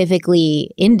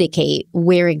 specifically indicate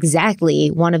where exactly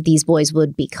one of these boys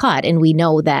would be cut. And we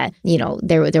know that,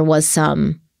 there was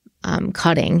some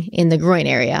cutting in the groin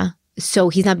area. So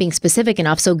he's not being specific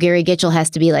enough. So Gary Gitchell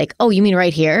has to be like, oh, you mean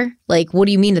right here? Like, what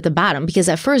do you mean at the bottom? Because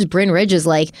at first Bryn Ridge is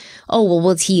like, oh, well,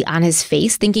 was he on his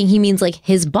face? Thinking he means like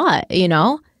his butt,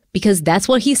 because that's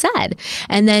what he said.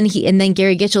 And then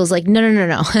Gary Gitchell is like,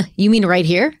 no. You mean right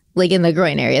here? Like in the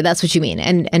groin area. That's what you mean.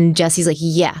 And Jesse's like,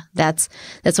 yeah, that's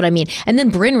what I mean. And then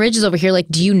Bryn Ridge is over here like,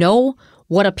 do you know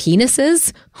what a penis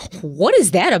is? What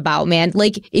is that about, man?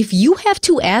 Like, if you have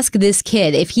to ask this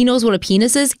kid if he knows what a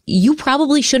penis is, you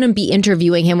probably shouldn't be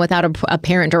interviewing him without a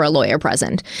parent or a lawyer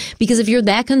present. Because if you're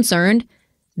that concerned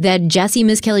that Jesse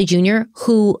Miskelly Jr.,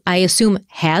 who I assume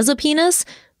has a penis,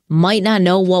 might not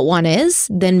know what one is,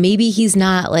 then maybe he's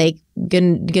not like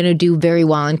gonna do very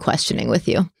well in questioning with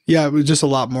you. Yeah, it was just a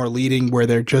lot more leading where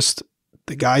they're just,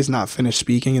 the guy's not finished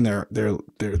speaking and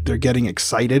they're getting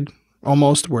excited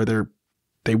almost, where they're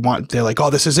like, oh,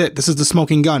 this is it. This is the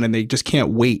smoking gun. And they just can't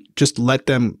wait. Just let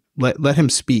him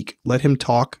speak, let him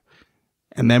talk.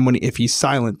 And then if he's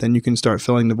silent, then you can start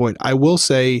filling the void. I will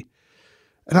say,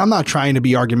 and I'm not trying to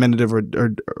be argumentative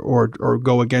or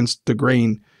go against the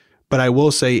grain, but I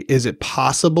will say, is it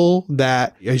possible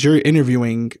that as you're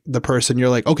interviewing the person, you're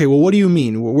like, okay, well, what do you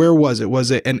mean? Where was it?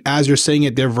 Was it? And as you're saying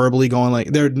it, they're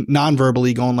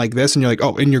non-verbally going like this. And you're like,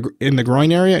 oh, in the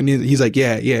groin area? And he's like,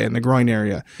 yeah, in the groin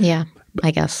area. Yeah,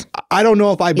 I guess. I don't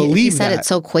know if I believe that. He said it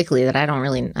so quickly that I don't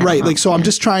really. Right. Like, so I'm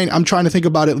trying to think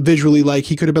about it visually. Like,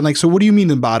 he could have been like, so what do you mean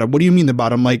the bottom? What do you mean the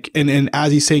bottom? Like, and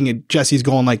as he's saying it, Jesse's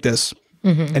going like this.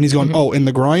 Mm-hmm. And he's going, oh, in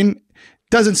the groin?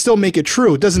 Doesn't still make it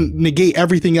true. It doesn't negate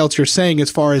everything else you're saying as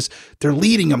far as they're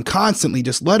leading him constantly.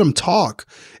 Just let him talk.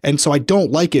 And so I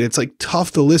don't like it. It's like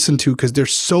tough to listen to because they're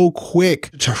so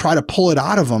quick to try to pull it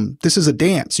out of them. This is a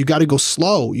dance. You got to go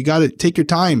slow. You got to take your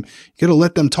time. You got to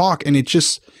let them talk. And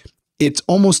it's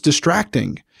almost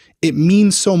distracting. It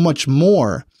means so much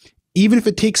more. Even if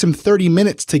it takes him 30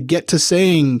 minutes to get to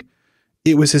saying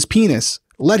it was his penis,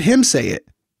 let him say it,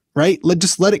 right?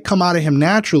 Just let it come out of him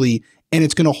naturally. And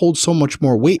it's going to hold so much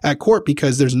more weight at court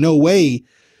because there's no way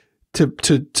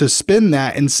to spin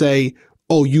that and say,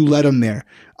 oh, you let him there.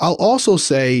 I'll also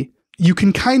say you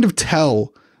can kind of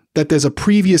tell that there's a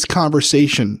previous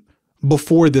conversation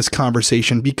before this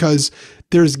conversation because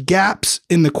there's gaps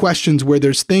in the questions where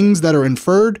there's things that are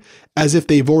inferred as if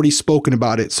they've already spoken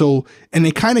about it. So, and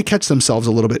they kind of catch themselves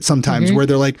a little bit sometimes where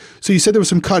they're like, so you said there was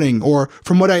some cutting, or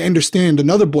from what I understand,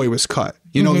 another boy was cut.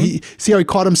 You know, see how he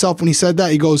caught himself when he said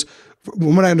that? He goes,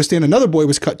 from what I understand, another boy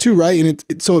was cut too, right?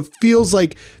 And so it feels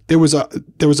like there was a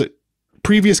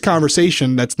previous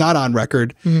conversation that's not on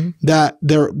record that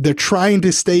they're trying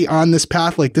to stay on this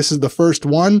path like this is the first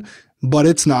one, but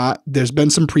it's not. There's been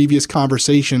some previous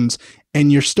conversations,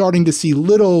 and you're starting to see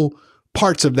little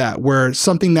parts of that where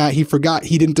something that he forgot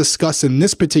he didn't discuss in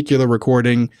this particular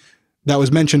recording that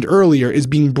was mentioned earlier is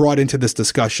being brought into this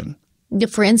discussion.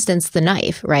 For instance, the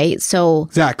knife, right? So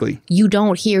exactly, you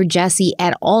don't hear Jesse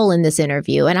at all in this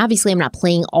interview. And obviously I'm not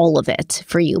playing all of it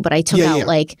for you, but I took out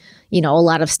like, a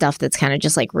lot of stuff that's kind of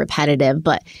just like repetitive,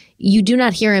 but you do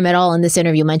not hear him at all in this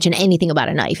interview mention anything about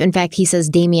a knife. In fact, he says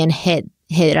Damien hit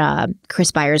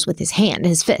Chris Byers with his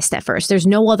fist at first. There's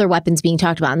no other weapons being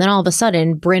talked about. And then all of a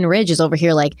sudden, Bryn Ridge is over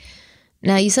here like,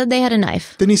 now you said they had a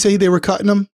knife. Didn't he say they were cutting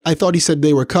him? I thought he said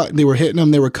they were hitting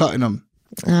him, they were cutting him.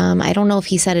 I don't know if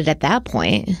he said it at that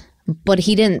point, but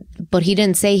he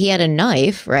didn't say he had a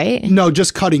knife, right? No,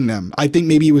 just cutting them. I think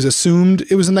maybe it was assumed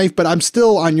it was a knife, but I'm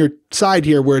still on your side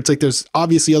here where it's like there's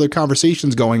obviously other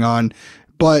conversations going on.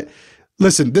 But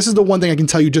listen, this is the one thing I can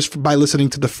tell you just by listening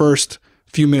to the first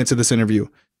few minutes of this interview.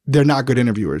 They're not good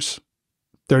interviewers.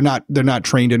 They're not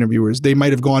trained interviewers. They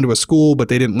might have gone to a school, but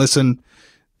they didn't listen.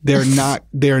 They're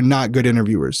not good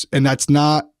interviewers. And that's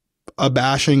not a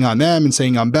bashing on them and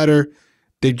saying I'm better.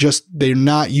 They're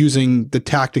not using the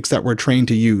tactics that we're trained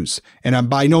to use. And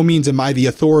by no means am I the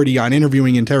authority on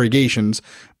interviewing interrogations,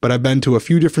 but I've been to a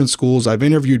few different schools. I've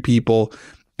interviewed people,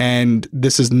 and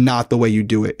this is not the way you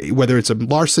do it. Whether it's a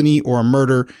larceny or a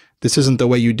murder, this isn't the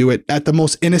way you do it. At the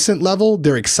most innocent level,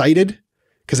 they're excited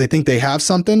because they think they have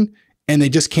something and they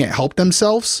just can't help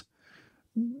themselves.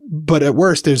 But at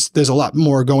worst, there's a lot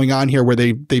more going on here where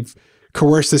they've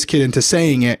coerced this kid into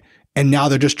saying it. And now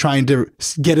they're just trying to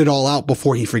get it all out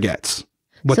before he forgets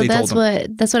what they told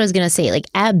him. That's what I was going to say. Like,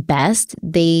 at best,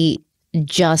 they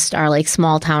just are like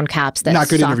small town cops that not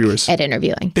good interviewers at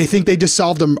interviewing. They think they just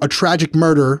solved a tragic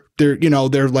murder.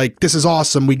 They're like, this is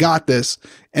awesome. We got this.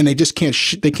 And they just can't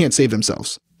save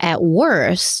themselves. At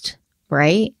worst,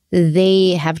 right?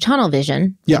 They have tunnel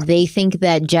vision. Yeah. They think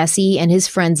that Jesse and his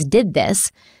friends did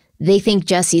this. They think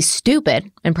Jesse's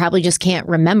stupid and probably just can't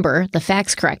remember the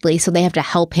facts correctly, so they have to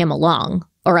help him along,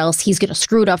 or else he's going to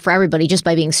screw it up for everybody just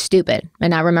by being stupid and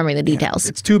not remembering the details.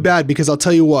 It's too bad because I'll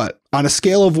tell you what, on a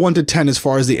scale of 1 to 10 as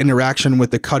far as the interaction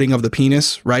with the cutting of the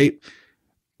penis, right?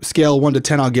 Scale 1 to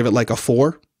 10, I'll give it like a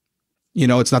 4.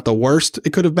 It's not the worst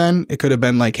it could have been. It could have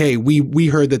been like, hey, we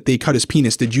heard that they cut his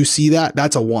penis. Did you see that?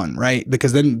 That's a 1, right?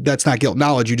 Because then that's not guilt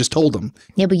knowledge. You just told them.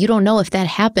 Yeah, but you don't know if that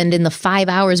happened in the 5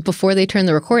 hours before they turned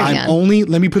the recording on.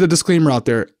 Let me put a disclaimer out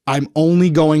there. I'm only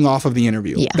going off of the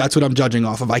interview. Yeah. That's what I'm judging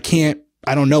off of. I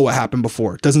don't know what happened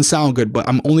before. It doesn't sound good, but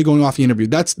I'm only going off the interview.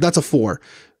 That's a 4,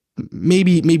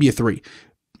 maybe a 3.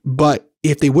 But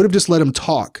if they would have just let him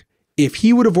talk, if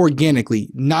he would have organically,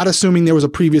 not assuming there was a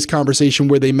previous conversation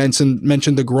where they mentioned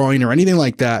the groin or anything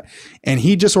like that, and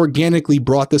he just organically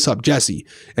brought this up, Jesse,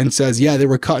 and says, yeah, they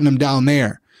were cutting him down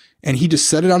there. And he just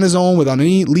said it on his own without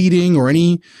any leading or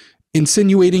any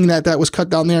insinuating that was cut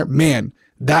down there. Man,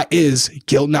 that is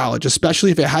guilt knowledge,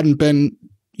 especially if it hadn't been,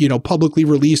 publicly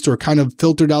released or kind of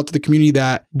filtered out to the community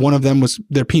that one of them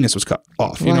their penis was cut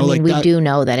off. Well, we do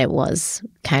know that it was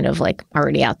kind of like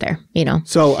already out there,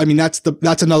 So, I mean, that's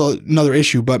another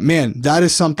issue, but man, that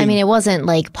is something. I mean, it wasn't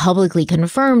like publicly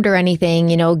confirmed or anything.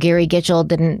 Gary Gitchell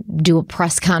didn't do a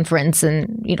press conference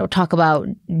and, talk about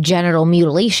genital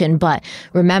mutilation, but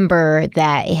remember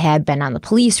that it had been on the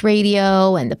police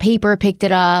radio and the paper picked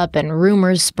it up and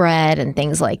rumors spread and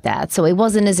things like that. So it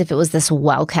wasn't as if it was this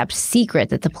well-kept secret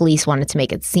that the police wanted to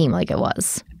make it seem like it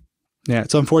was. Yeah,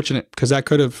 it's unfortunate because that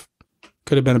could have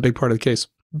been a big part of the case.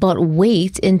 But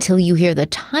wait until you hear the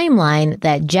timeline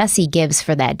that Jesse gives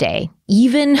for that day.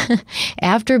 Even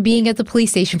after being at the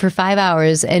police station for 5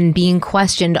 hours and being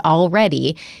questioned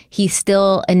already, he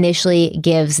still initially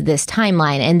gives this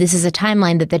timeline. And this is a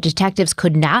timeline that the detectives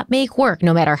could not make work,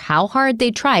 no matter how hard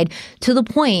they tried, to the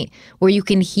point where you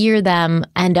can hear them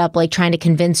end up like trying to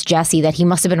convince Jesse that he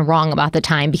must have been wrong about the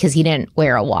time because he didn't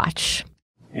wear a watch.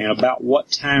 And about what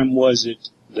time was it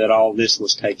that all this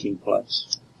was taking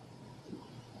place?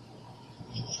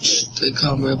 They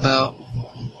called me about...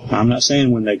 I'm not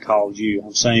saying when they called you.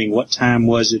 I'm saying what time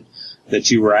was it that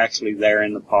you were actually there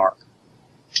in the park?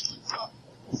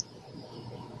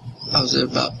 I was there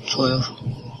about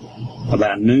 12.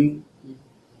 About noon?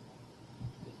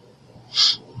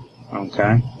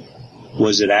 Okay.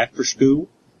 Was it after school?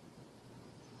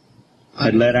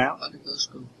 Had let out? I didn't go to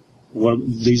school. What,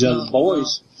 these other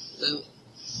boys? No,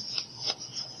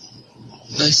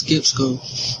 they skipped school.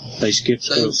 They skipped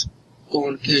They school? was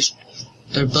going to catch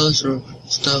their bus or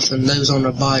stuff, and they was on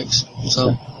their bikes.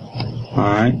 So,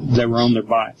 alright, they were on their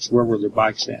bikes. Where were their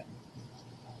bikes at?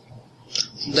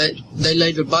 They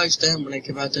laid their bikes down when they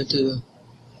came out there to the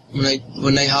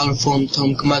when they hollered for them,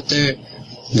 told them to come out there.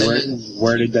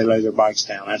 Where did they lay their bikes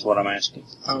down? That's what I'm asking.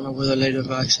 I don't know where they laid their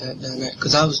bikes at down there,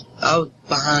 because I was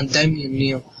behind Damien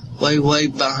and them, way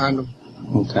behind them.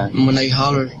 Okay. And when they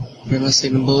hollered, then I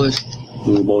seen the boys.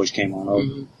 The boys came on over.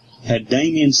 Mm-hmm. Had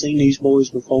Damien seen these boys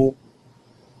before?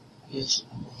 Yes.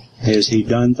 Has he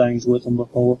done things with them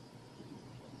before?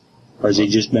 Or has he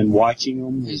just been watching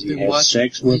them? Has he had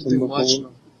sex with them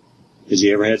before? Has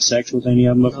he ever had sex with any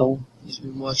of them before? No, he's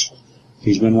been watching them.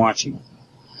 He's been watching them.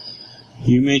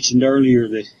 You mentioned earlier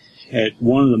that at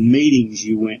one of the meetings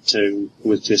you went to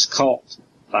with this cult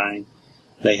thing,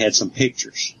 they had some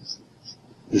pictures.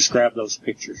 Describe those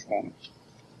pictures for me.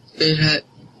 It had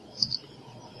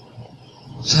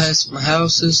some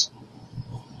houses,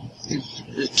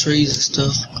 the trees and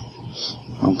stuff.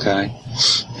 Okay.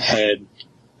 Had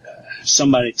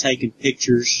somebody taken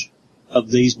pictures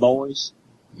of these boys?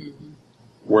 Mm-hmm.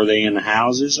 Were they in the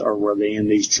houses or were they in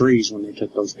these trees when they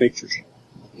took those pictures?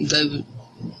 They were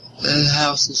at the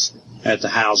houses. At the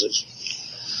houses.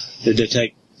 Did they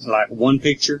take like one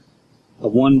picture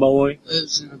of one boy? It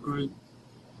was in a group.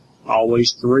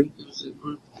 Always three? It was a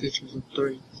group of pictures of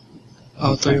three.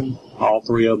 All three of them. All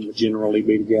three of them would generally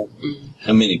be together. Mm-hmm.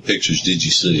 How many pictures did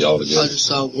you see altogether? I just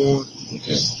saw one.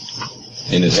 Okay.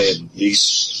 And it had these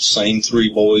same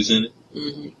three boys in it?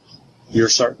 Mm-hmm. You're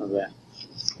certain of that?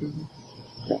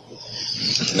 Mm-hmm.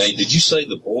 Okay. Now, did you say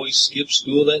the boys skipped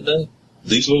school that day?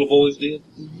 These little boys did?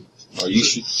 Mm-hmm. Are you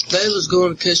sure? They was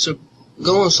going to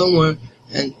going somewhere,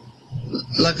 and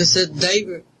like I said,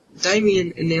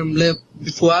 Damien and them left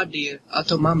before I did. I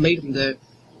told them I'd meet them there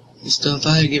and stuff.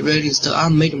 I had to get ready and stuff.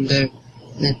 I'd meet them there.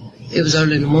 And it was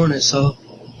early in the morning, so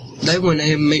they went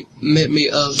ahead and met me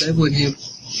up. They went ahead,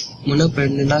 went up there,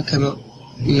 and then I came up,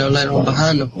 later on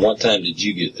behind them. What time did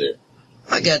you get there?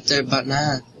 I got there about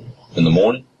 9. In the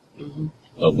morning? Mm-hmm.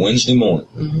 Of Wednesday morning?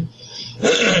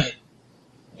 Mm-hmm.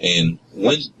 And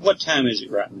what time is it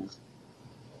right now?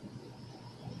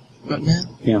 Right now?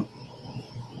 Yeah.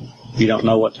 You don't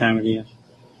know what time it is?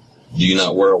 Do you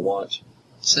not wear a watch?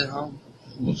 It's at home.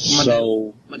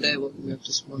 My dad woke me up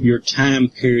this morning. Your time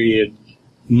period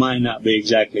might not be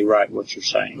exactly right what you're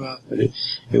saying. Right. But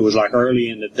it was like early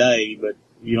in the day, but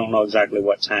you don't know exactly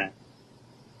what time.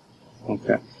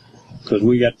 Okay.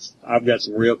 Because I've got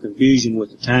some real confusion with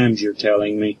the times you're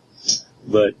telling me.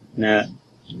 But now,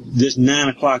 this 9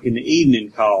 o'clock in the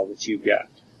evening call that you've got,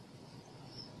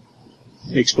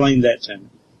 explain that to me.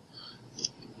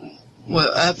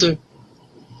 Well, after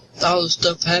all the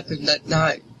stuff happened that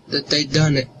night that they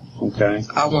done it, okay,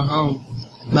 I went home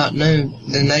about noon.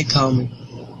 Then they called me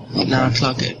at 9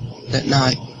 o'clock that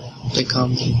night. They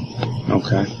called me.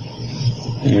 Okay.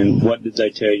 And what did they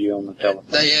tell you on the telephone?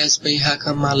 They asked me how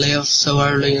come I left so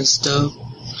early and stuff.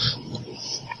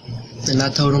 And I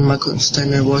told them I couldn't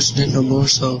stand there watching it no more,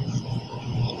 so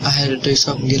I had to do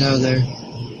something to get out of there.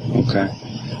 Okay.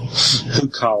 Who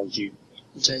called you?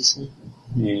 Jason.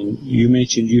 And you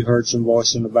mentioned you heard some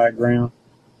voice in the background?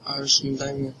 I heard some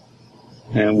Damien.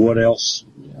 And what else?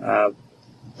 I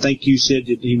think you said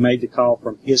that he made the call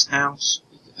from his house?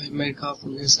 He made a call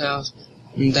from his house,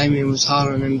 and Damien was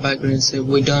hollering in the background and said,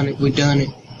 "We done it, we done it.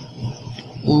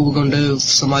 What we gonna do if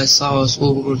somebody saw us?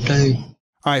 What we gonna do?"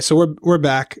 All right, so we're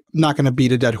back. Not going to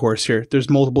beat a dead horse here. There's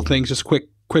multiple things, just quick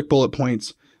bullet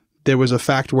points. There was a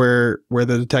fact where the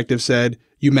detective said,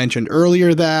 you mentioned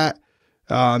earlier that.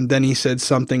 Then he said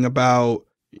something about,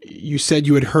 you said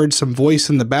you had heard some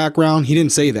voice in the background. He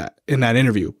didn't say that in that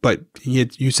interview, but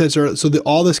you said so. So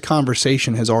all this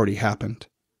conversation has already happened.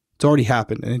 It's already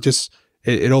happened, and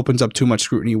it opens up too much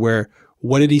scrutiny. Where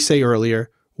what did he say earlier?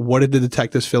 What did the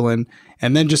detectives fill in?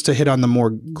 And then just to hit on the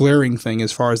more glaring thing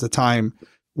as far as the time,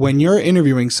 when you're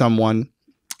interviewing someone,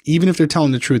 even if they're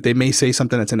telling the truth, they may say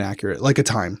something that's inaccurate, like a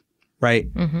time,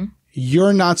 right? Mm-hmm.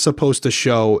 You're not supposed to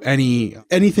show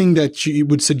anything that you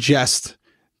would suggest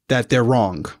that they're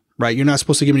wrong, right? You're not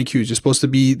supposed to give any cues. You're supposed to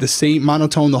be the same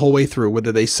monotone the whole way through,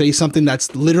 whether they say something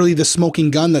that's literally the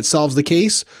smoking gun that solves the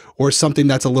case or something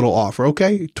that's a little off.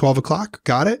 Okay, 12 o'clock,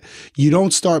 got it. You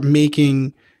don't start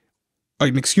making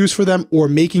an excuse for them or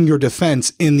making your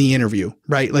defense in the interview,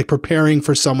 right? Like preparing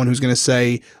for someone who's going to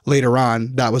say later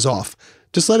on that was off.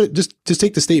 Just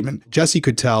take the statement. Jesse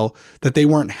could tell that they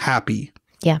weren't happy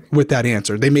with that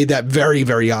answer. They made that very,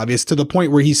 very obvious to the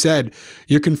point where he said,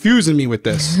 "You're confusing me with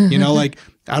this." Like,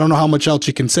 I don't know how much else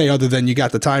you can say other than you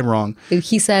got the time wrong.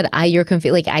 He said, "You're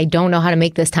confused. Like, I don't know how to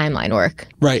make this timeline work."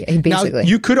 Right. Basically. Now,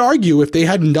 you could argue if they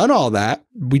hadn't done all that,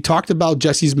 we talked about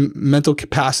Jesse's mental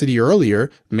capacity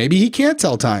earlier. Maybe he can't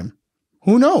tell time.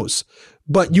 Who knows?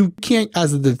 But you can't,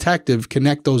 as a detective,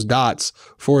 connect those dots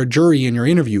for a jury in your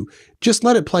interview. Just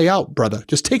let it play out, brother.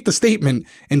 Just take the statement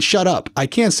and shut up. I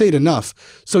can't say it enough.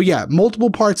 So yeah, multiple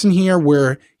parts in here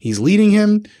where he's leading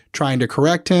him, trying to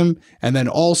correct him. And then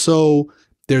also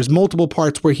there's multiple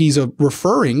parts where he's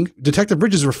Detective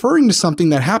Bridge is referring to something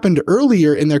that happened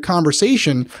earlier in their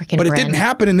conversation, but it didn't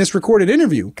happen in this recorded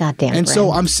interview. Goddamn. And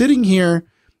so I'm sitting here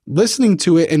listening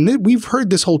to it, and we've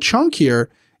heard this whole chunk here,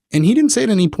 and he didn't say at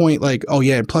any point like, "Oh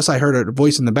yeah, plus I heard a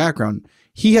voice in the background."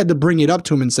 He had to bring it up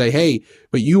to him and say, "Hey,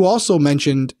 but you also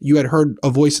mentioned you had heard a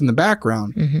voice in the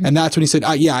background." Mm-hmm. And that's when he said,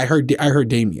 "Yeah, I heard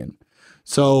Damien."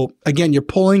 So again, you're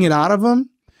pulling it out of him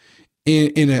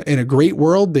in a great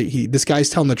world that this guy's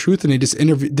telling the truth, and they just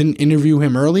didn't interview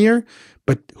him earlier.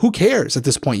 But who cares at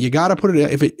this point? You got to put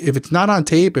it, if it's not on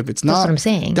tape, if it's not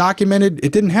documented,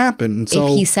 it didn't happen. So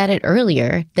if he said it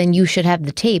earlier, then you should have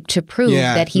the tape to prove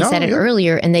that he said it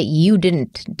earlier and that you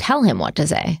didn't tell him what to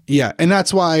say. Yeah. And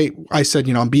that's why I said,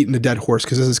 I'm beating a dead horse,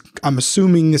 because I'm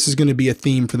assuming this is going to be a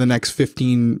theme for the next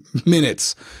 15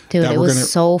 minutes. Dude, it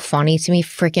was so funny to me.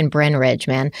 Freaking Bryn Ridge,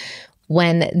 man.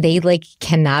 When they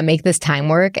cannot make this time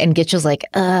work and Gitchel's like,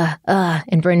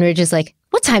 and Bryn Ridge is like,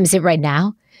 "What time is it right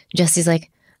now?" Jesse's like,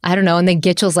 "I don't know." And then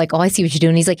Gitchel's like, "Oh, I see what you're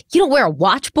doing." He's like, "You don't wear a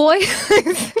watch, boy?"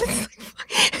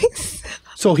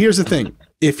 So here's the thing.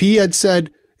 If he had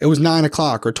said it was 9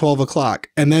 o'clock or 12 o'clock,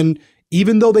 and then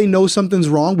even though they know something's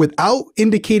wrong, without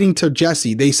indicating to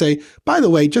Jesse, they say, "By the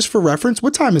way, just for reference,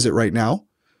 what time is it right now?"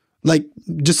 Like,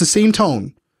 just the same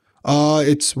tone.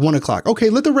 It's 1 o'clock.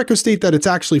 Okay, let the record state that it's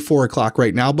actually 4 o'clock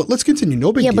right now, but let's continue.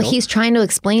 No big deal. Yeah, but he's trying to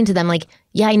explain to them, like,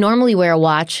 "Yeah, I normally wear a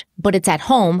watch, but it's at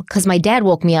home because my dad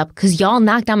woke me up because y'all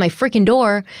knocked on my freaking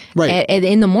door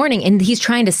in the morning." And he's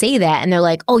trying to say that, and they're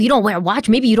like, "Oh, you don't wear a watch?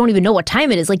 Maybe you don't even know what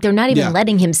time it is." Like, they're not even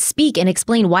letting him speak and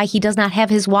explain why he does not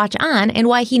have his watch on and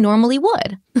why he normally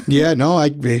would. Yeah, no,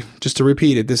 just to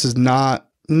repeat it, this is not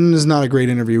a great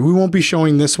interview. We won't be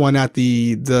showing this one at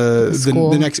the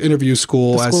next interview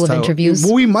school. The school of interviews.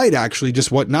 Well, we might actually,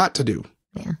 just what not to do.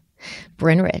 Yeah.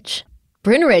 Bryn Ridge,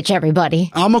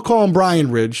 everybody. I'm going to call him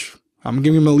Brian Ridge. I'm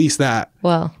giving him at least that.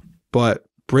 Well. But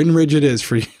Bryn Ridge it is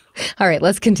for you. All right,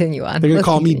 let's continue on. They're going to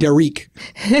call me Derek.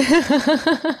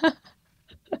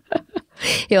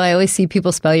 I always see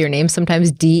people spell your name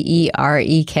sometimes Derek,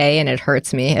 and it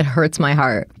hurts me. It hurts my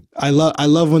heart. I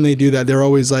love when they do that. They're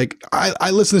always like, I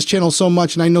listen to this channel so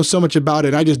much and I know so much about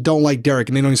it. I just don't like Derek,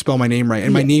 and they don't even spell my name right.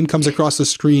 And my name comes across the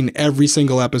screen every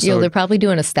single episode. They're probably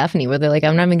doing a Stephanie where they're like,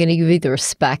 "I'm not even going to give you the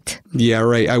respect." Yeah,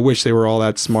 right. I wish they were all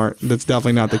that smart. That's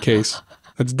definitely not the case.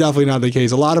 That's definitely not the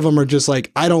case. A lot of them are just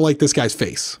like, "I don't like this guy's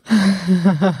face.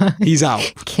 He's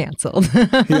out." Canceled.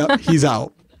 Yep, he's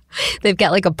out. They've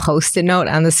got like a post-it note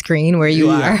on the screen where you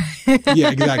are.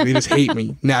 Yeah, exactly. They just hate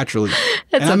me naturally.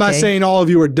 That's and I'm not okay. saying all of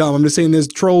you are dumb. I'm just saying there's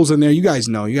trolls in there. You guys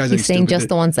know. You guys ain't He's saying stupid. just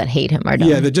the ones that hate him are dumb.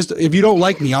 Yeah, just if you don't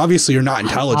like me, obviously you're not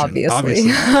intelligent.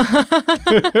 Obviously.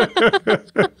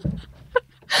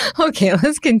 Okay,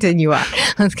 let's continue on.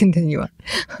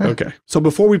 Okay. So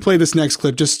before we play this next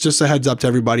clip, just a heads up to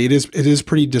everybody. It is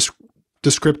pretty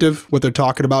descriptive what they're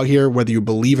talking about here. Whether you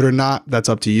believe it or not, that's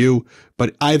up to you.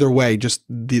 But either way, just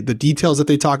the details that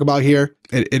they talk about here,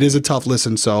 it is a tough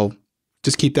listen. So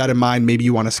just keep that in mind. Maybe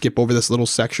you want to skip over this little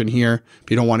section here if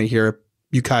you don't want to hear it.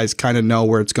 You guys kind of know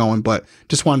where it's going, but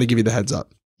just wanted to give you the heads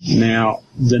up. Now,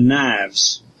 the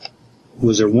knives.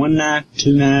 Was there one knife,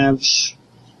 two knives?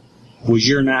 Was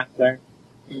your knife there?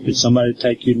 Did somebody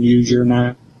take you and use your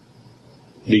knife?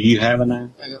 Do you have a knife?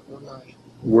 I got one knife.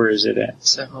 Where is it at?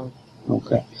 It's at home.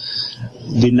 Okay.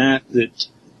 The knife that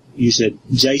you said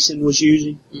Jason was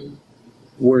using? Mm-hmm.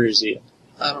 Where is it?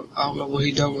 I don't know what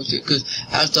he done with it, because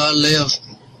after I left,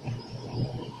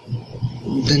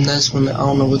 then that's when I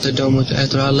don't know what they done with it.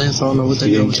 After I left, I don't know what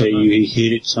they done with it. He didn't tell you he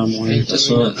hid it somewhere?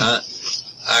 Son,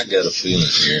 I got a feeling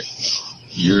here.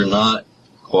 You're not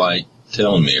quite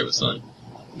telling me everything.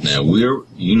 Now we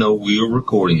are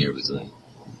recording everything.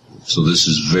 So this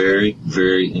is very,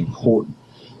 very important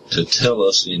to tell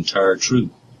us the entire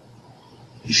truth.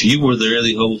 If you were there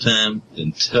the whole time,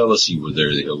 then tell us you were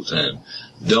there the whole time.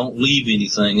 Don't leave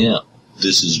anything out.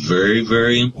 This is very,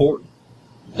 very important.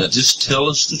 Now just tell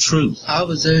us the truth. I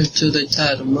was there until they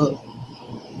tied him up.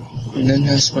 And then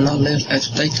that's when I left.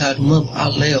 After they tied him up, I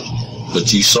left.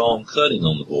 But you saw him cutting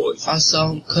on the boys. I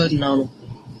saw him cutting on them.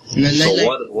 And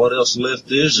then what else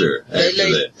left is there after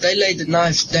that? They laid the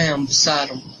knives down beside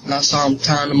them, and I saw them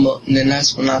tying them up, and then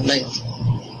that's when I left.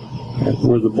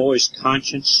 Were the boys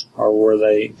conscious, or were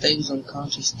they? They was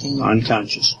unconscious then.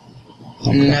 Unconscious.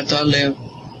 Okay. And then after I left,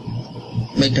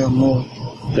 they done more.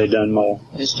 They done more.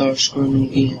 They started screwing them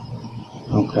again.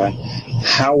 Okay.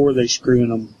 How were they screwing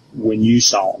them when you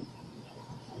saw them?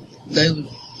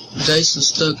 Jason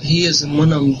stuck his in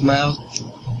one of them's mouth,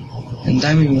 and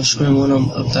Damien was screwing one of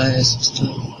them up the ass and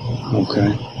stuff.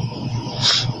 Okay.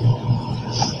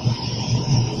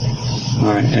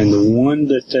 Alright, and the one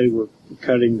that they were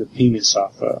cutting the penis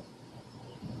off of,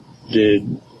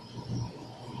 did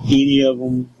any of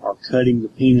them, or cutting the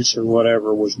penis or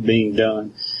whatever was being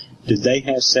done, did they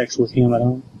have sex with him at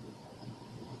all?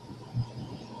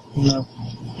 No.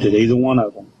 Did either one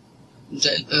of them?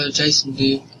 Jason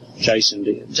did. Jason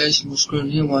did. Jason was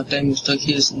screwing him while Damien stuck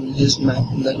his in his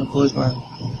mouth and that little boy's mouth.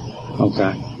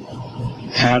 Okay.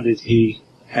 How did he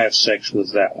have sex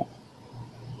with that one?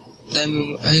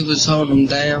 Damien, he was holding him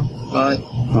down, right?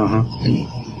 And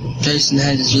Jason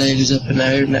had his legs up in the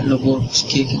air and that little boy was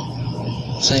kicking,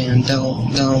 saying,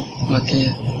 don't, like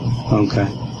that. Okay.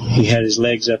 He had his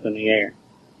legs up in the air.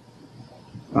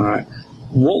 Alright.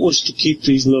 What was to keep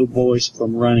these little boys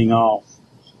from running off?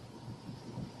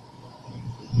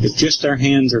 If just their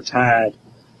hands are tied,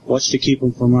 what's to keep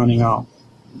them from running off?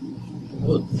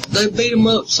 Well, they beat them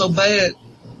up so bad,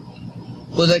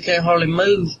 well, they can't hardly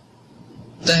move.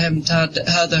 They have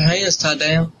their hands tied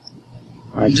down.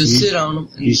 Right, and just sit on them.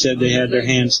 You said they had their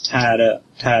hands tied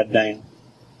down.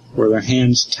 Were their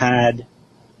hands tied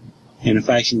in a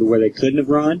fashion to where they couldn't have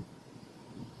run?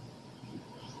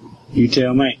 You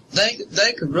tell me.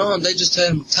 They could run. They just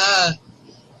had them tied.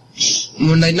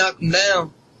 When they knock them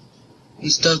down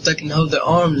and stuff, they can hold their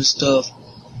arms and stuff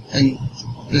and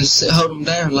hold them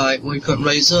down like where he couldn't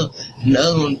raise up. And the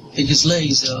other one, pick his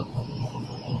legs up.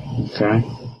 Okay.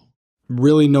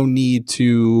 Really no need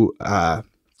to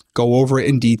go over it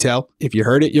in detail. If you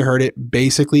heard it, you heard it.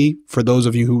 Basically, for those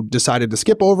of you who decided to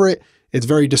skip over it, it's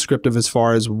very descriptive as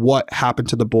far as what happened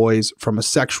to the boys from a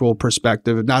sexual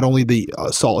perspective, not only the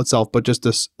assault itself, but just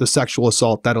the sexual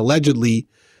assault that allegedly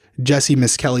Jesse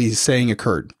Miss Kelly is saying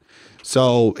occurred.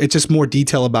 So it's just more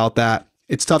detail about that.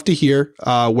 It's tough to hear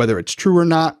whether it's true or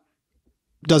not.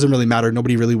 Doesn't really matter.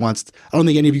 Nobody really wants. I don't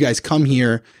think any of you guys come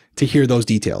here to hear those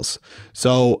details.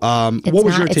 So what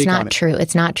was your take on it? It's not true.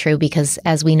 It's not true because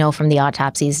as we know from the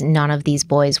autopsies, none of these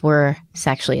boys were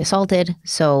sexually assaulted.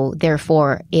 So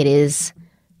therefore, it is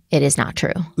not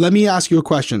true. Let me ask you a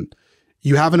question.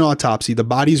 You have an autopsy. The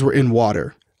bodies were in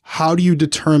water. How do you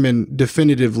determine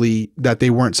definitively that they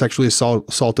weren't sexually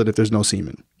assaulted if there's no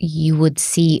semen? You would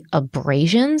see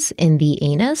abrasions in the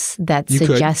anus that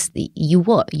suggest you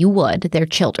would. They're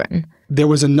children. There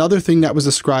was another thing that was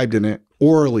described in it,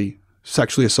 orally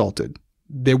sexually assaulted.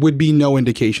 There would be no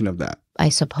indication of that. I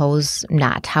suppose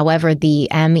not. However, the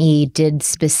ME did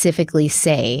specifically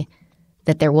say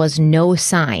that there was no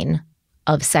sign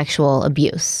of sexual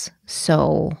abuse.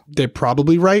 So they're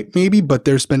probably right, maybe, but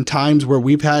there's been times where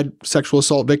we've had sexual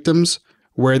assault victims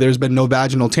where there's been no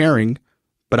vaginal tearing,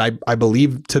 but I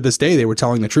believe to this day they were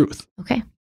telling the truth. Okay.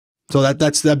 So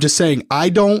that's I'm just saying, I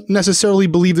don't necessarily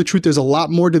believe the truth. There's a lot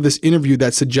more to this interview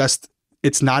that suggests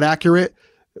it's not accurate.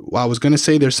 I was going to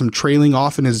say there's some trailing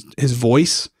off in his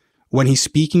voice when he's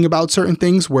speaking about certain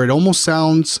things, where it almost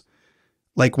sounds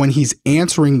like when he's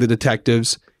answering the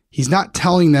detectives, he's not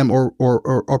telling them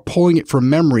or pulling it from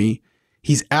memory.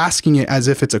 He's asking it as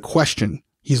if it's a question.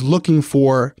 He's looking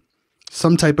for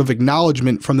some type of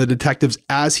acknowledgement from the detectives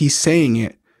as he's saying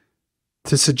it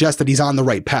to suggest that he's on the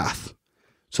right path.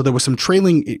 So there was some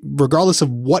trailing, regardless of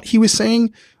what he was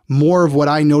saying. More of what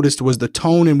I noticed was the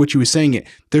tone in which he was saying it.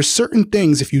 There's certain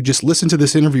things, if you just listen to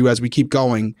this interview as we keep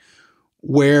going,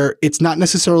 where it's not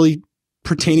necessarily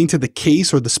pertaining to the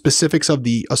case or the specifics of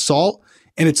the assault,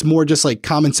 and it's more just like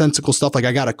commonsensical stuff, like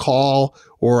I got a call,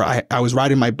 or I was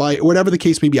riding my bike, or whatever the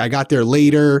case may be. I got there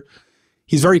later.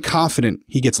 He's very confident.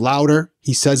 He gets louder.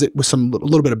 He says it with a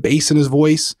little bit of bass in his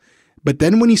voice. But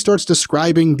then when he starts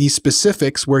describing these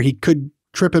specifics where he could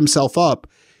trip himself up,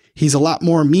 he's a lot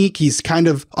more meek. He's kind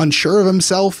of unsure of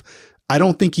himself. I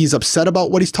don't think he's upset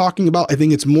about what he's talking about. I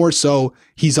think it's more so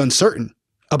he's uncertain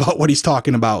about what he's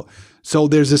talking about. So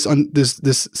there's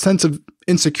this sense of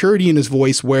insecurity in his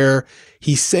voice where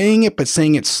he's saying it, but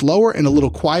saying it slower and a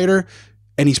little quieter.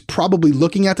 And he's probably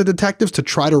looking at the detectives to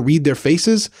try to read their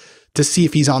faces to see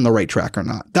if he's on the right track or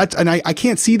not. I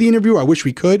can't see the interview. I wish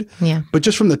we could. Yeah. But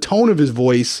just from the tone of his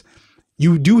voice,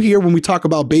 you do hear when we talk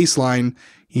about baseline,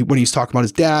 when he's talking about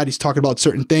his dad, he's talking about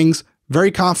certain things,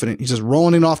 very confident. He's just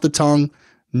rolling it off the tongue,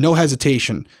 no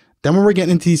hesitation. Then when we're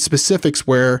getting into these specifics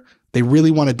where they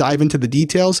really want to dive into the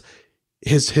details,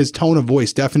 his tone of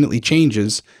voice definitely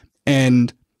changes.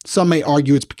 And some may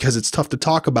argue it's because it's tough to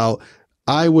talk about.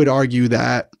 I would argue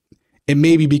that it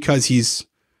may be because he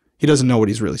doesn't know what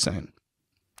he's really saying.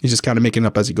 He's just kind of making it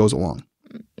up as he goes along.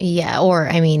 Yeah. Or,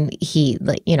 I mean,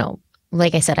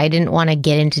 like I said, I didn't want to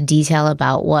get into detail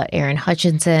about what Aaron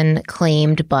Hutchinson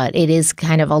claimed, but it is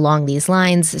kind of along these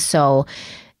lines. So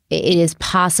it is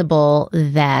possible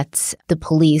that the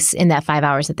police in that 5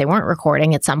 hours that they weren't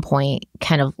recording at some point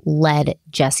kind of led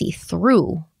Jesse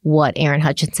through what Aaron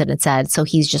Hutchinson had said. So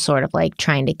he's just sort of like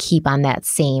trying to keep on that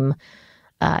same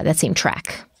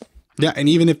track. Yeah. And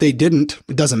even if they didn't,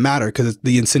 it doesn't matter because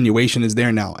the insinuation is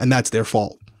there now and that's their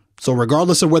fault. So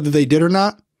regardless of whether they did or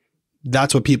not,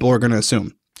 that's what people are going to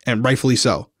assume, and rightfully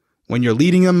so. When you're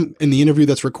leading them in the interview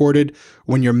that's recorded,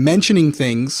 when you're mentioning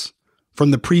things from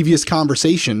the previous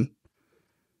conversation,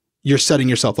 you're setting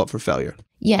yourself up for failure.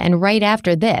 Yeah, and right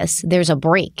after this, there's a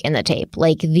break in the tape.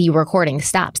 Like the recording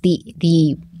stops.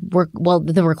 The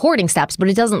recording stops, but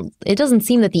it doesn't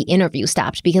seem that the interview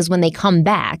stops, because when they come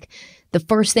back, the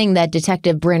first thing that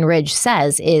Detective Bryn Ridge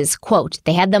says is, quote,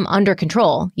 "They had them under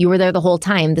control. You were there the whole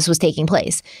time this was taking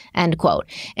place," end quote.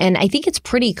 And I think it's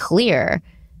pretty clear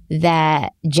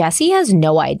that Jesse has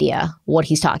no idea what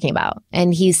he's talking about.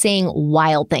 And he's saying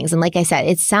wild things. And like I said,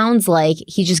 it sounds like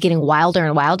he's just getting wilder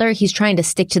and wilder. He's trying to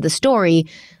stick to the story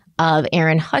of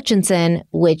Aaron Hutchinson,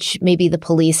 which maybe the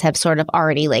police have sort of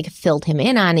already like filled him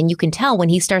in on. And you can tell when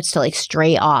he starts to like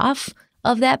stray off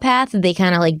of that path, they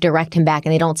kind of like direct him back,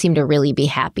 and they don't seem to really be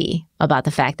happy about the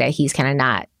fact that he's kind of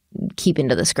not keeping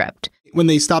to the script. When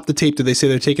they stop the tape, did they say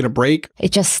they're taking a break?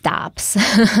 It just stops.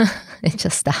 It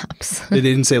just stops. They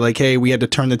didn't say like, hey, we had to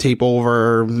turn the tape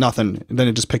over, nothing. And then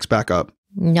it just picks back up.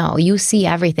 No, you see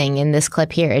everything in this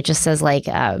clip here. It just says like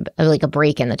a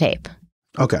break in the tape.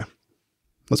 Okay.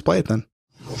 Let's play it then.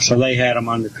 So they had them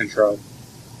under control.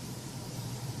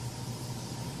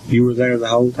 You were there the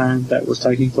whole time that was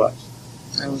taking place?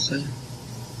 I was there.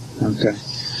 Okay.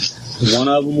 One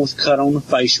of them was cut on the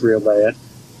face real bad.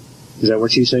 Is that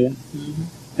what you said?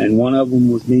 Mm-hmm. And one of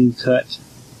them was being cut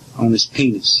on his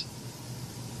penis.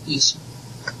 Yes.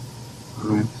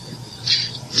 All right.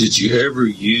 Did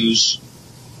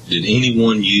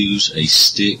anyone use a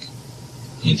stick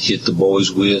and hit the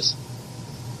boys with?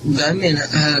 That man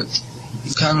had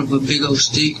kind of a big old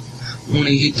stick when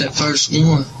he hit that first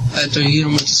one. After he hit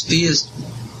him with his fist,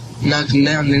 knocked him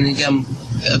down, then he got him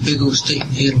a big old stick and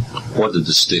hit him. What did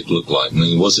the stick look like? I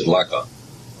mean, was it like a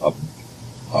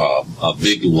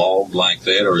big log like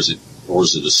that, or is it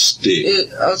a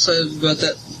stick? I'd say it was about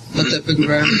that big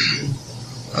around.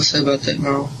 I'd say about that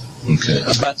long. Okay.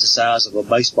 About the size of a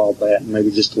baseball bat,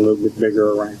 maybe just a little bit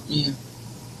bigger around. Yeah.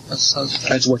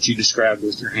 That's what you described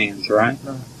with your hands, right?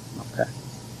 Right. Okay.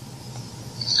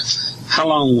 How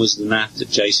long was the knife that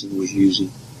Jason was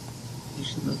using?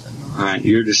 About that long. All right,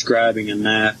 you're describing a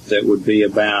knife that would be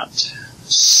about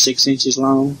 6 inches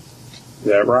long? Is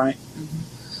that right?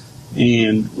 Mm-hmm.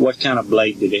 And what kind of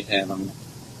blade did it have on it?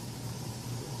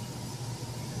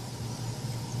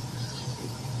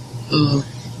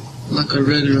 Like a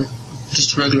regular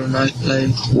knife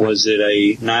blade. Was it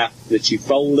a knife that you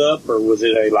fold up, or was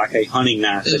it like a hunting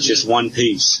knife that's just one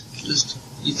piece? Just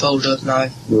you fold up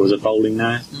knife. It was a folding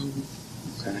knife? Mm-hmm.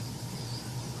 Okay.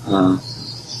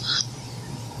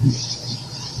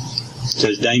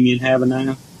 Does Damien have a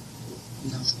knife?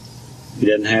 No. He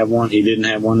doesn't have one? He didn't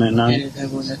have one that night? He didn't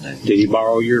have one that day. Did he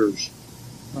borrow yours?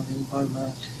 No, he didn't borrow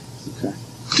mine. Okay.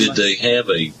 Did they have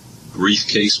a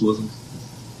briefcase with them?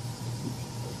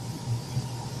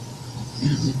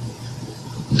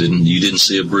 Mm-hmm. You didn't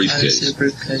see a I didn't briefcase? see a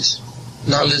briefcase.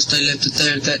 Not unless they left it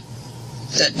there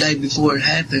that day before it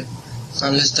happened.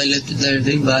 Unless they left it there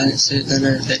then, but I didn't see it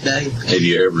there that day. Have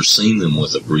you ever seen them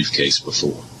with a briefcase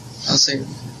before? I seen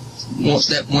once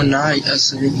that one night, I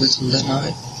seen it with them that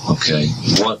night. Okay.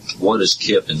 What is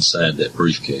kept inside that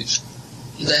briefcase?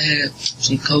 They had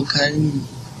some cocaine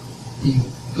and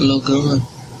a little gun.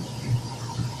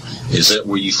 Is that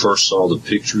where you first saw the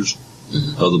pictures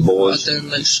Mm-hmm. of the boys? Right there in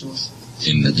Lakeshore.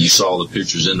 And you saw the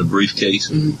pictures in the briefcase?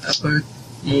 Mm-hmm. I heard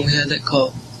when we had that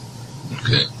call.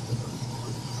 Okay.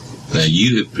 Now,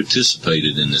 you have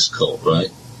participated in this cult,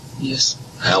 right? Yes.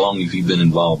 How long have you been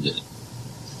involved in it?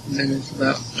 Been in for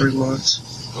about 3 months.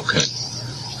 Okay.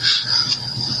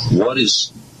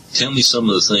 Tell me some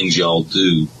of the things y'all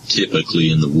do typically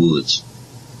in the woods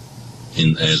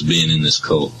as being in this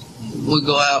cult. We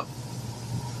go out,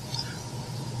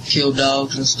 kill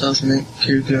dogs and stuff, and then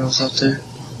carry girls out there.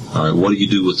 All right, what do you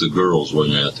do with the girls when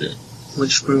you're out there? We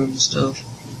screw them and stuff.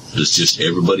 Does just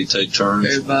everybody take turns?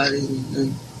 Everybody,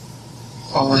 and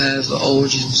all have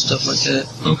orgies and stuff like that.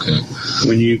 Okay.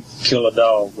 When you kill a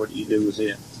dog, what do you do with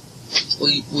it?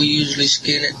 We usually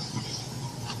skin it,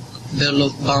 build a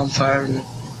little bonfire, and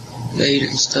eat it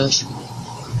and stuff.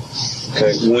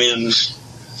 Okay. When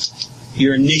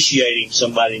you're initiating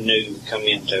somebody new to come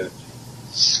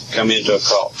into a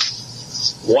cult,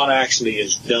 what actually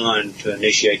is done to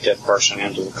initiate that person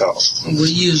into the cult? We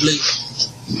usually,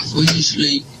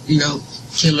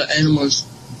 kill the animals,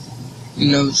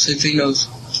 see if he knows,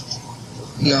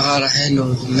 how to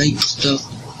handle the meat and stuff.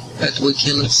 After we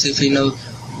kill it, see if he knows.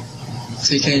 If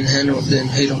he can't handle it, then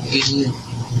he don't get in.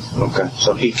 Okay.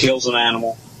 So he kills an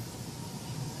animal.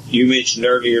 You mentioned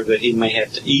earlier that he may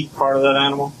have to eat part of that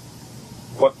animal.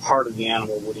 What part of the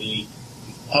animal would he eat?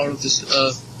 Part of his,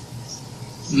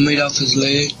 meat off his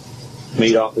leg.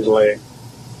 Meat off his leg.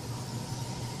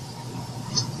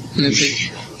 And if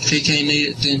he can't eat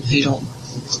it, then he don't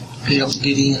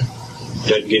get in.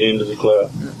 Doesn't get into the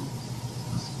club. No.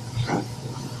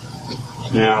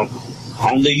 Okay. Now,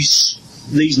 on these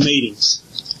meetings,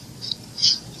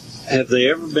 have they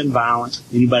ever been violent?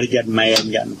 Anybody got mad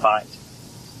and got in a fight?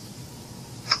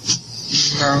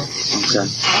 No. Okay.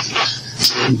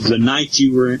 The night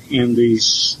you were in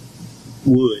these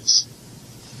woods,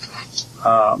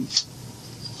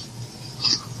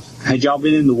 had y'all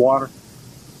been in the water?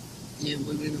 Yeah,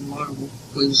 we've been in the water.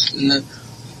 We was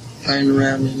playing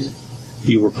around in it.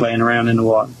 You were playing around in the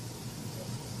water.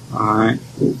 All right.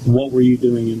 What were you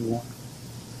doing in the water?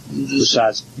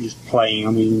 Besides just playing,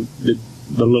 I mean, the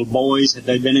little boys, had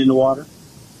they been in the water?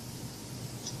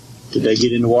 Did they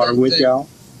get in the water with y'all?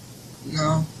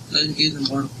 No, they didn't get in the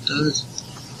water with us.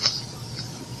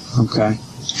 Okay.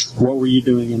 What were you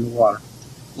doing in the water?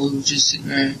 We were just sitting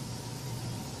there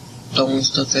throwing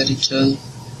stuff at each other.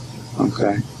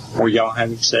 Okay. Were y'all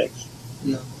having sex?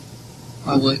 No,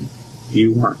 I wouldn't.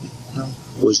 You weren't? No.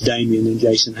 Was Damien and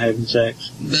Jason having sex?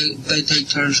 They take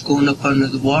turns going up under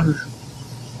the water.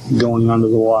 Going under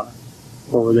the water?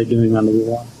 What were they doing under the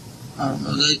water? I don't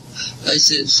know. They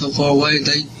sit so far away.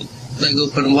 They go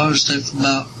up in the water, stay for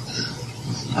about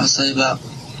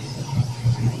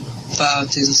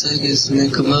 5-10 seconds, and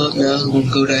then come up, and the other one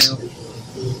go down.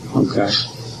 Okay.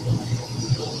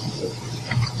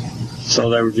 So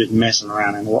they were just messing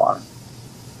around in the water.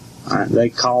 All right. They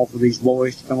called for these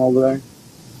boys to come over there?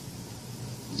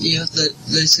 Yeah,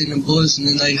 they seen the boys, and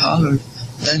then they hollered.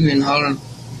 Damien hollered,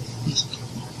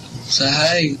 say,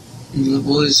 hey, and the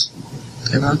boys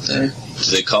came out there. Did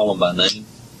they call them by name?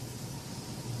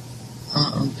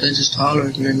 They just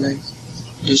hollered, and then they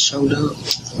just showed up.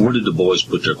 Where did the boys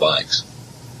put their bikes?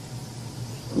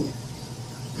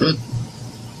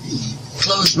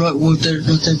 Close right there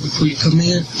before you come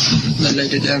in. They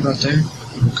laid it down right there.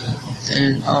 Okay.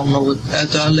 And I don't know what,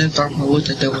 after I left, I don't know what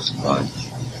that was about.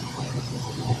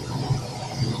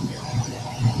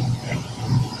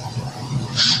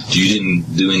 You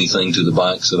didn't do anything to the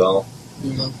bikes at all?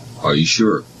 No. Are you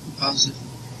sure? Positive.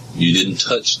 You didn't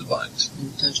touch the bikes?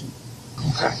 Didn't touch them.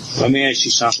 Okay. Let me ask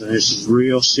you something. This is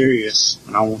real serious,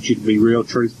 and I want you to be real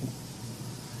truthful.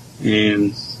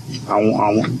 And I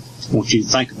want you to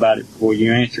think about it before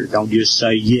you answer. Don't just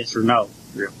say yes or no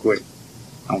real quick.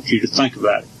 I want you to think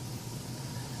about it.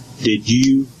 Did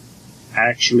you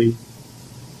actually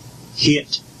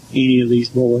hit any of these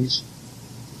boys?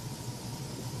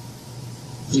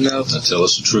 No. Now tell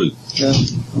us the truth. No.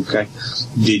 Okay.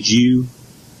 Did you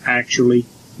actually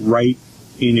rape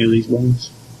any of these boys?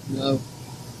 No.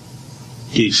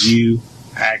 Did you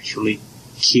actually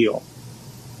kill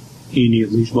any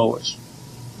of these boys?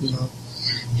 No.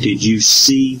 Did you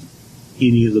see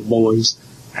any of the boys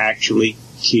actually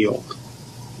killed?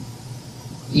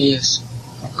 Yes.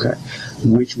 Okay.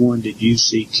 Which one did you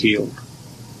see killed?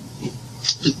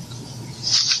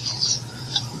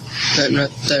 That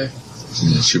right there.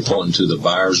 Yes, you're pointing to the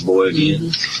Byers boy again?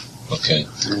 Mm-hmm. Okay.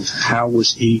 And how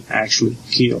was he actually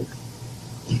killed?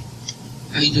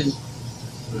 He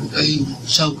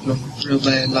choked him real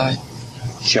bad, like.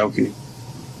 Choking him.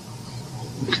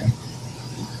 Okay.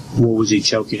 What was he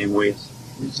choking him with?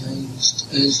 It's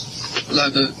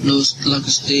like a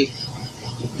stick.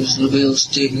 Just a little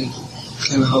stick and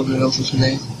kind of holding it over from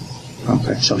there.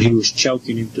 Okay, so he was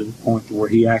choking him to the point where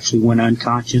he actually went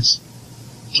unconscious.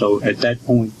 So at that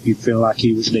point, you feel like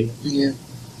he was dead? Yeah.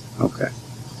 Okay.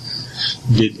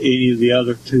 Did any of the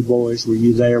other two boys, were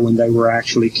you there when they were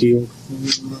actually killed?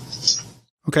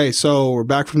 Okay, so we're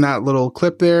back from that little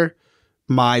clip there.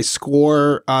 My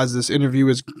score as this interview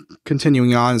is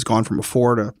continuing on has gone from a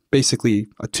 4 to basically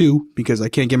a 2 because I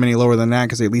can't get them any lower than that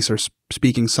because they at least are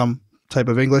speaking some type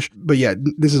of English. But yeah,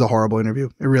 this is a horrible interview.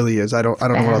 It really is. I don't know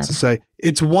what else to say.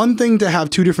 It's one thing to have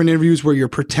 2 different interviews where you're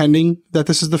pretending that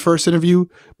this is the first interview,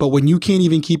 but when you can't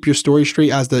even keep your story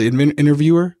straight as the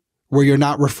interviewer, where you're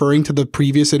not referring to the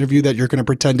previous interview that you're going to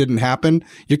pretend didn't happen,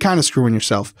 you're kind of screwing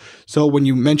yourself. So when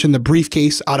you mention the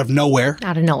briefcase out of nowhere,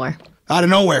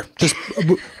 just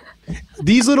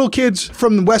these little kids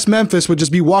from West Memphis would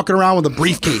just be walking around with a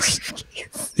briefcase.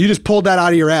 You just pulled that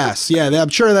out of your ass. Yeah, I'm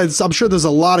sure there's a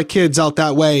lot of kids out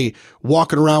that way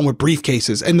walking around with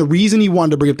briefcases. And the reason he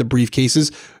wanted to bring up the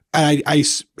briefcases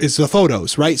is the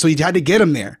photos, right? So he had to get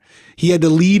him there. He had to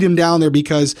lead him down there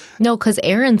because... No, because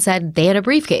Aaron said they had a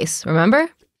briefcase, remember?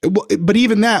 But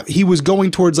even that, he was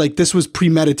going towards like this was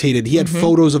premeditated. He had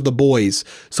photos of the boys.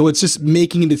 So it's just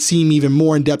making it seem even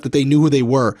more in depth that they knew who they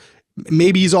were.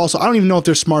 Maybe he's also, I don't even know if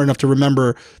they're smart enough to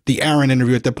remember the Aaron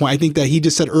interview at that point. I think that he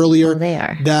just said earlier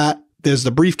that there's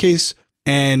the briefcase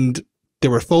and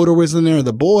there were photos in there of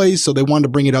the boys. So they wanted to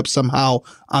bring it up somehow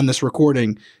on this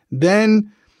recording.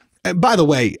 Then, by the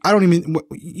way,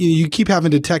 you keep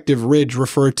having Detective Ridge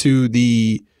refer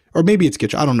to or maybe it's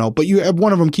Gitch, I don't know. But you have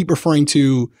one of them keep referring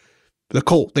to the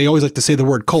cult. They always like to say the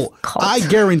word cult. I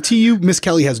guarantee you, Miss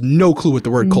Kelly has no clue what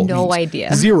the word cult means. No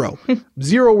idea. Zero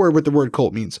word what the word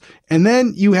cult means. And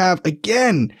then you have,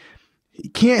 again, he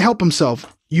can't help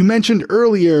himself. You mentioned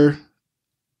earlier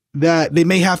that they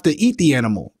may have to eat the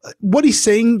animal. What he's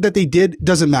saying that they did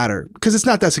doesn't matter because it's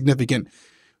not that significant.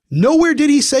 Nowhere did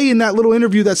he say in that little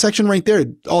interview, that section right there,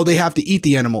 oh, they have to eat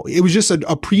the animal. It was just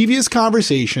a previous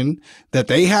conversation that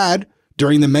they had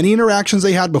during the many interactions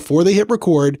they had before they hit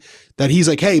record that he's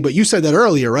like, hey, but you said that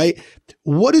earlier, right?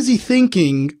 What is he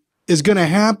thinking is going to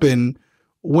happen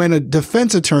when a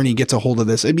defense attorney gets a hold of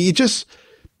this? I mean,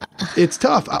 it's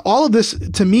tough. All of this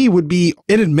to me would be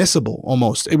inadmissible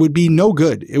almost. It would be no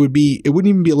good. It wouldn't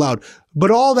even be allowed.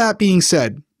 But all that being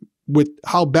said, with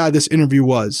how bad this interview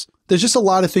was, there's just a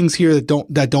lot of things here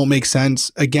that don't make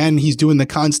sense. Again, he's doing the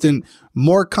constant,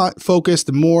 more focused,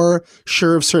 the more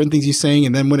sure of certain things he's saying.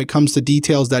 And then when it comes to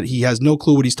details that he has no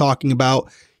clue what he's talking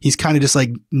about, he's kind of just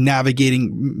like navigating.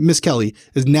 Miss Kelly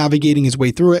is navigating his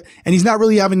way through it. And he's not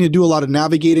really having to do a lot of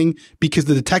navigating because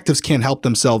the detectives can't help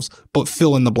themselves but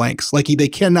fill in the blanks. Like they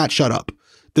cannot shut up.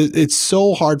 It's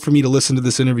so hard for me to listen to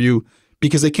this interview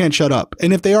because they can't shut up.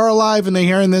 And if they are alive and they're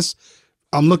hearing this,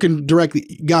 I'm looking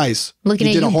directly, guys. Looking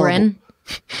at you, Bren.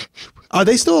 Are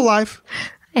they still alive?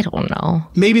 I don't know.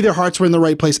 Maybe their hearts were in the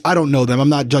right place. I don't know them. I'm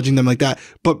not judging them like that.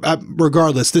 But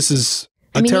regardless, this is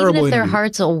a terrible even if their interview.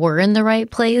 hearts were in the right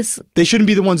place, they shouldn't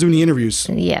be the ones doing the interviews.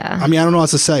 Yeah. I mean, I don't know what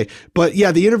else to say. But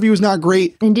yeah, the interview was not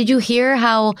great. And did you hear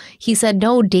how he said,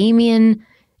 no, Damien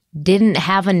didn't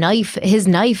have his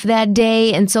knife that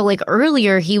day? And so like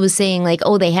earlier he was saying like,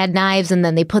 oh, they had knives and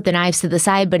then they put the knives to the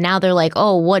side, but now they're like,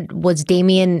 oh, what was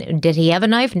Damien? Did he have a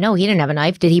knife? No, he didn't have a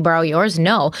knife. Did he borrow yours?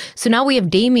 No. So now we have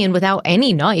Damien without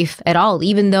any knife at all,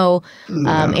 even though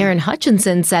Aaron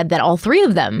Hutchinson said that all 3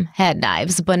 of them had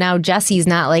knives, but now Jesse's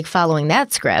not like following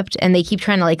that script and they keep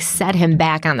trying to like set him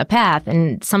back on the path,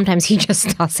 and sometimes he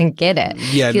just doesn't get it.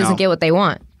 Yeah, he doesn't get what they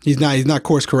want. He's not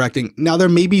course correcting. Now there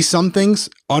may be some things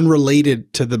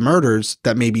unrelated to the murders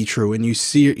that may be true, and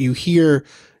you hear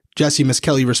Jesse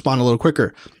Miskelly respond a little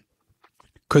quicker.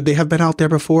 Could they have been out there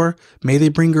before? May they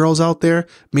bring girls out there?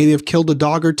 May they have killed a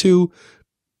dog or two?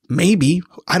 Maybe.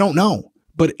 I don't know.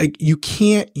 But you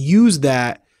can't use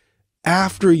that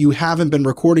after you haven't been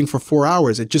recording for 4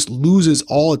 hours. It just loses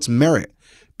all its merit,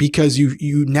 because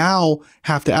you now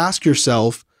have to ask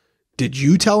yourself, did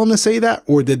you tell them to say that,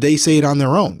 or did they say it on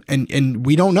their own? And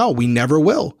we don't know. We never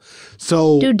will.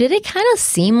 So, dude, did it kind of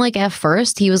seem like at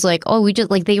first he was like, oh, we just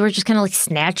like, they were just kind of like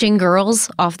snatching girls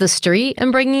off the street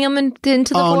and bringing them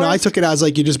into the forest? No, I took it as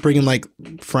like you're just bringing like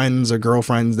friends or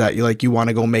girlfriends that you want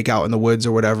to go make out in the woods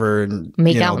or whatever. And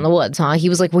make out in the woods, huh? He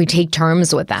was like, we take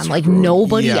terms with them. Like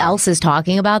nobody else is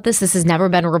talking about this. This has never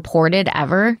been reported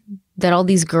ever, that all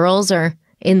these girls are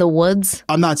in the woods.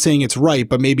 I'm not saying it's right,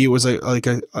 but maybe it was a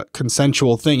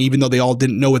consensual thing, even though they all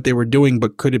didn't know what they were doing.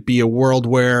 But could it be a world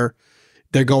where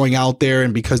they're going out there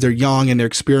and because they're young and they're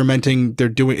experimenting,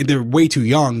 they're way too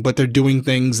young, but they're doing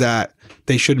things that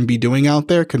they shouldn't be doing out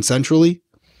there consensually?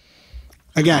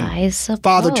 Again,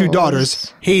 father, 2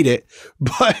 daughters, hate it.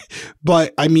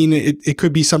 But I mean, it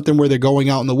could be something where they're going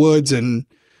out in the woods, and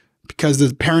because the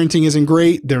parenting isn't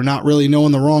great, they're not really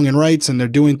knowing the wrong and rights, and they're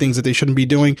doing things that they shouldn't be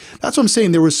doing. That's what I'm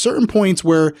saying. There was certain points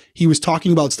where he was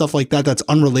talking about stuff like that that's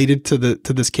unrelated to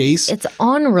this case. It's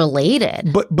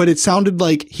unrelated. But it sounded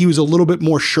like he was a little bit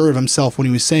more sure of himself when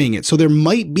he was saying it. So there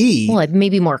might be... Well, it may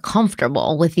be more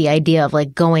comfortable with the idea of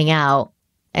like going out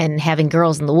and having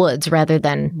girls in the woods rather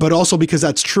than... But also because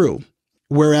that's true.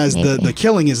 Whereas the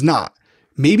killing is not.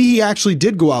 Maybe he actually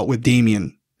did go out with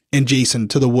Damien and Jason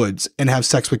to the woods and have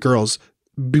sex with girls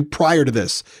prior to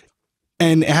this,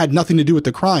 and it had nothing to do with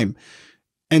the crime.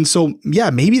 And so, yeah,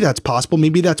 maybe that's possible.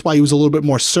 Maybe that's why he was a little bit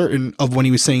more certain of when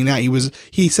he was saying that.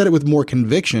 He said it with more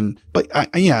conviction. But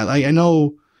I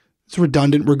know it's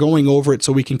redundant. We're going over it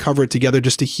so we can cover it together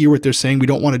just to hear what they're saying. We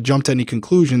don't want to jump to any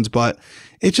conclusions, but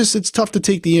it's tough to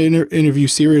take the interview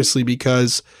seriously,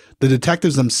 because the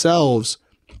detectives themselves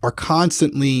are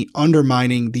constantly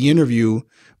undermining the interview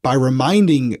by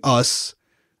reminding us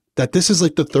that this is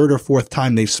like the 3rd or 4th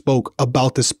time they've spoke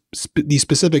about these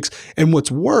specifics. And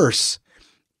what's worse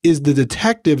is the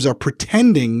detectives are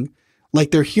pretending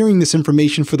like they're hearing this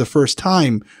information for the first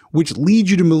time, which leads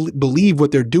you to believe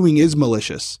what they're doing is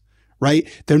malicious, right?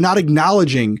 They're not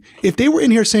acknowledging. If they were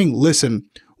in here saying, listen,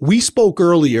 we spoke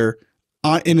earlier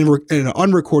in an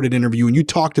unrecorded interview and you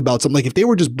talked about something, like if they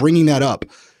were just bringing that up,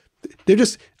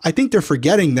 I think they're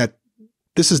forgetting that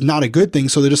this is not a good thing.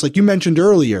 So they're just like, you mentioned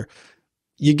earlier,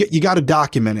 you got to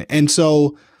document it. And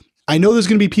so I know there's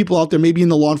going to be people out there, maybe in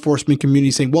the law enforcement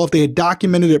community, saying, well, if they had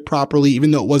documented it properly,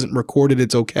 even though it wasn't recorded,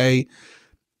 it's okay.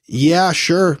 Yeah,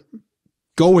 sure.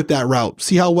 Go with that route.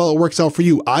 See how well it works out for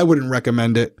you. I wouldn't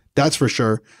recommend it. That's for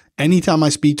sure. Anytime I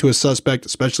speak to a suspect,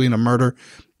 especially in a murder,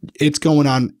 it's going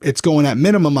at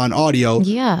minimum on audio.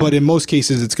 Yeah. But in most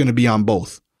cases, it's going to be on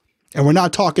both. And we're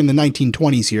not talking the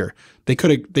 1920s here. They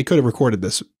could have recorded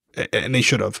this, and they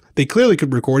should have. They clearly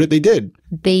could record it. They did.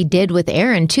 They did with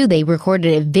Aaron too. They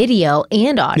recorded it video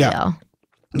and audio.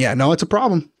 Yeah. No, it's a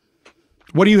problem.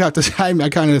 What do you have to say? I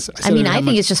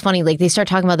think it's just funny. Like they start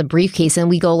talking about the briefcase, and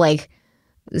we go like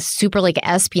super like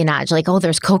espionage. Like, oh,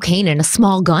 there's cocaine and a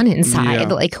small gun inside. Yeah.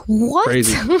 Like what?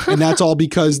 Crazy. And that's all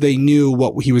because they knew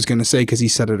what he was going to say because he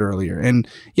said it earlier. And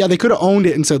yeah, they could have owned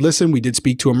it and said, listen, we did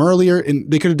speak to him earlier, and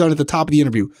they could have done it at the top of the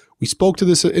interview. We spoke to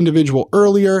this individual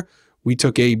earlier. We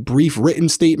took a brief written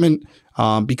statement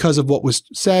because of what was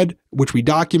said, which we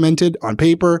documented on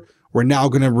paper. We're now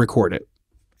going to record it.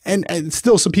 And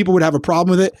still some people would have a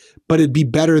problem with it, but it'd be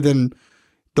better than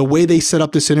the way they set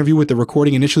up this interview with the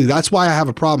recording initially. That's why I have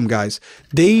a problem, guys.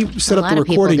 They set up the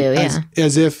recording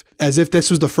as if this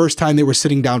was the first time they were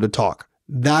sitting down to talk.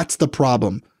 That's the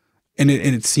problem. And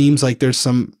it seems like there's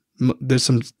some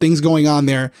things going on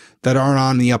there that aren't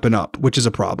on the up and up, which is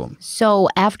a problem. So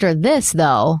after this,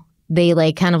 though, they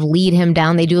like kind of lead him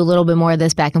down. They do a little bit more of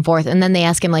this back and forth. And then they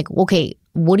ask him like, okay,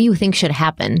 what do you think should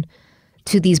happen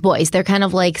to these boys? They're kind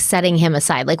of like setting him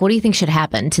aside. Like, what do you think should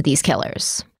happen to these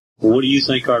killers? What do you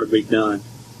think ought to be done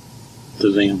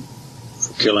to them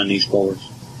for killing these boys?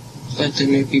 I think they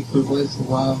may be put away for a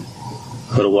while.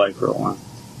 Put away for a while.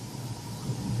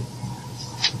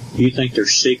 Do you think they're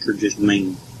sick or just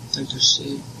mean? I think they're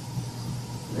sick.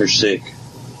 They're sick.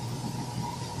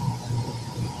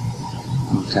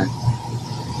 Okay.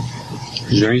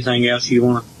 Is there anything else you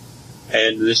want to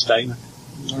add to this statement?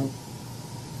 No.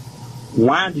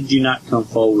 Why did you not come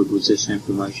forward with this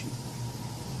information?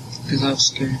 Because I was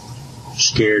scared.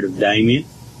 Scared of Damien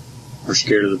or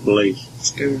scared of the police?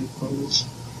 Scared of the police.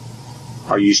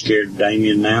 Are you scared of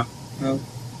Damien now? No.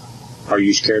 Are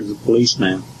you scared of the police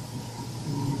now?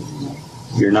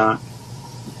 You're not?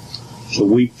 So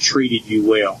we've treated you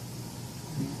well.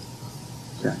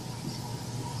 Okay.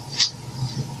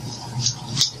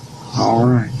 All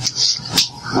right.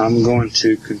 I'm going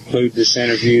to conclude this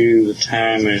interview. The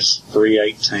time is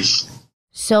 3:18.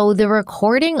 So the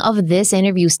recording of this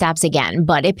interview stops again,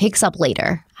 but it picks up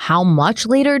later. How much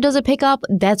later does it pick up?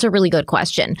 That's a really good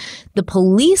question. The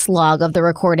police log of the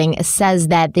recording says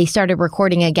that they started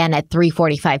recording again at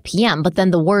 3:45 p.m., but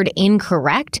then the word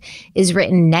incorrect is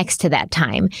written next to that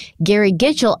time. Gary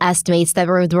Gitchell estimates that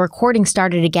the recording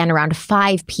started again around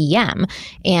 5 p.m.,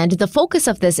 and the focus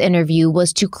of this interview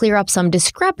was to clear up some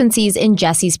discrepancies in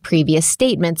Jesse's previous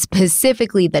statements,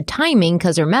 specifically the timing,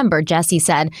 because remember, Jesse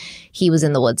said he was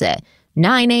in the woods at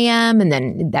 9 a.m. and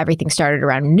then everything started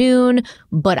around noon.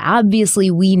 But obviously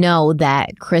we know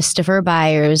that Christopher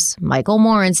Byers, Michael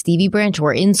Moore, and Stevie Branch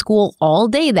were in school all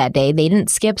day that day. They didn't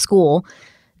skip school.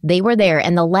 They were there.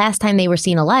 And the last time they were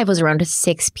seen alive was around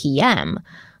 6 p.m.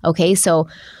 Okay, so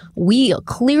we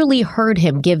clearly heard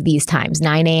him give these times,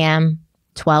 9 a.m.,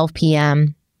 12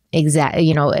 p.m., et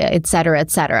cetera,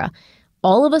 et cetera.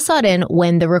 All of a sudden,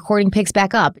 when the recording picks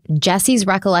back up, Jesse's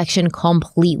recollection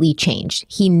completely changed.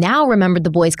 He now remembered the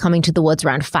boys coming to the woods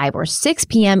around 5 or 6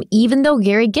 p.m., even though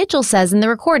Gary Gitchell says in the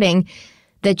recording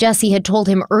that Jesse had told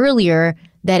him earlier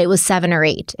that it was 7 or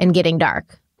 8 and getting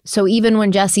dark. So even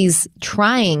when Jesse's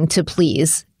trying to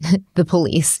please the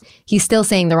police, he's still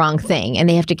saying the wrong thing, and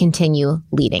they have to continue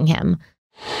leading him.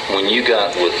 When you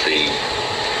got with the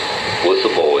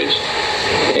boys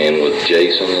and with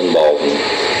Jason and Baldwin,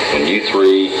 when you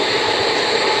three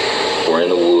were in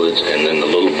the woods and then the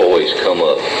little boys come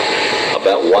up,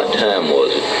 about what time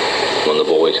was it when the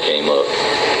boys came up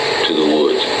to the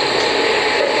woods?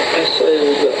 I say it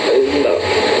was about 5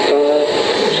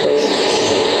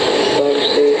 or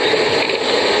 6.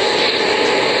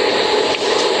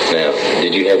 Now,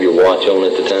 did you have your watch on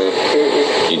at the time?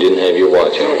 Mm-mm. You didn't have your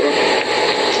watch on?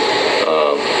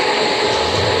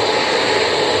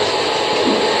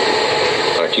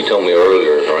 You told me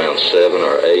earlier it's around 7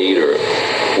 or 8, or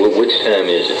which time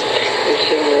is it? It's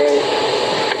 7 or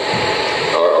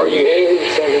 8. Are you? It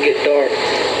was starting to get dark.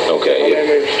 Okay. I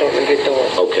remember it was starting to get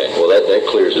dark. Okay. Well, that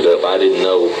clears it up. I didn't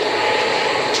know.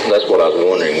 That's what I was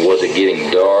wondering. Was it getting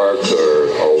dark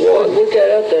or what? We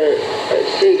got out there at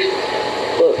 6,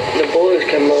 but the boys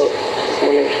came up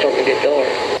when it was starting to get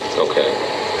dark. Okay.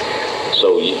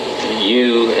 So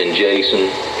you and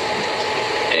Jason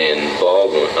and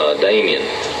Baldwin, Damien,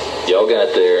 y'all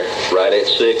got there right at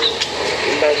 6?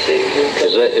 About 6.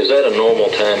 Is that a normal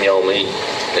time y'all meet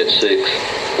at 6?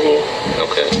 Yeah.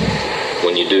 Okay.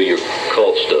 When you do your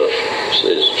cult stuff,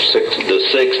 does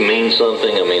 6 mean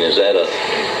something? I mean, is that a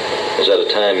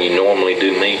time you normally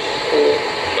do meet?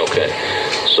 Yeah. Okay.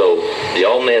 So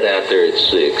y'all met out there at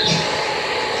 6,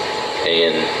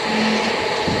 and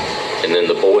then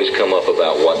the boys come up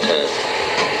about what time?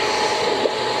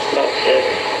 About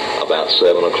 7. About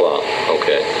 7 o'clock.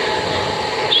 Okay.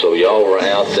 So y'all were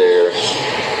out there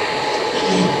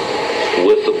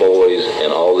with the boys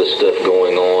and all this stuff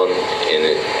going on, and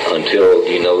until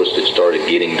you noticed it started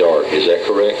getting dark. Is that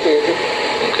correct?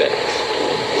 Mm-hmm. Okay.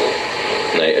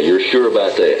 Now, you're sure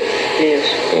about that? Yes.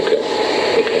 Okay.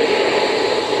 Okay.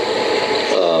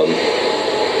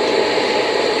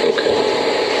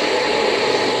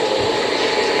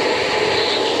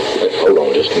 Hold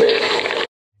on just a minute.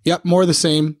 Yep, more of the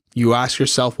same. You ask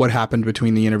yourself what happened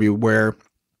between the interview, where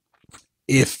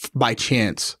if by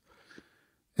chance,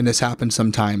 and this happens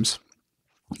sometimes,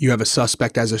 you have a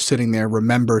suspect as they're sitting there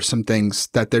remember some things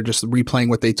that they're just replaying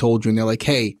what they told you, and they're like,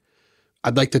 hey,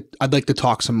 I'd like to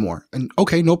talk some more. And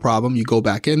okay, no problem. You go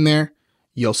back in there,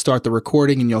 you'll start the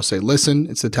recording, and you'll say, listen,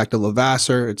 it's Detective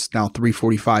Lavasser. It's now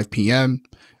 3:45 p.m.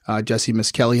 Jesse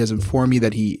Miskelly has informed me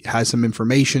that he has some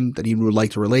information that he would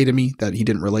like to relay to me that he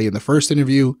didn't relay in the first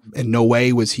interview. In no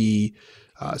way was he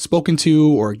spoken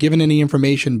to or given any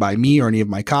information by me or any of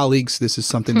my colleagues. This is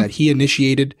something that he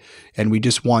initiated, and we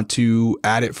just want to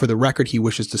add it for the record. He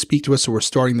wishes to speak to us, so we're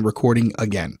starting the recording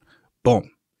again. Boom.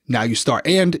 Now you start.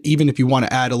 And even if you want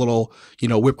to add a little,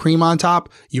 whipped cream on top,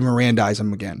 you Mirandize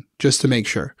him again, just to make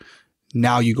sure.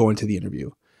 Now you go into the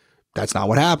interview. That's not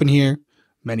what happened here.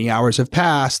 Many hours have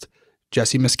passed.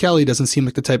 Jesse Miskelly doesn't seem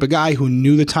like the type of guy who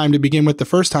knew the time to begin with the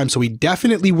first time, so he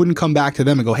definitely wouldn't come back to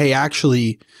them and go, hey,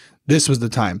 actually, this was the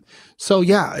time. So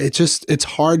yeah, it's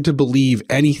hard to believe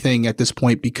anything at this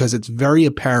point because it's very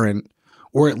apparent,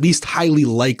 or at least highly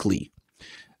likely,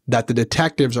 that the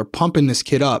detectives are pumping this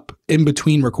kid up in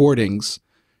between recordings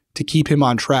to keep him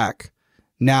on track.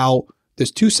 Now,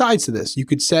 there's two sides to this. You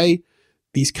could say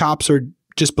these cops are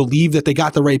just believe that they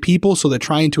got the right people, so they're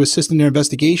trying to assist in their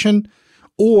investigation,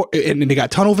 and they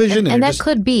got tunnel vision. And that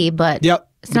could be, but yep,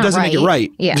 it's not doesn't right. make it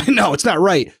right. Yeah. No, it's not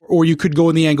right. Or you could go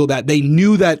in the angle that they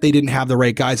knew that they didn't have the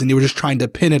right guys and they were just trying to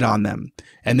pin it on them.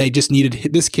 And they just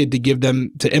needed this kid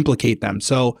to implicate them.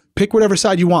 So pick whatever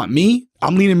side you want. Me,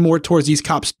 I'm leaning more towards these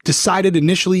cops decided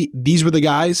initially these were the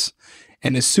guys.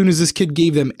 And as soon as this kid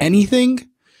gave them anything,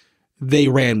 they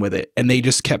ran with it and they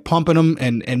just kept pumping them.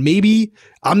 And maybe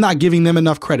I'm not giving them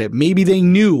enough credit. Maybe they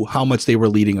knew how much they were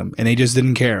leading them and they just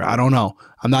didn't care. I don't know.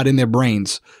 I'm not in their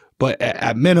brains. But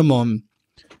at minimum,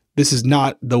 this is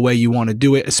not the way you want to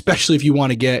do it, especially if you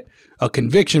want to get a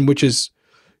conviction, which is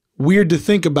weird to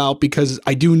think about because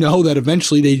I do know that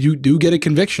eventually they do get a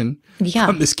conviction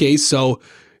from this case. So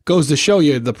goes to show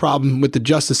you the problem with the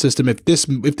justice system if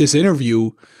this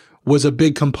interview was a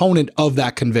big component of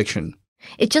that conviction.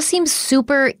 It just seems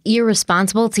super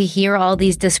irresponsible to hear all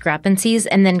these discrepancies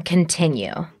and then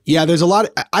continue. Yeah, there's a lot.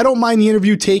 I don't mind the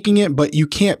interview taking it, but you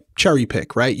can't cherry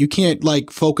pick, right? You can't like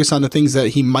focus on the things that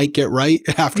he might get right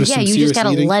after some serious you just got to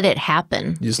leading. let it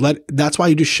happen. That's why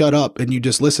you just shut up and you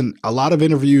just listen. A lot of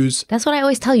interviews. That's what I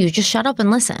always tell you. Just shut up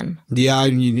and listen. Yeah,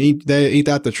 and ain't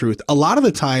that the truth? A lot of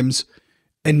the times,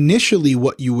 initially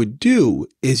what you would do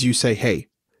is you say, hey,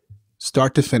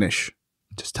 start to finish.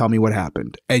 Just tell me what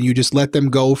happened. And you just let them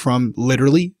go from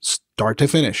literally start to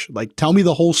finish. Like, tell me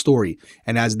the whole story.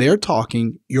 And as they're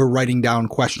talking, you're writing down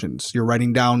questions. You're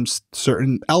writing down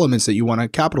certain elements that you want to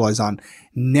capitalize on.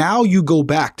 Now you go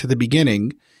back to the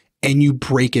beginning and you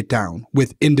break it down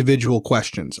with individual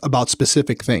questions about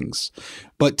specific things.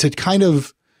 But to kind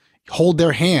of hold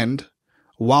their hand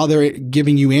while they're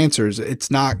giving you answers,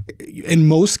 it's not, in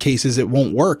most cases, it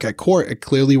won't work at court. It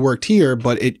clearly worked here,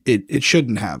 but it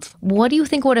shouldn't have. What do you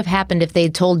think would have happened if they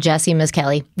told Jesse, Ms.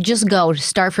 Kelly, just go,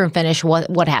 start from finish,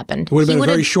 what happened? It would have been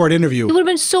a very short interview. It would have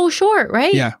been so short,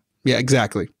 right? Yeah,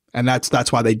 exactly. And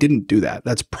that's why they didn't do that.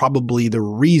 That's probably the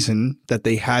reason that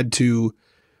they had to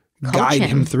guide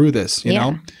him through this, you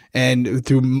know, and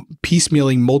through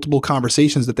piecemealing multiple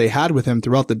conversations that they had with him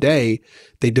throughout the day,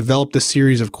 they developed a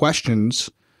series of questions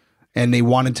and they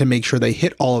wanted to make sure they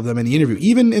hit all of them in the interview.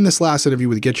 Even in this last interview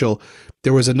with Gitchell,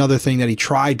 there was another thing that he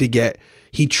tried to get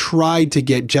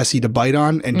Jesse to bite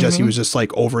on, and Jesse was just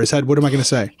like over his head. What am I going to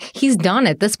say? He's done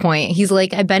at this point. He's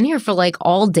like, I've been here for like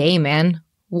all day, man.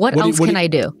 What else can I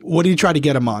do? What did he try to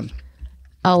get him on?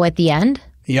 Oh, at the end?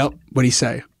 Yep. What did he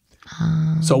say?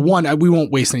 So one, we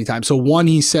won't waste any time. So one,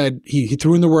 he said he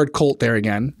threw in the word cult there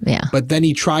again. Yeah. But then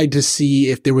he tried to see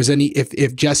if there was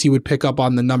if Jesse would pick up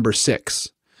on the number 6,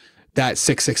 that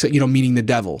 666, meaning the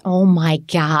devil. Oh my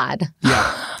God.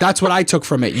 Yeah. That's what I took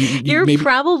from it. You're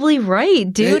probably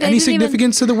right, dude. Any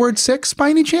significance to the word 6 by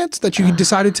any chance that you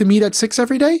decided to meet at 6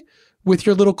 every day with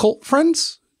your little cult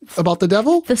friends? About the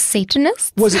devil? The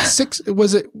Satanists? Was it 6?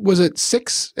 Was it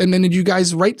 6? And then did you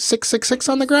guys write 666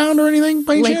 on the ground or anything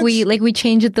by any chance? We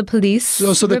changed the police.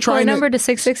 So they're trying number to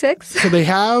 666. So they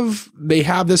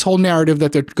have this whole narrative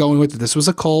that they're going with. This was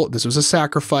a cult. This was a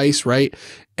sacrifice, right?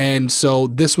 And so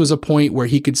this was a point where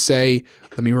he could say,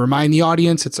 "Let me remind the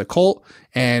audience, it's a cult."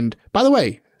 And by the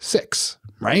way, 6.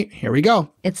 Right? Here we go.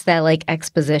 It's that like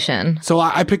exposition. So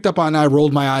I picked up on, I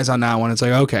rolled my eyes on that one. It's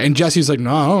like, okay. And Jesse's like,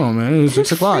 no, I don't know, man. It was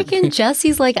 6 o'clock. Freaking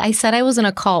Jesse's like, I said I was in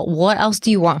a cult. What else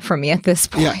do you want from me at this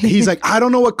point? Yeah. He's like, I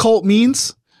don't know what cult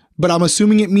means, but I'm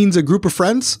assuming it means a group of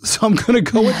friends. So I'm going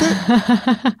to go with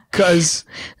it. Because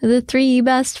the 3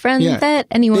 best friends that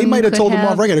anyone they might have told him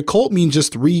have. off right. A cult means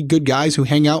just 3 good guys who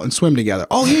hang out and swim together.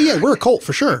 Oh, yeah. We're a cult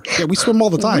for sure. Yeah. We swim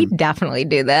all the time. We definitely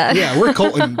do that. Yeah. We're a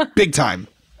cult in big time.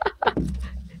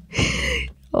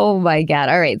 Oh my God.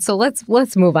 All right. So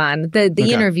let's move on. The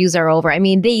interviews are over. I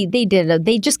mean,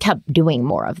 they just kept doing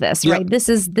more of this, right? This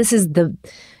is the,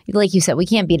 like you said, we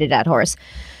can't beat a dead horse.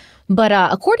 But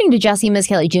according to Jesse Ms.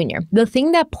 Kelly Jr., the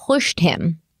thing that pushed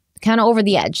him kind of over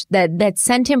the edge, that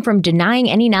sent him from denying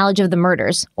any knowledge of the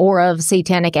murders or of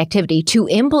satanic activity to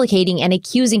implicating and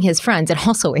accusing his friends and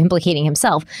also implicating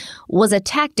himself, was a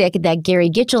tactic that Gary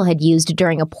Gitchell had used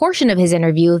during a portion of his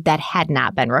interview that had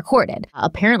not been recorded.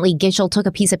 Apparently, Gitchell took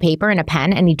a piece of paper and a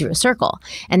pen and he drew a circle.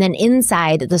 And then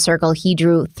inside the circle, he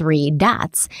drew 3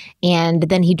 dots. And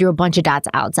then he drew a bunch of dots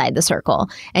outside the circle.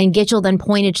 And Gitchell then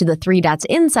pointed to the 3 dots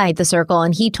inside the circle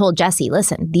and he told Jesse,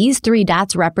 listen, these 3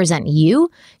 dots represent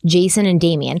you, Jason, and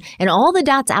Damien, and all the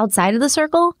dots outside of the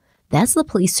circle, that's the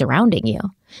police surrounding you.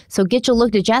 So Gitchell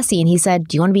looked at Jesse and he said,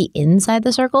 do you want to be inside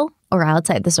the circle or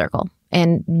outside the circle?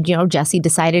 And, Jesse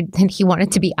decided that he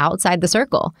wanted to be outside the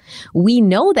circle. We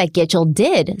know that Gitchell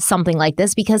did something like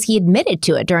this because he admitted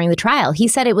to it during the trial. He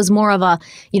said it was more of a,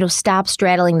 stop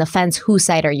straddling the fence, whose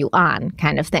side are you on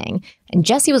kind of thing. And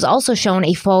Jesse was also shown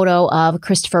a photo of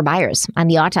Christopher Byers on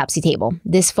the autopsy table.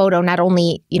 This photo not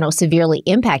only, severely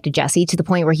impacted Jesse to the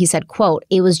point where he said, quote,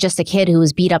 "It was just a kid who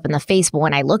was beat up in the face, but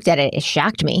when I looked at it, it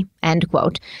shocked me," end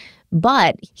quote.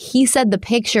 But he said the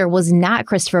picture was not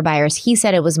Christopher Byers. He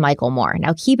said it was Michael Moore.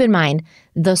 Now, keep in mind,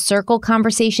 the circle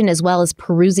conversation, as well as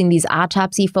perusing these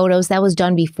autopsy photos, that was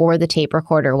done before the tape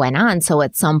recorder went on. So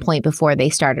at some point before they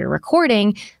started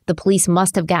recording, the police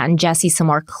must have gotten Jesse some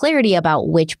more clarity about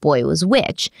which boy was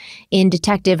which. In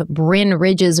Detective Bryn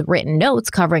Ridge's written notes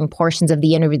covering portions of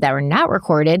the interview that were not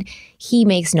recorded, he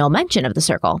makes no mention of the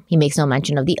circle. He makes no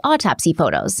mention of the autopsy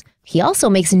photos. He also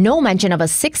makes no mention of a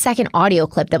 6-second audio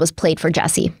clip that was played for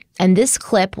Jesse. And this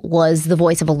clip was the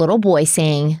voice of a little boy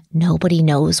saying, "Nobody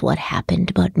knows what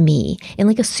happened but me," in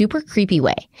like a super creepy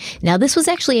way. Now, this was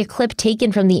actually a clip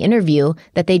taken from the interview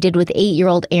that they did with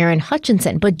 8-year-old Aaron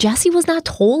Hutchinson, but Jesse was not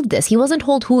told this. He wasn't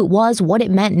told who it was, what it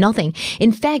meant, nothing.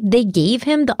 In fact, they gave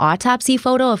him the autopsy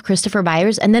photo of Christopher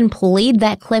Byers and then played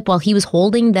that clip while he was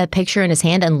holding that picture in his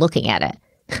hand and looking at it.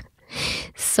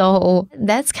 So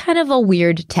that's kind of a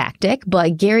weird tactic,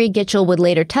 but Gary Gitchell would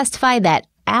later testify that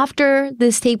after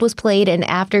this tape was played and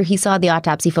after he saw the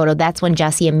autopsy photo, that's when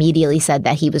Jesse immediately said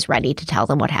that he was ready to tell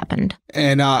them what happened.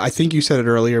 And I think you said it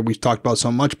earlier, we've talked about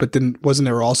so much, but then wasn't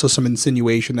there also some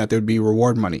insinuation that there would be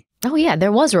reward money? Oh, yeah,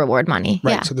 there was reward money.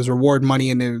 Right, yeah. So there's reward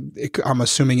money, and I'm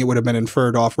assuming it would have been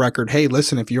inferred off record, hey,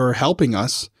 listen, if you're helping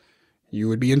us, you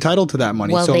would be entitled to that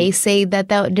money. Well, so, they say that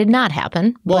did not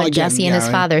happen, but again, Jesse and his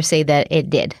father say that it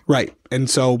did. Right. And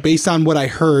so based on what I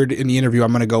heard in the interview,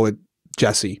 I'm going to go with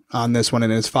Jesse on this one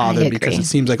and his father, because it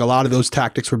seems like a lot of those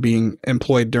tactics were being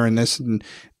employed during this. And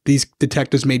these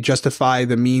detectives may justify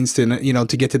the means to,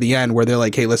 to get to the end where they're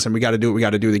like, hey, listen, we got to do what we got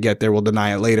to do to get there. We'll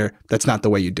deny it later. That's not the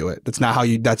way you do it. That's not how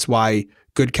that's why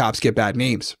good cops get bad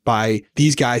names, by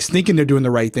these guys thinking they're doing the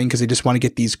right thing because they just want to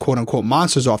get these quote unquote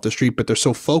monsters off the street, but they're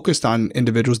so focused on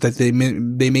individuals that they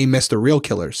may miss the real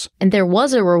killers. And there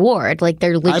was a reward, like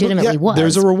there legitimately was.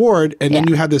 There's a reward. And then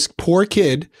you have this poor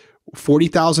kid,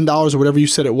 $40,000 or whatever you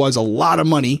said it was, a lot of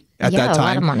money at that time. A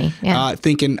lot of money. Yeah.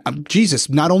 Thinking, Jesus,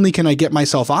 not only can I get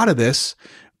myself out of this,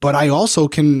 but I also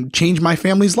can change my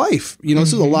family's life.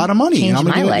 This is a lot of money. Change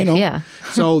my life, yeah.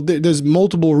 So there's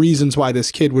multiple reasons why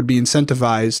this kid would be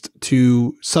incentivized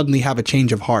to suddenly have a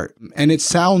change of heart. And it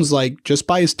sounds like, just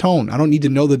by his tone, I don't need to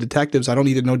know the detectives, I don't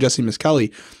need to know Jesse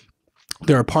Miskelly.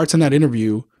 There are parts in that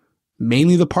interview,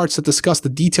 mainly the parts that discuss the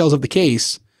details of the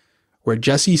case, where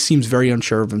Jesse seems very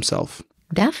unsure of himself.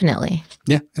 Definitely.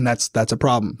 Yeah, and that's a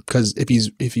problem, because if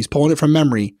he's pulling it from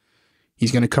memory,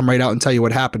 he's going to come right out and tell you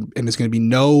what happened, and there's going to be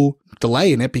no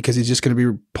delay in it because he's just going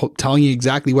to be telling you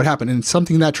exactly what happened. And it's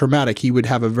something that traumatic, he would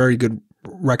have a very good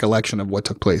recollection of what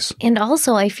took place. And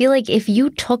also, I feel like if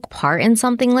you took part in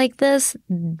something like this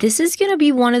is going to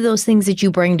be one of those things that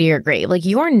you bring to your grave. Like,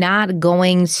 you're not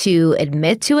going to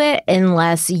admit to it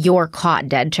unless you're caught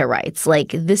dead to rights. Like,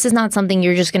 this is not something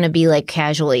you're just going to be like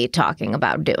casually talking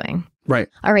about doing. Right.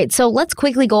 All right. So let's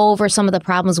quickly go over some of the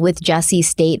problems with Jesse's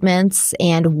statements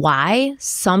and why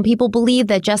some people believe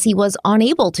that Jesse was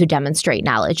unable to demonstrate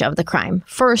knowledge of the crime.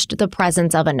 First, the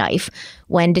presence of a knife.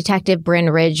 When Detective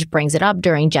Bryn Ridge brings it up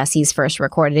during Jesse's first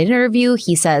recorded interview,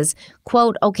 he says,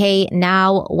 quote, "Okay,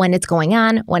 now when it's going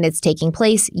on, when it's taking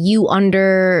place, you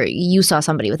saw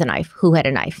somebody with a knife. Who had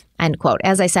a knife?" End quote.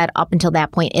 As I said, up until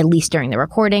that point, at least during the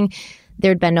recording,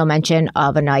 there'd been no mention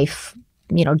of a knife.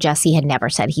 Jesse had never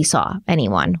said he saw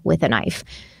anyone with a knife.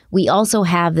 We also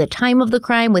have the time of the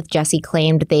crime, with Jesse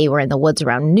claimed they were in the woods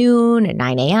around noon at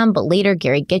 9 a.m., but later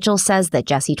Gary Gitchell says that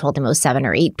Jesse told him it was 7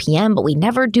 or 8 p.m., but we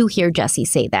never do hear Jesse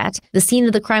say that. The scene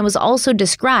of the crime was also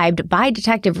described by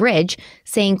Detective Ridge,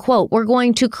 saying, quote, "We're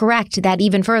going to correct that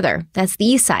even further. That's the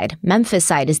east side. Memphis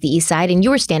side is the east side, and you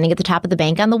were standing at the top of the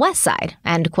bank on the west side."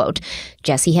 End quote.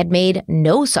 Jesse had made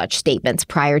no such statements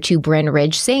prior to Bryn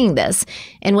Ridge saying this.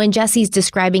 And when Jesse's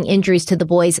describing injuries to the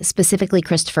boys, specifically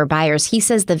Christopher Byers, he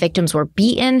says the victims were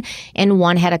beaten and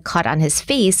one had a cut on his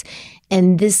face.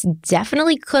 And this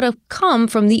definitely could have come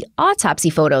from the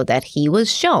autopsy photo that he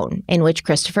was shown, in which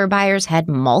Christopher Byers had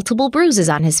multiple bruises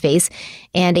on his face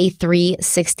and a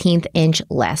 3/16-inch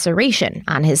laceration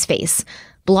on his face.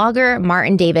 Blogger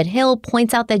Martin David Hill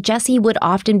points out that Jesse would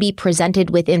often be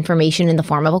presented with information in the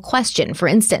form of a question. For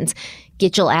instance,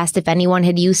 Gitchell asked if anyone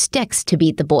had used sticks to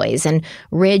beat the boys, and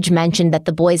Ridge mentioned that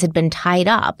the boys had been tied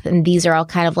up. And these are all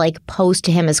kind of like posed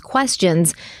to him as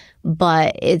questions.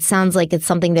 but it sounds like it's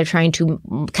something they're trying to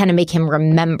kind of make him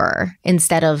remember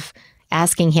instead of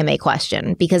asking him a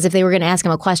question. Because if they were going to ask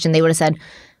him a question, they would have said,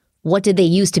 what did they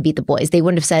use to beat the boys? They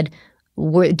wouldn't have said,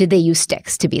 did they use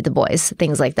sticks to beat the boys?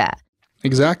 Things like that.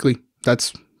 Exactly.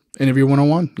 That's interview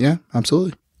 101. Yeah,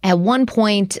 absolutely. At one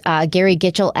point, Gary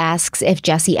Gitchell asks if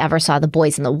Jesse ever saw the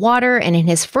boys in the water. And in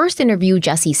his first interview,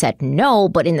 Jesse said no.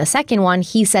 But in the second one,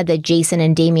 he said that Jason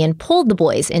and Damien pulled the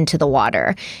boys into the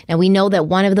water. Now, we know that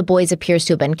one of the boys appears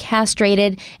to have been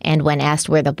castrated. And when asked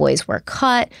where the boys were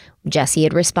cut, Jesse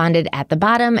had responded at the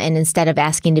bottom, and instead of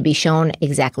asking to be shown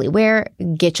exactly where,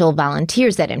 Gitchell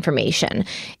volunteers that information.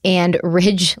 And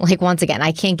Ridge, like, once again,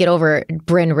 I can't get over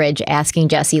Bryn Ridge asking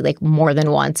Jesse, like, more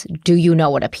than once, do you know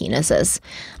what a penis is?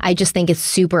 I just think it's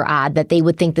super odd that they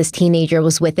would think this teenager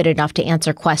was with it enough to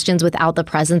answer questions without the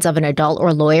presence of an adult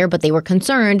or lawyer, but they were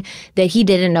concerned that he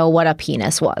didn't know what a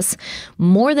penis was.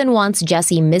 More than once,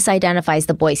 Jesse misidentifies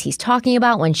the boys he's talking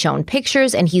about when shown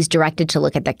pictures, and he's directed to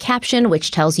look at the caption,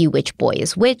 which tells you which boy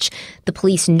is which. The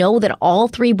police know that all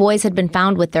three boys had been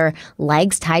found with their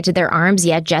legs tied to their arms,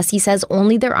 yet Jesse says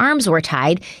only their arms were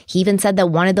tied. He even said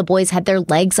that one of the boys had their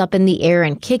legs up in the air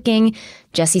and kicking.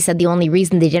 Jesse said the only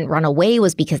reason they didn't run away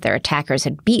was because their attackers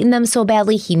had beaten them so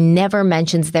badly. He never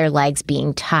mentions their legs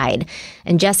being tied.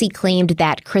 And Jesse claimed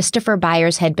that Christopher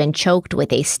Byers had been choked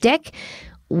with a stick,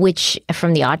 which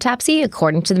from the autopsy,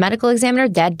 according to the medical examiner,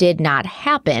 that did not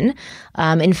happen.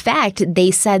 In fact, they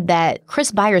said that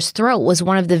Chris Byers' throat was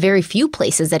one of the very few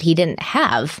places that he didn't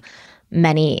have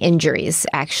many injuries,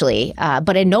 actually.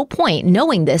 But at no point,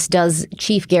 knowing this, does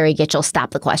Chief Gary Gitchell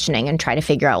stop the questioning and try to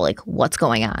figure out, like, what's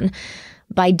going on.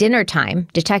 By dinner time,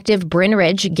 Detective Bryn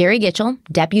Ridge, Gary Gitchell,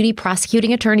 Deputy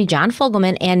Prosecuting Attorney John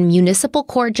Fogelman, and Municipal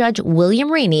Court Judge William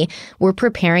Rainey were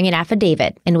preparing an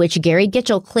affidavit in which Gary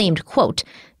Gitchell claimed, quote,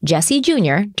 Jesse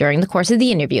Jr., during the course of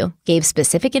the interview, gave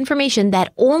specific information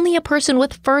that only a person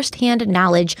with first-hand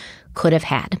knowledge could have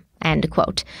had, end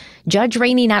quote. Judge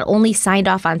Rainey not only signed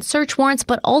off on search warrants,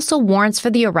 but also warrants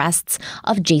for the arrests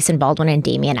of Jason Baldwin and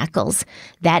Damien Eccles.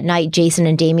 That night, Jason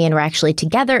and Damien were actually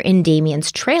together in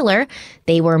Damien's trailer.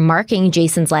 They were marking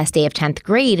Jason's last day of 10th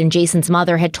grade, and Jason's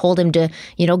mother had told him to,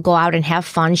 go out and have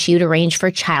fun. She would arrange for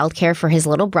childcare for his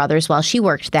little brothers while she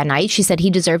worked that night. She said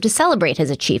he deserved to celebrate his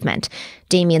achievement.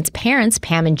 Damien's parents,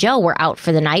 Pam and Joe, were out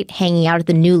for the night, hanging out at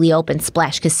the newly opened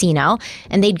Splash Casino,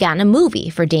 and they'd gotten a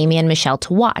movie for Damien and Michelle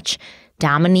to watch.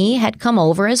 Dominique had come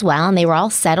over as well, and they were all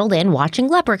settled in watching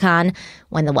Leprechaun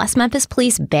when the West Memphis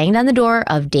police banged on the door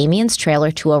of Damien's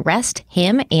trailer to arrest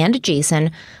him and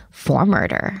Jason for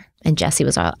murder. And Jesse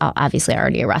was obviously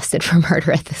already arrested for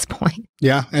murder at this point.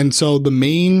 Yeah, and so the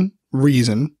main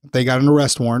reason they got an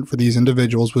arrest warrant for these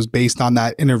individuals was based on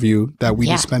that interview that we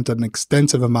just spent an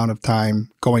extensive amount of time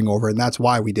going over, and that's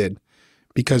why we did.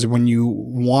 Because when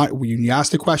you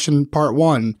ask the question, part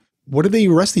one, what did they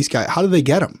arrest these guys? How did they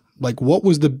get them? Like, what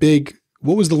was the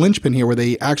linchpin here where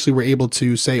they actually were able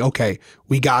to say, okay,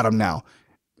 we got him now?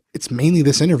 It's mainly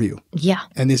this interview. Yeah.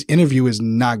 And this interview is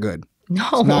not good. No.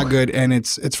 It's not good. And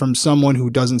it's from someone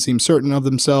who doesn't seem certain of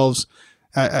themselves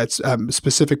at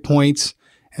specific points.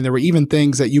 And there were even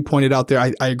things that you pointed out there.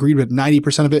 I agreed with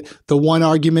 90% of it. The one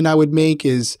argument I would make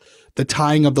is the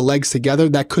tying of the legs together.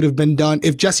 That could have been done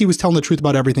if Jesse was telling the truth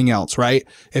about everything else, right?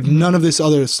 If none of this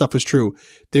other stuff was true,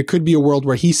 there could be a world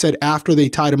where he said after they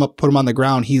tied him up, put him on the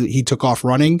ground, he took off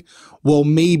running. Well,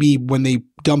 maybe when they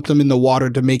dumped them in the water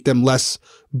to make them less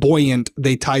buoyant,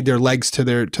 they tied their legs to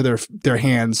their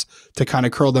hands to kind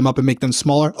of curl them up and make them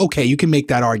smaller. Okay, you can make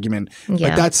that argument.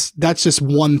 Yeah. But that's just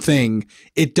one thing.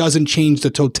 It doesn't change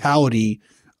the totality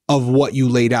of what you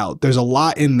laid out. There's a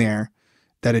lot in there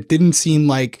that it didn't seem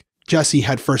like Jesse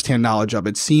had firsthand knowledge of.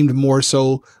 It seemed more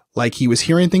so like he was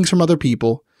hearing things from other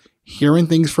people, hearing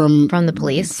things from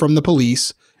the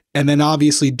police, and then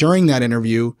obviously during that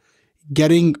interview,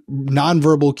 getting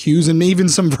nonverbal cues and even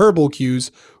some verbal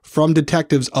cues from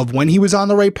detectives of when he was on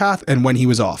the right path and when he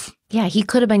was off. Yeah, he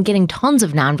could have been getting tons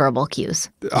of nonverbal cues.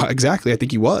 Exactly. I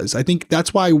think he was. I think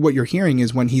that's why what you're hearing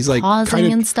is when he's like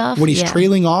pausing and stuff. When he's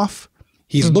trailing off,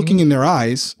 he's looking in their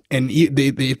eyes, and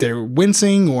if they're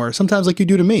wincing, or sometimes like you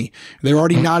do to me, they're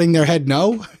already nodding their head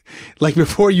no. Like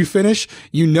before you finish,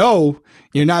 you're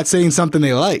not saying something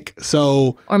they like.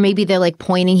 So, or maybe they're like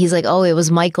pointing. He's like, "Oh, it was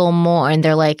Michael Moore," and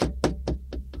they're like,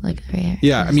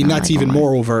 yeah. I mean, that's even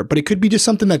more overt. But it could be just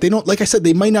something that they don't. Like I said,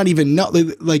 they might not even know.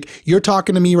 Like you're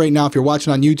talking to me right now. If you're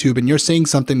watching on YouTube and you're saying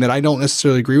something that I don't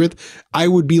necessarily agree with, I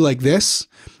would be like this.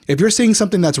 If you're saying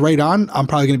something that's right on, I'm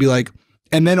probably going to be like.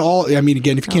 And then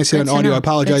again, if you can't say it on audio, I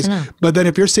apologize. But then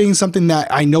if you're saying something that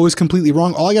I know is completely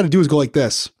wrong, all I got to do is go like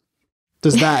this.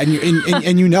 does that,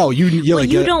 and you know, you're like,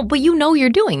 you don't, but you know you're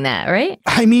doing that, right?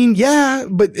 I mean, yeah,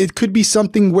 but it could be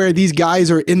something where these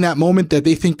guys are in that moment that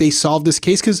they think they solved this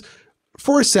case. Because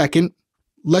for a second,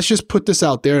 let's just put this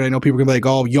out there, and I know people are gonna be like,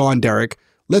 "Oh, yawn, Derek."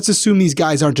 Let's assume these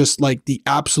guys aren't just like the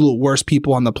absolute worst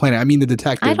people on the planet. I mean, the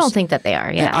detectives. I don't think that they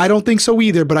are. Yeah, I don't think so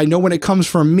either. But I know when it comes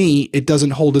from me, it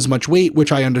doesn't hold as much weight,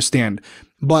 which I understand.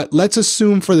 But let's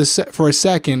assume for a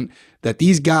second that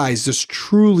these guys just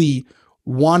truly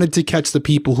wanted to catch the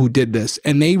people who did this,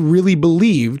 and they really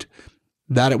believed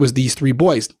that it was these three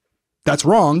boys. That's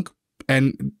wrong.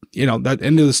 And, you know, that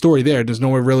end of the story there, there's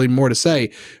nowhere really more to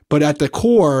say. But at the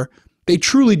core, they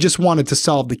truly just wanted to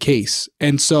solve the case.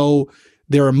 And so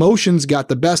their emotions got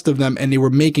the best of them, and they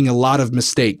were making a lot of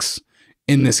mistakes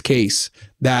in this case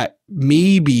that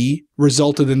maybe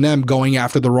resulted in them going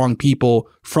after the wrong people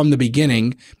from the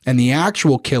beginning. And the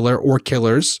actual killer or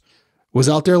killers was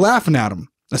out there laughing at them,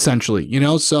 essentially, you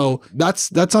know? So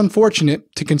that's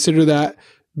unfortunate to consider that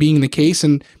being the case.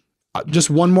 And just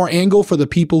one more angle for the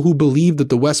people who believe that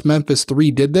the West Memphis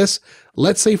 3 did this.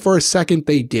 Let's say for a second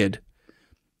they did.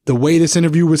 The way this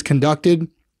interview was conducted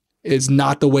is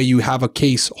not the way you have a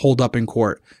case hold up in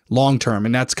court long term.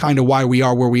 And that's kind of why we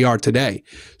are where we are today.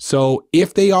 So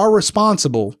if they are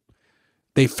responsible,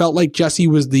 they felt like Jesse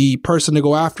was the person to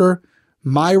go after.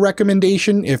 My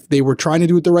recommendation, if they were trying to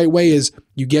do it the right way, is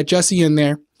you get Jesse in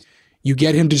there, you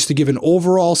get him just to give an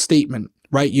overall statement,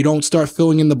 right? You don't start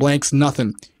filling in the blanks,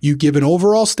 nothing. You give an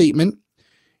overall statement.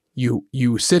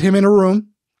 You sit him in a room,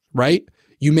 right?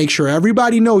 You make sure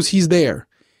everybody knows he's there.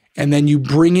 And then you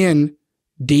bring in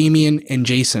Damien and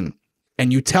Jason,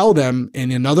 and you tell them in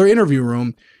another interview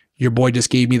room, your boy just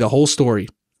gave me the whole story.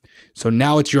 So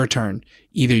now it's your turn.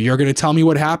 Either you're going to tell me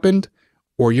what happened,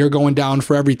 or you're going down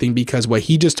for everything, because what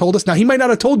he just told us, now he might not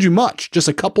have told you much, just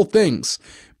a couple things,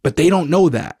 but they don't know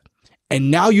that. And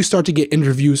now you start to get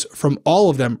interviews from all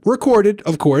of them, recorded,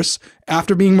 of course,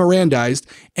 after being Mirandized,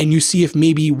 and you see if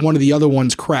maybe one of the other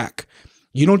ones crack.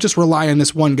 You don't just rely on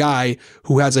this one guy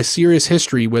who has a serious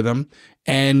history with him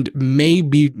and may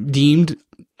be deemed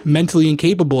mentally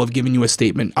incapable of giving you a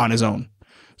statement on his own.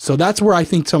 So that's where I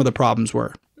think some of the problems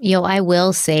were. I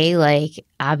will say, like,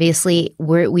 obviously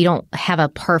we don't have a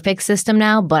perfect system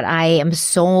now, but I am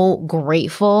so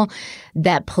grateful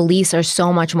that police are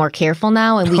so much more careful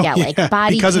now, and we got like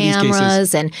body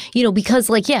cameras, and because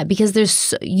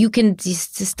there's, you can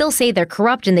still say they're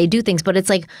corrupt and they do things, but it's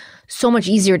like so much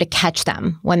easier to catch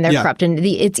them when they're corrupt, and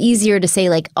it's easier to say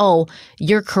like, oh,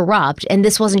 you're corrupt and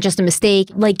this wasn't just a mistake,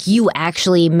 like you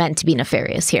actually meant to be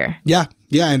nefarious here. Yeah,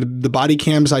 and the body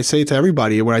cams, I say to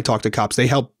everybody when I talk to cops, they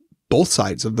help both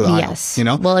sides of the aisle. Yes.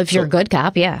 Well, if you're a good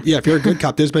cop, yeah, if you're a good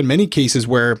cop, there's been many cases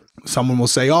where someone will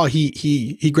say, "Oh,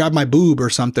 he grabbed my boob or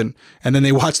something," and then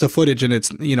they watch the footage and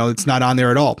it's not on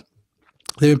there at all.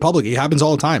 They're in public. It happens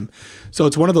all the time. So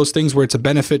it's one of those things where it's a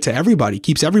benefit to everybody,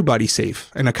 keeps everybody safe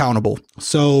and accountable.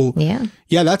 So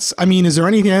yeah, that's, I mean, is there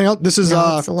anything else? This is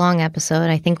it's a long episode.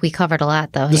 I think we covered a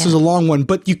lot though. This is a long one,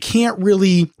 but you can't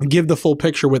really give the full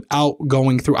picture without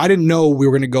going through. I didn't know we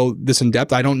were going to go this in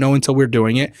depth. I don't know until we're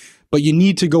doing it, but you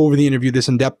need to go over the interview this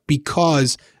in depth,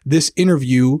 because this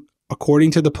interview,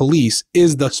 according to the police,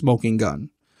 is the smoking gun.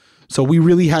 So we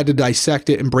really had to dissect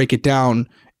it and break it down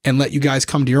and let you guys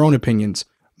come to your own opinions.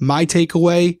 My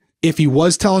takeaway, if he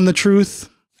was telling the truth,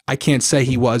 I can't say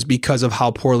he was, because of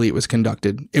how poorly it was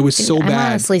conducted. It was so bad.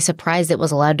 I'm honestly surprised it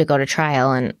was allowed to go to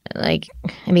trial. And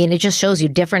it just shows you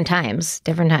different times.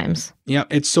 Yeah,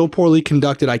 it's so poorly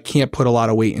conducted, I can't put a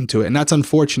lot of weight into it. And that's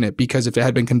unfortunate, because if it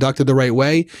had been conducted the right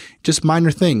way, just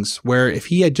minor things where if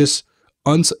he had just,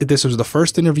 this was the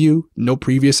first interview, no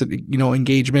previous,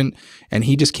 engagement, and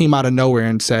he just came out of nowhere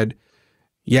and said,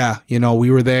 yeah, we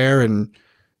were there and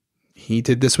he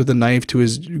did this with a knife to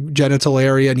his genital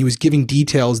area, and he was giving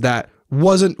details that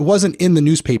wasn't in the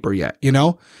newspaper yet,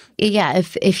 Yeah,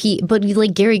 but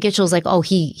like Gary Gitchell's like, oh,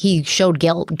 he showed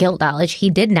guilt knowledge. He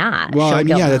did not. Well, I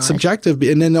mean, yeah, that's subjective.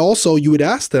 And then also you would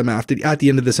ask them at the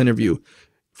end of this interview,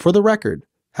 for the record,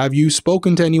 have you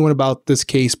spoken to anyone about this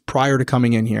case prior to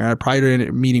coming in here, prior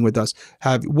to meeting with us?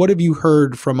 What have you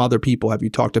heard from other people? Have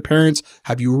you talked to parents?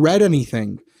 Have you read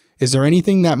anything? Is there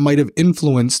anything that might have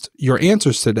influenced your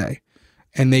answers today?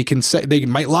 And they can say, they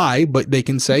might lie, but they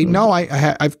can say, no,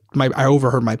 I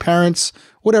overheard my parents,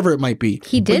 whatever it might be.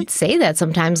 He did say that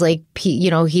sometimes, like,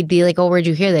 he'd be like, oh, where'd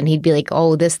you hear that? And he'd be like,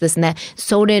 oh, this, and that.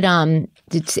 So did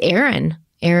it's Aaron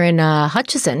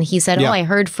Hutchison. He said, I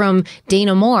heard from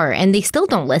Dana Moore, and they still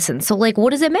don't listen. So like, what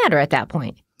does it matter at that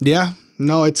point? Yeah,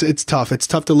 no, it's tough. It's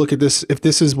tough to look at this. If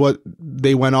this is what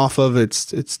they went off of,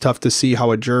 it's tough to see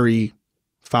how a jury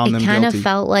found them kind guilty. of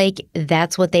felt like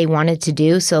that's what they wanted to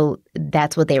do, so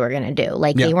that's what they were going to do.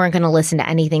 Like Yeah. they weren't going to listen to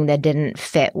anything that didn't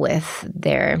fit with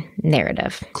their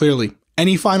narrative. Clearly.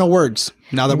 Any final words?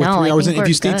 Now that we're No, 3 I hours think in, if we're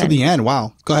you stayed to good. the end,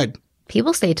 wow. Go ahead.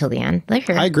 People stay till the end. They're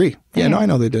here. I agree. Yeah, no, I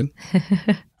know they did.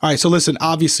 All right, so listen,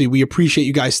 obviously, we appreciate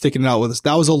you guys sticking it out with us.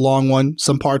 That was a long one.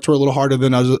 Some parts were a little harder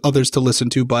than others to listen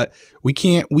to, but we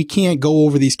can't go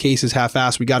over these cases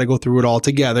half-assed. We got to go through it all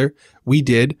together. We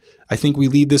did. I think we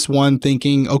leave this one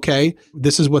thinking, okay,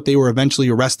 this is what they were eventually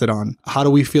arrested on. How do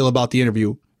we feel about the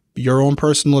interview? Your own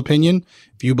personal opinion.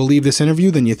 If you believe this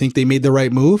interview, then you think they made the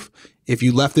right move. If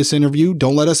you left this interview,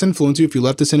 don't let us influence you. If you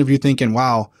left this interview thinking,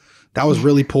 wow, that was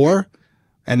really poor,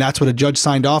 and that's what a judge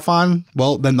signed off on,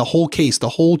 well, then the whole case, the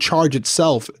whole charge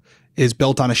itself is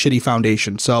built on a shitty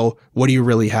foundation. So what do you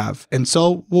really have? And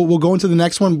so we'll go into the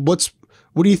next one. What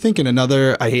are you thinking?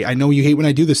 Another, I know you hate when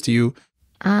I do this to you.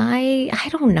 I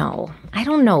don't know. I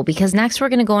don't know, because next we're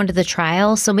going to go into the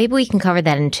trial, so maybe we can cover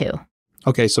that in 2.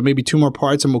 Okay, so maybe 2 more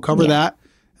parts and we'll cover that.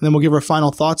 And then we'll give our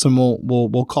final thoughts and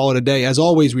we'll call it a day. As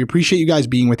always, we appreciate you guys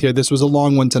being with here. This was a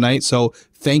long one tonight, so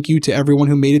thank you to everyone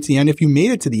who made it to the end. If you made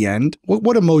it to the end, what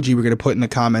emoji we're going to put in the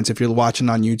comments if you're watching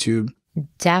on YouTube?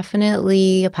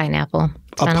 Definitely a pineapple.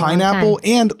 It's A been long pineapple,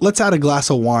 time. and let's add a glass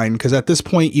of wine, because at this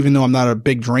point, even though I'm not a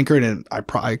big drinker, and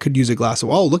I could use a glass of,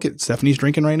 oh, look at Stephanie's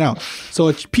drinking right now. So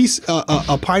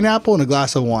a pineapple and a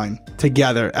glass of wine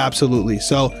together, absolutely.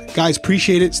 So guys,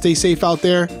 appreciate it. Stay safe out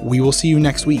there. We will see you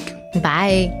next week.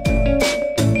 Bye.